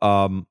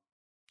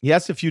 he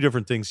asked a few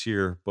different things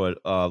here, but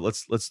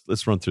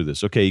let's run through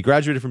this. Okay, he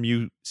graduated from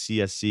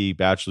UCSC,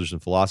 bachelor's in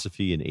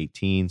philosophy in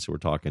 18, so we're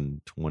talking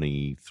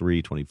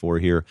 23, 24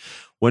 here.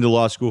 Went to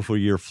law school for a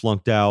year,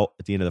 flunked out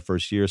at the end of the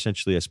first year.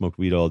 Essentially, I smoked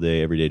weed all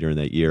day, every day during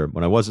that year.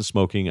 When I wasn't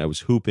smoking, I was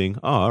hooping.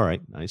 Oh, all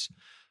right, nice.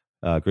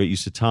 Great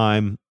use of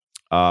time.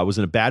 I was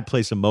in a bad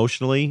place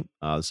emotionally.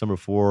 The summer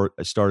before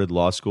I started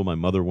law school, my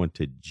mother went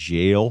to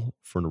jail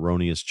for an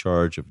erroneous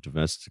charge of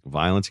domestic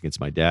violence against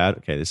my dad.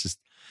 Okay, this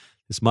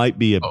might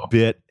be a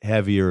bit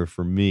heavier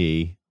for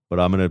me, but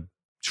I'm going to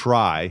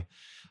try.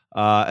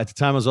 At the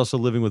time, I was also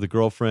living with a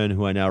girlfriend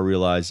who I now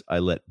realize I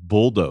let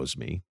bulldoze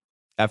me.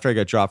 After I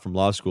got dropped from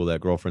law school, that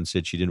girlfriend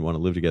said she didn't want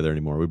to live together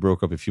anymore. We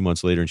broke up a few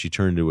months later, and she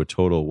turned into a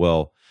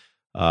total,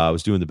 I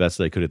was doing the best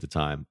that I could at the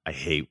time. I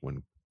hate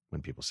when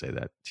people say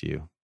that to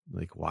you.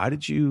 Like, why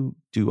did you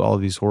do all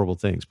of these horrible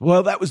things?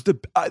 Well, that was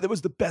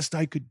the best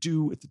I could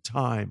do at the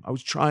time. I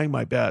was trying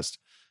my best.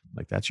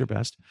 Like, that's your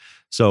best.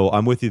 So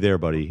I'm with you there,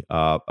 buddy.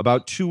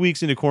 About 2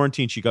 weeks into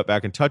quarantine, she got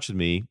back in touch with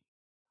me.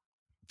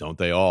 Don't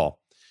they all?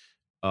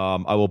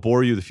 I will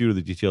bore you with a few of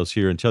the details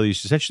here and tell you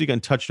she essentially got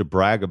in touch to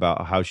brag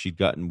about how she'd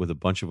gotten with a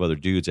bunch of other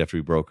dudes after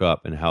we broke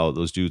up and how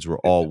those dudes were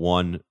all,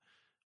 one,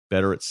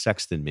 better at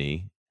sex than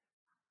me.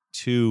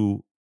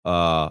 Two,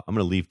 I'm going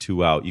to leave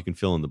two out. You can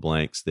fill in the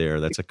blanks there.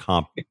 That's a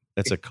comp.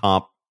 That's a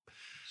comp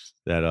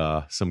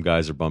that some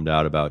guys are bummed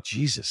out about.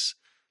 Jesus,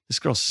 this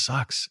girl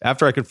sucks.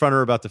 After I confront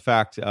her about the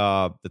fact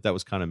that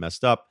was kind of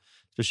messed up,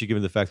 especially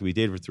given the fact that we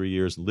dated for 3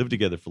 years and lived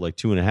together for like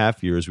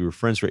 2.5 years. We were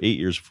friends for 8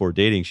 years before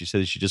dating. She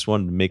said she just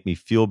wanted to make me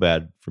feel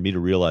bad for me to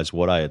realize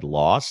what I had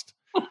lost.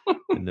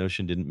 The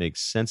notion didn't make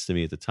sense to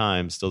me at the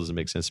time. Still doesn't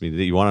make sense to me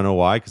today. You want to know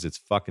why? Because it's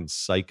fucking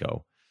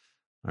psycho.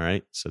 All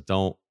right. So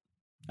you're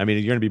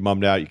going to be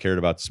bummed out. You cared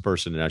about this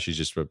person. And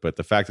now but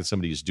the fact that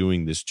somebody is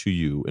doing this to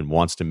you and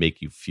wants to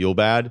make you feel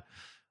bad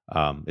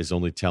is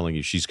only telling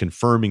you, she's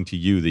confirming to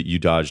you that you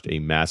dodged a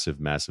massive,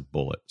 massive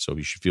bullet. So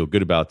you should feel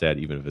good about that,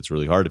 even if it's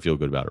really hard to feel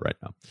good about it right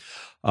now.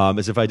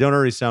 As if I don't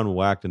already sound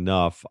whacked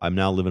enough, I'm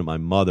now living at my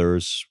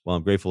mother's. While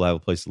I'm grateful to have a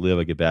place to live,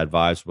 I get bad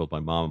vibes from both my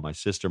mom and my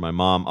sister. My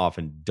mom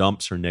often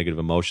dumps her negative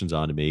emotions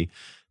onto me,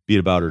 be it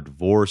about her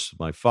divorce with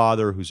my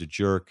father, who's a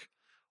jerk,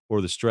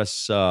 or the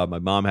stress my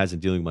mom has in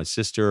dealing with my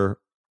sister,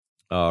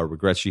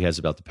 regrets she has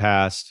about the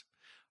past.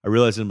 I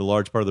realized I'm a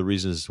large part of the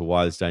reason as to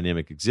why this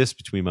dynamic exists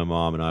between my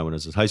mom and I. When I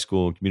was in high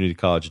school and community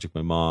college, I took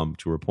my mom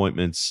to her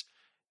appointments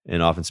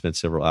and often spent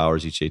several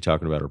hours each day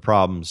talking about her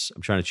problems.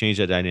 I'm trying to change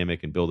that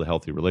dynamic and build a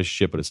healthy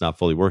relationship, but it's not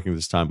fully working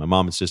this time. My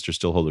mom and sister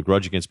still hold a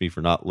grudge against me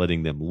for not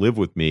letting them live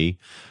with me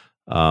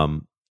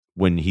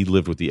when he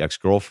lived with the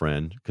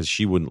ex-girlfriend, because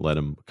she wouldn't let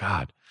him.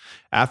 God.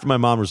 After my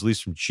mom was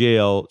released from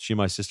jail, she and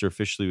my sister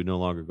officially would no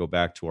longer go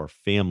back to our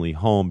family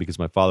home because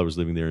my father was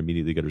living there and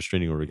immediately got a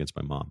restraining order against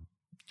my mom.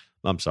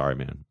 I'm sorry,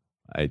 man.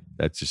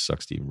 That just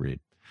sucks to even read.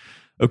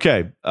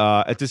 Okay.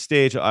 At this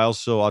stage, I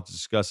also ought to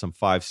discuss I'm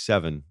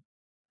 5'7".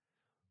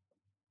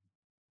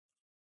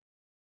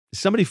 Is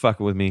somebody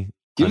fucking with me?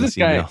 Give this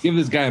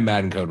guy a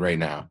Madden code right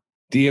now.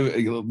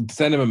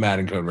 Send him a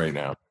Madden code right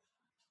now.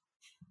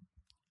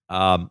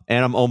 And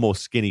I'm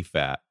almost skinny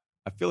fat.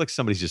 I feel like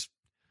somebody's just.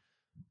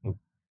 All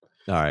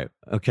right.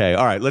 Okay.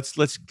 All right. Let's.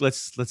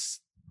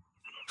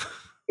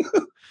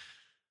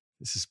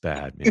 This is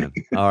bad, man.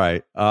 All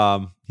right.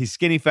 He's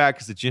skinny fat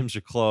because the gyms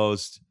are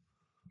closed.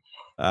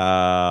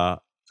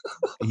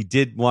 He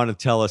did want to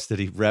tell us that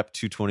he repped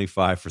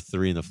 225 for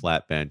 3 in the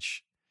flat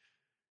bench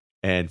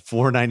and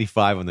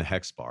 495 on the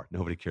hex bar.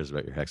 Nobody cares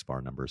about your hex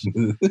bar numbers.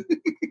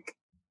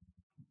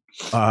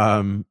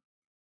 I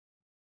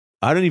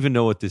don't even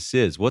know what this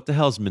is. What the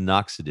hell is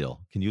minoxidil?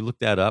 Can you look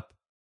that up?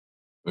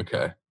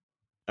 Okay.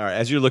 All right.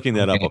 As you're looking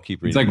that up, I'll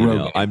keep reading. It's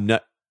like I'm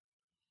not.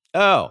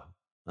 Oh,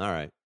 all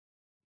right.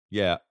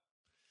 Yeah.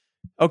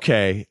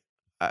 Okay.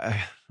 All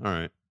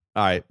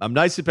right. I'm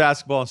nice at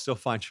basketball and still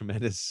find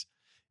tremendous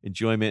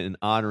enjoyment in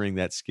honoring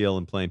that skill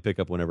and playing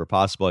pickup whenever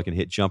possible. I can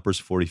hit jumpers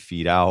 40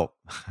 feet out.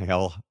 I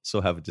also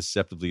have a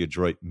deceptively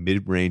adroit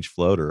mid-range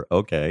floater.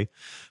 Okay.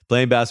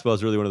 Playing basketball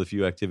is really one of the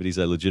few activities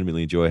I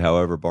legitimately enjoy.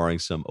 However, barring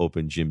some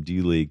open gym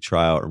D-League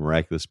tryout or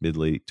miraculous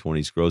mid-late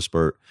 20s growth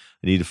spurt,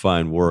 I need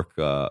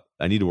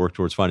to work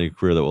towards finding a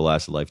career that will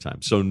last a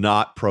lifetime. So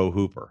not pro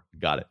hooper.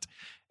 Got it.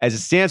 As it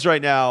stands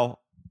right now,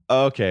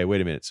 okay,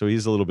 wait a minute. So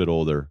he's a little bit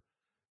older.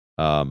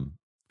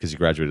 Because he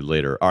graduated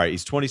later. All right,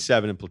 he's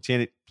 27 and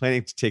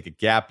planning to take a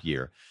gap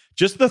year.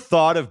 Just the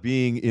thought of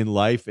being in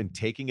life and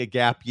taking a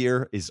gap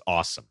year is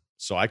awesome.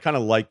 So I kind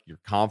of like your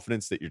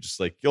confidence that you're just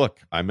like, look,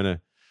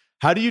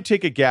 how do you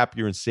take a gap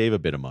year and save a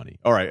bit of money?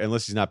 All right,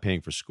 unless he's not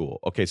paying for school.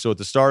 Okay, so at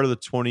the start of the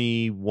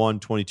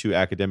 21-22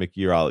 academic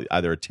year, I'll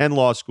either attend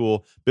law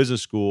school,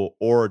 business school,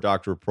 or a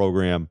doctorate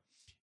program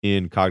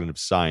in cognitive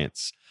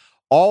science.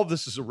 All of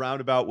this is a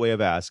roundabout way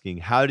of asking,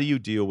 how do you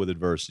deal with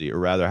adversity? Or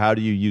rather, how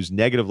do you use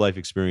negative life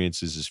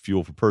experiences as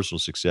fuel for personal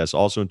success?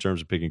 Also, in terms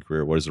of picking a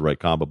career, what is the right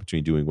combo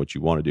between doing what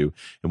you want to do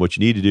and what you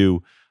need to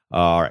do?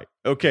 All right.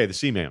 Okay, the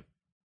C-Man.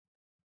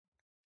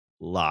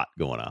 Lot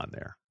going on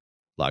there.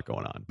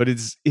 But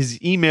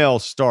his email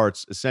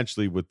starts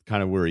essentially with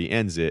kind of where he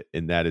ends it,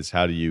 and that is,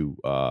 how do you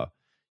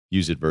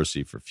use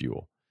adversity for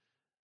fuel?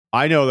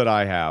 I know that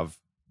I have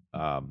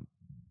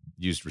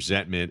used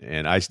resentment,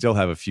 and I still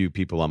have a few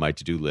people on my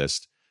to-do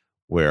list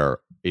where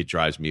it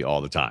drives me all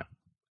the time,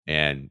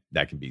 and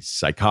that can be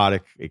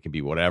psychotic, it can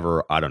be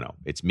whatever, I don't know,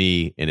 it's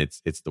me, and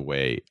it's the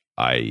way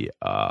I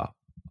don't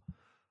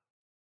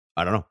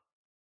know,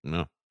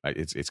 no,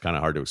 it's kind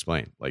of hard to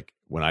explain. Like,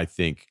 when I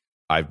think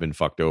I've been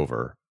fucked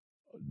over,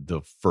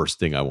 the first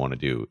thing I want to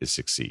do is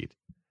succeed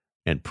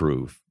and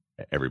prove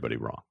everybody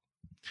wrong,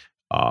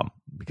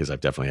 because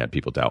I've definitely had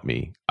people doubt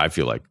me, I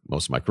feel like,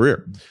 most of my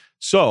career.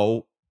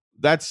 So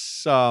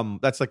that's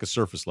like a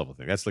surface level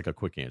thing. That's like a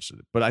quick answer.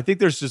 But I think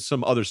there's just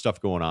some other stuff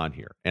going on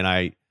here. And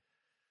I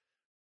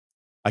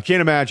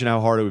can't imagine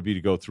how hard it would be to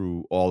go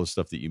through all the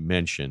stuff that you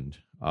mentioned.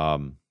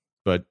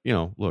 But,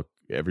 look,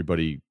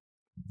 everybody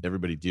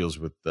deals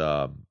with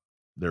their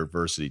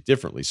adversity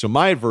differently. So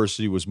my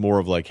adversity was more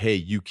of like, hey,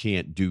 you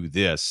can't do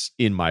this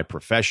in my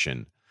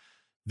profession.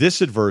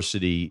 This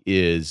adversity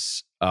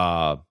is,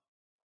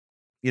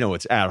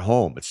 it's at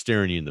home. It's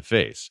staring you in the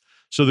face.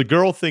 So the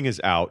girl thing is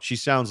out. She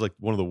sounds like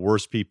one of the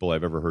worst people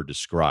I've ever heard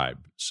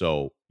described.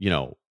 So,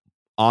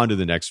 on to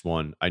the next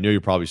one. I know you're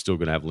probably still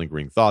going to have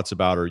lingering thoughts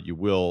about her. You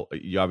will.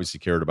 You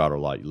obviously cared about her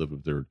a lot. You lived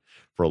with her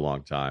for a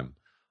long time.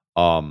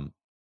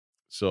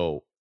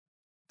 So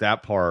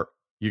that part,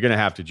 you're going to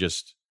have to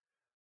just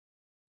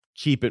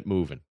keep it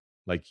moving.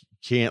 Like, you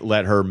can't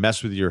let her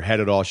mess with your head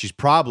at all. She's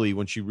probably,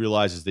 when she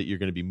realizes that you're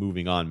going to be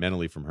moving on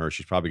mentally from her,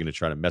 she's probably going to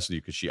try to mess with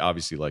you, because she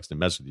obviously likes to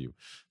mess with you.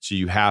 So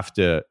you have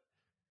to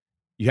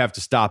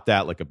stop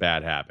that like a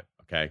bad habit.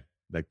 Okay.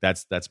 Like,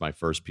 that's my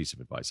first piece of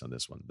advice on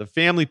this one. The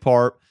family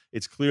part,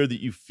 it's clear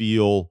that you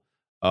feel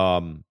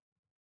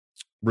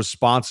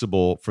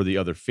responsible for the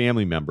other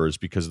family members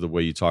because of the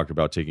way you talked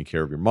about taking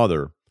care of your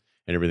mother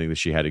and everything that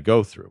she had to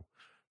go through.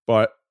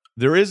 But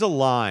there is a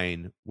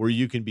line where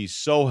you can be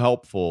so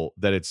helpful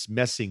that it's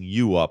messing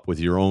you up with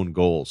your own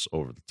goals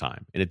over the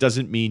time. And it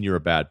doesn't mean you're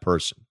a bad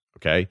person.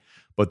 Okay.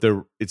 But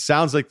it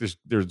sounds like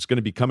there's going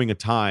to be coming a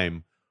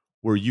time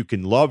where you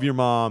can love your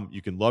mom,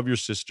 you can love your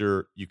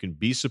sister, you can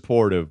be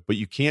supportive, but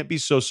you can't be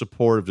so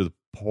supportive to the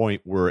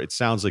point where it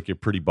sounds like you're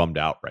pretty bummed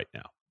out right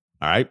now.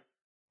 All right.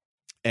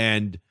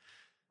 And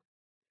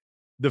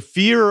the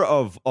fear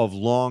of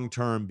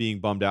long-term being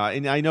bummed out,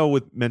 and I know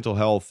with mental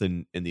health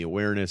and the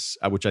awareness,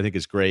 which I think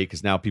is great,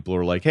 because now people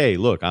are like, hey,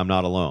 look, I'm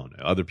not alone.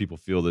 Other people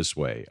feel this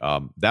way.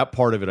 That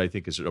part of it, I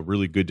think, is a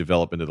really good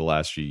development of the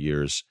last few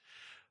years.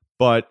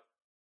 But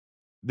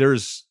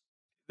there's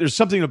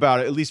something about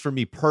it, at least for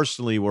me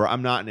personally, where I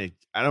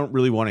don't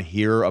really want to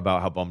hear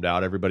about how bummed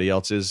out everybody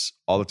else is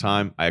all the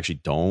time. I actually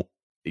don't.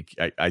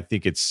 I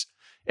think it's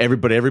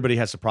everybody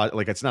has to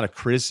like, it's not a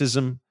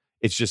criticism.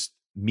 It's just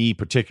me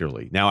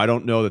particularly. Now, I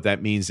don't know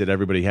that means that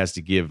everybody has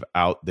to give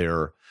out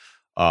their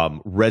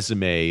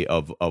resume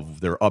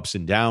of their ups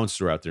and downs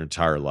throughout their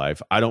entire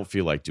life. I don't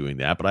feel like doing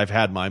that, but I've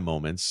had my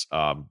moments,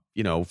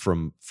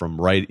 from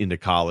right into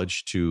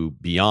college to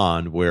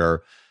beyond,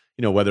 where,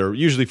 whether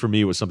usually for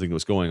me it was something that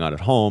was going on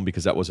at home,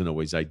 because that wasn't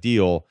always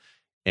ideal,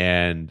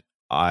 and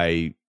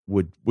I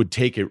would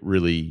take it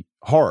really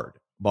hard.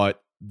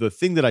 But the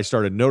thing that I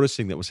started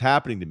noticing that was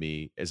happening to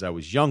me as I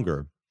was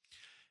younger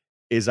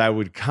is I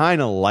would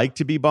kind of like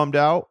to be bummed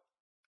out,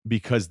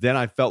 because then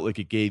I felt like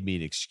it gave me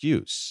an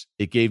excuse.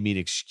 It gave me an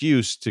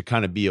excuse to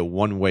kind of be a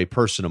one-way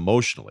person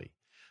emotionally.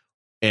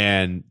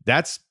 And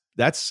that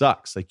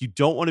sucks. Like, you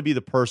don't want to be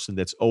the person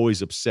that's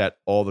always upset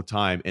all the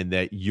time and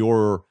that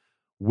you're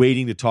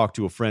waiting to talk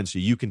to a friend so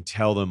you can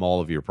tell them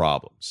all of your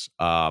problems.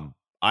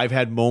 I've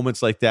had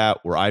moments like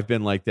that where I've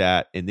been like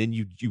that. And then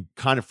you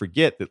kind of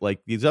forget that,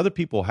 like, these other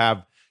people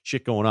have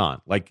shit going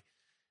on. Like,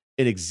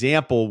 an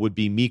example would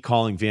be me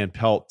calling Van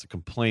Pelt to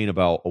complain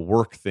about a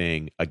work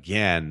thing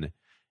again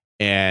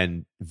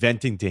and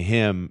venting to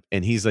him.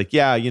 And he's like,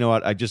 yeah, you know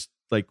what? I just,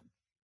 like,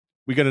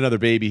 we got another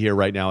baby here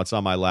right now. It's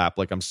on my lap.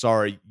 Like, I'm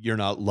sorry you're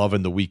not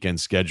loving the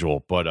weekend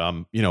schedule, but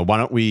why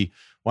don't we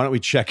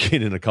check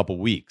in a couple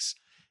weeks?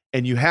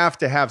 And you have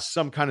to have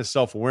some kind of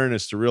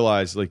self-awareness to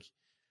realize, like,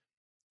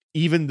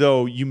 even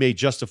though you may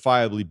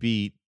justifiably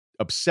be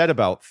upset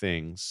about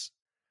things,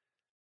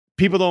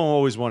 people don't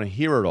always want to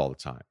hear it all the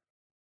time.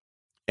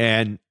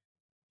 And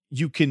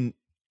you can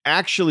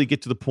actually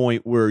get to the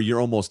point where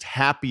you're almost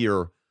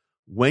happier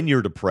when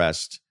you're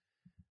depressed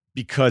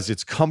because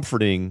it's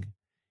comforting,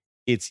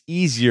 it's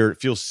easier, it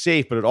feels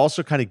safe, but it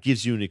also kind of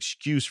gives you an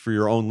excuse for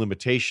your own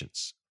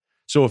limitations.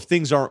 So if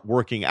things aren't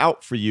working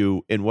out for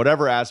you in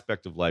whatever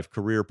aspect of life,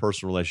 career,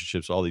 personal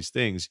relationships, all these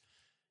things,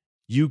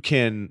 you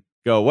can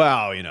go,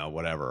 well,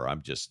 whatever,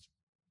 I'm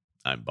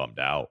bummed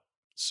out.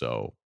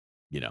 So,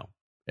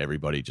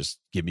 everybody just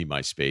give me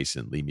my space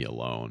and leave me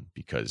alone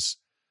because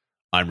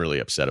I'm really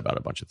upset about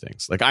a bunch of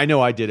things. Like, I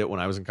know I did it when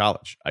I was in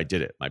college. I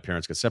did it. My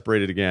parents got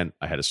separated again.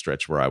 I had a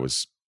stretch where I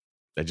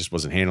just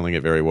wasn't handling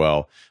it very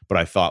well. But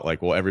I thought,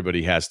 like, well,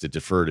 everybody has to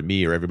defer to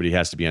me or everybody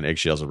has to be on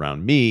eggshells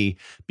around me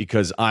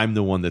because I'm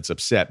the one that's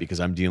upset because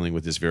I'm dealing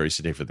with this very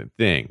significant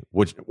thing,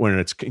 which when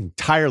it's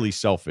entirely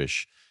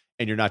selfish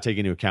and you're not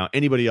taking into account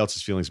anybody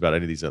else's feelings about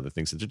any of these other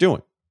things that they're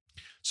doing.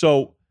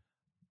 So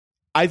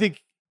I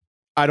think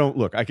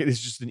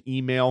it's just an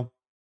email.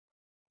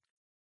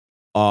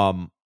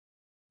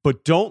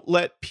 But don't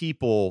let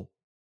people,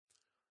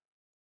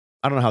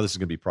 I don't know how this is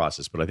going to be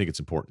processed, but I think it's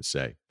important to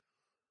say.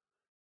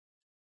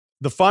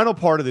 The final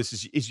part of this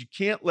is you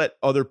can't let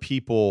other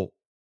people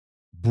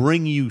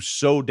bring you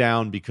so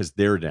down because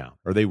they're down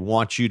or they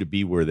want you to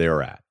be where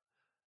they're at.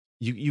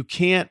 You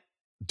can't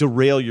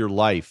derail your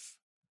life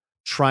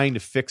trying to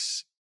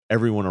fix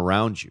everyone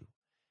around you.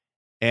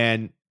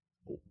 And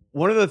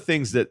one of the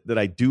things that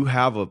I do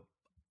have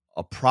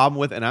a problem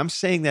with, and I'm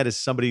saying that as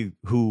somebody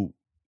who,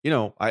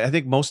 I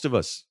think most of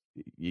us,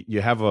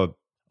 you have a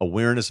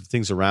awareness of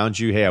things around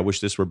you. Hey, I wish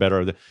this were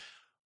better.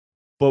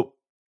 But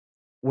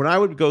when I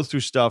would go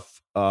through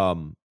stuff,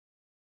 I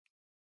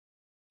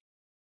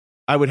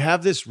would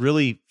have this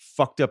really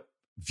fucked up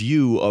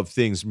view of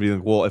things, being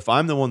like, well, if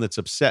I'm the one that's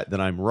upset,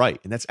 then I'm right.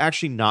 And that's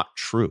actually not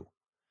true.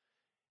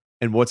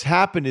 And what's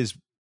happened is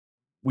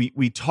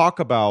we talk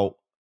about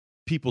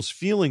people's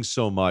feelings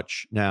so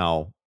much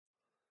now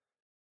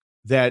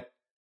that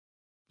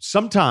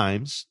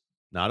sometimes,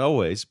 not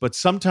always, but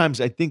sometimes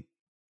I think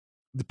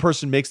the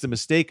person makes the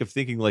mistake of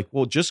thinking like,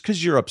 well, just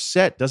because you're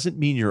upset doesn't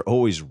mean you're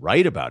always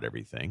right about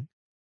everything.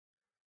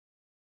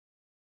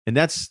 And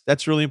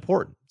that's really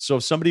important. So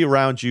if somebody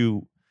around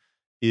you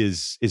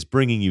is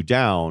bringing you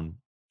down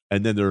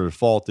and then their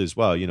default is,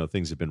 well,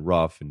 things have been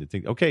rough, and they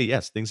think, okay,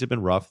 yes, things have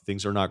been rough.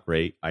 Things are not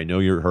great. I know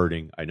you're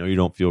hurting. I know you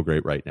don't feel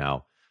great right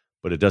now,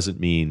 but it doesn't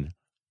mean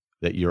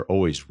that you're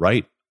always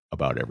right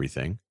about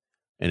everything.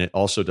 And it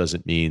also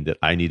doesn't mean that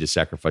I need to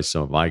sacrifice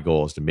some of my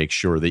goals to make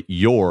sure that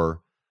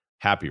you're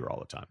happier all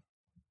the time.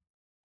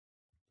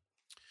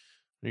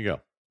 There you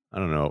go. I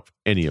don't know if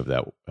any of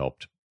that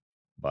helped,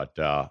 but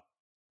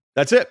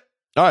that's it.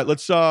 All right,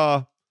 let's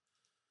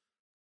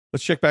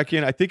check back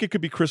in. I think it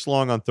could be Chris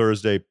Long on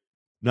Thursday.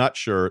 Not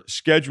sure.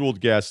 Scheduled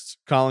guests: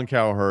 Colin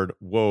Cowherd,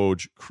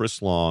 Woj, Chris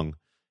Long,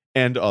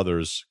 and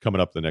others coming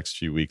up the next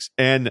few weeks,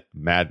 and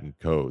Madden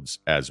codes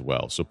as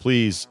well. So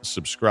please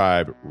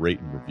subscribe, rate,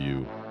 and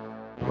review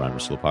the Ryan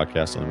Russillo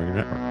podcast on the Ringer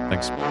Network.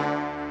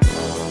 Thanks.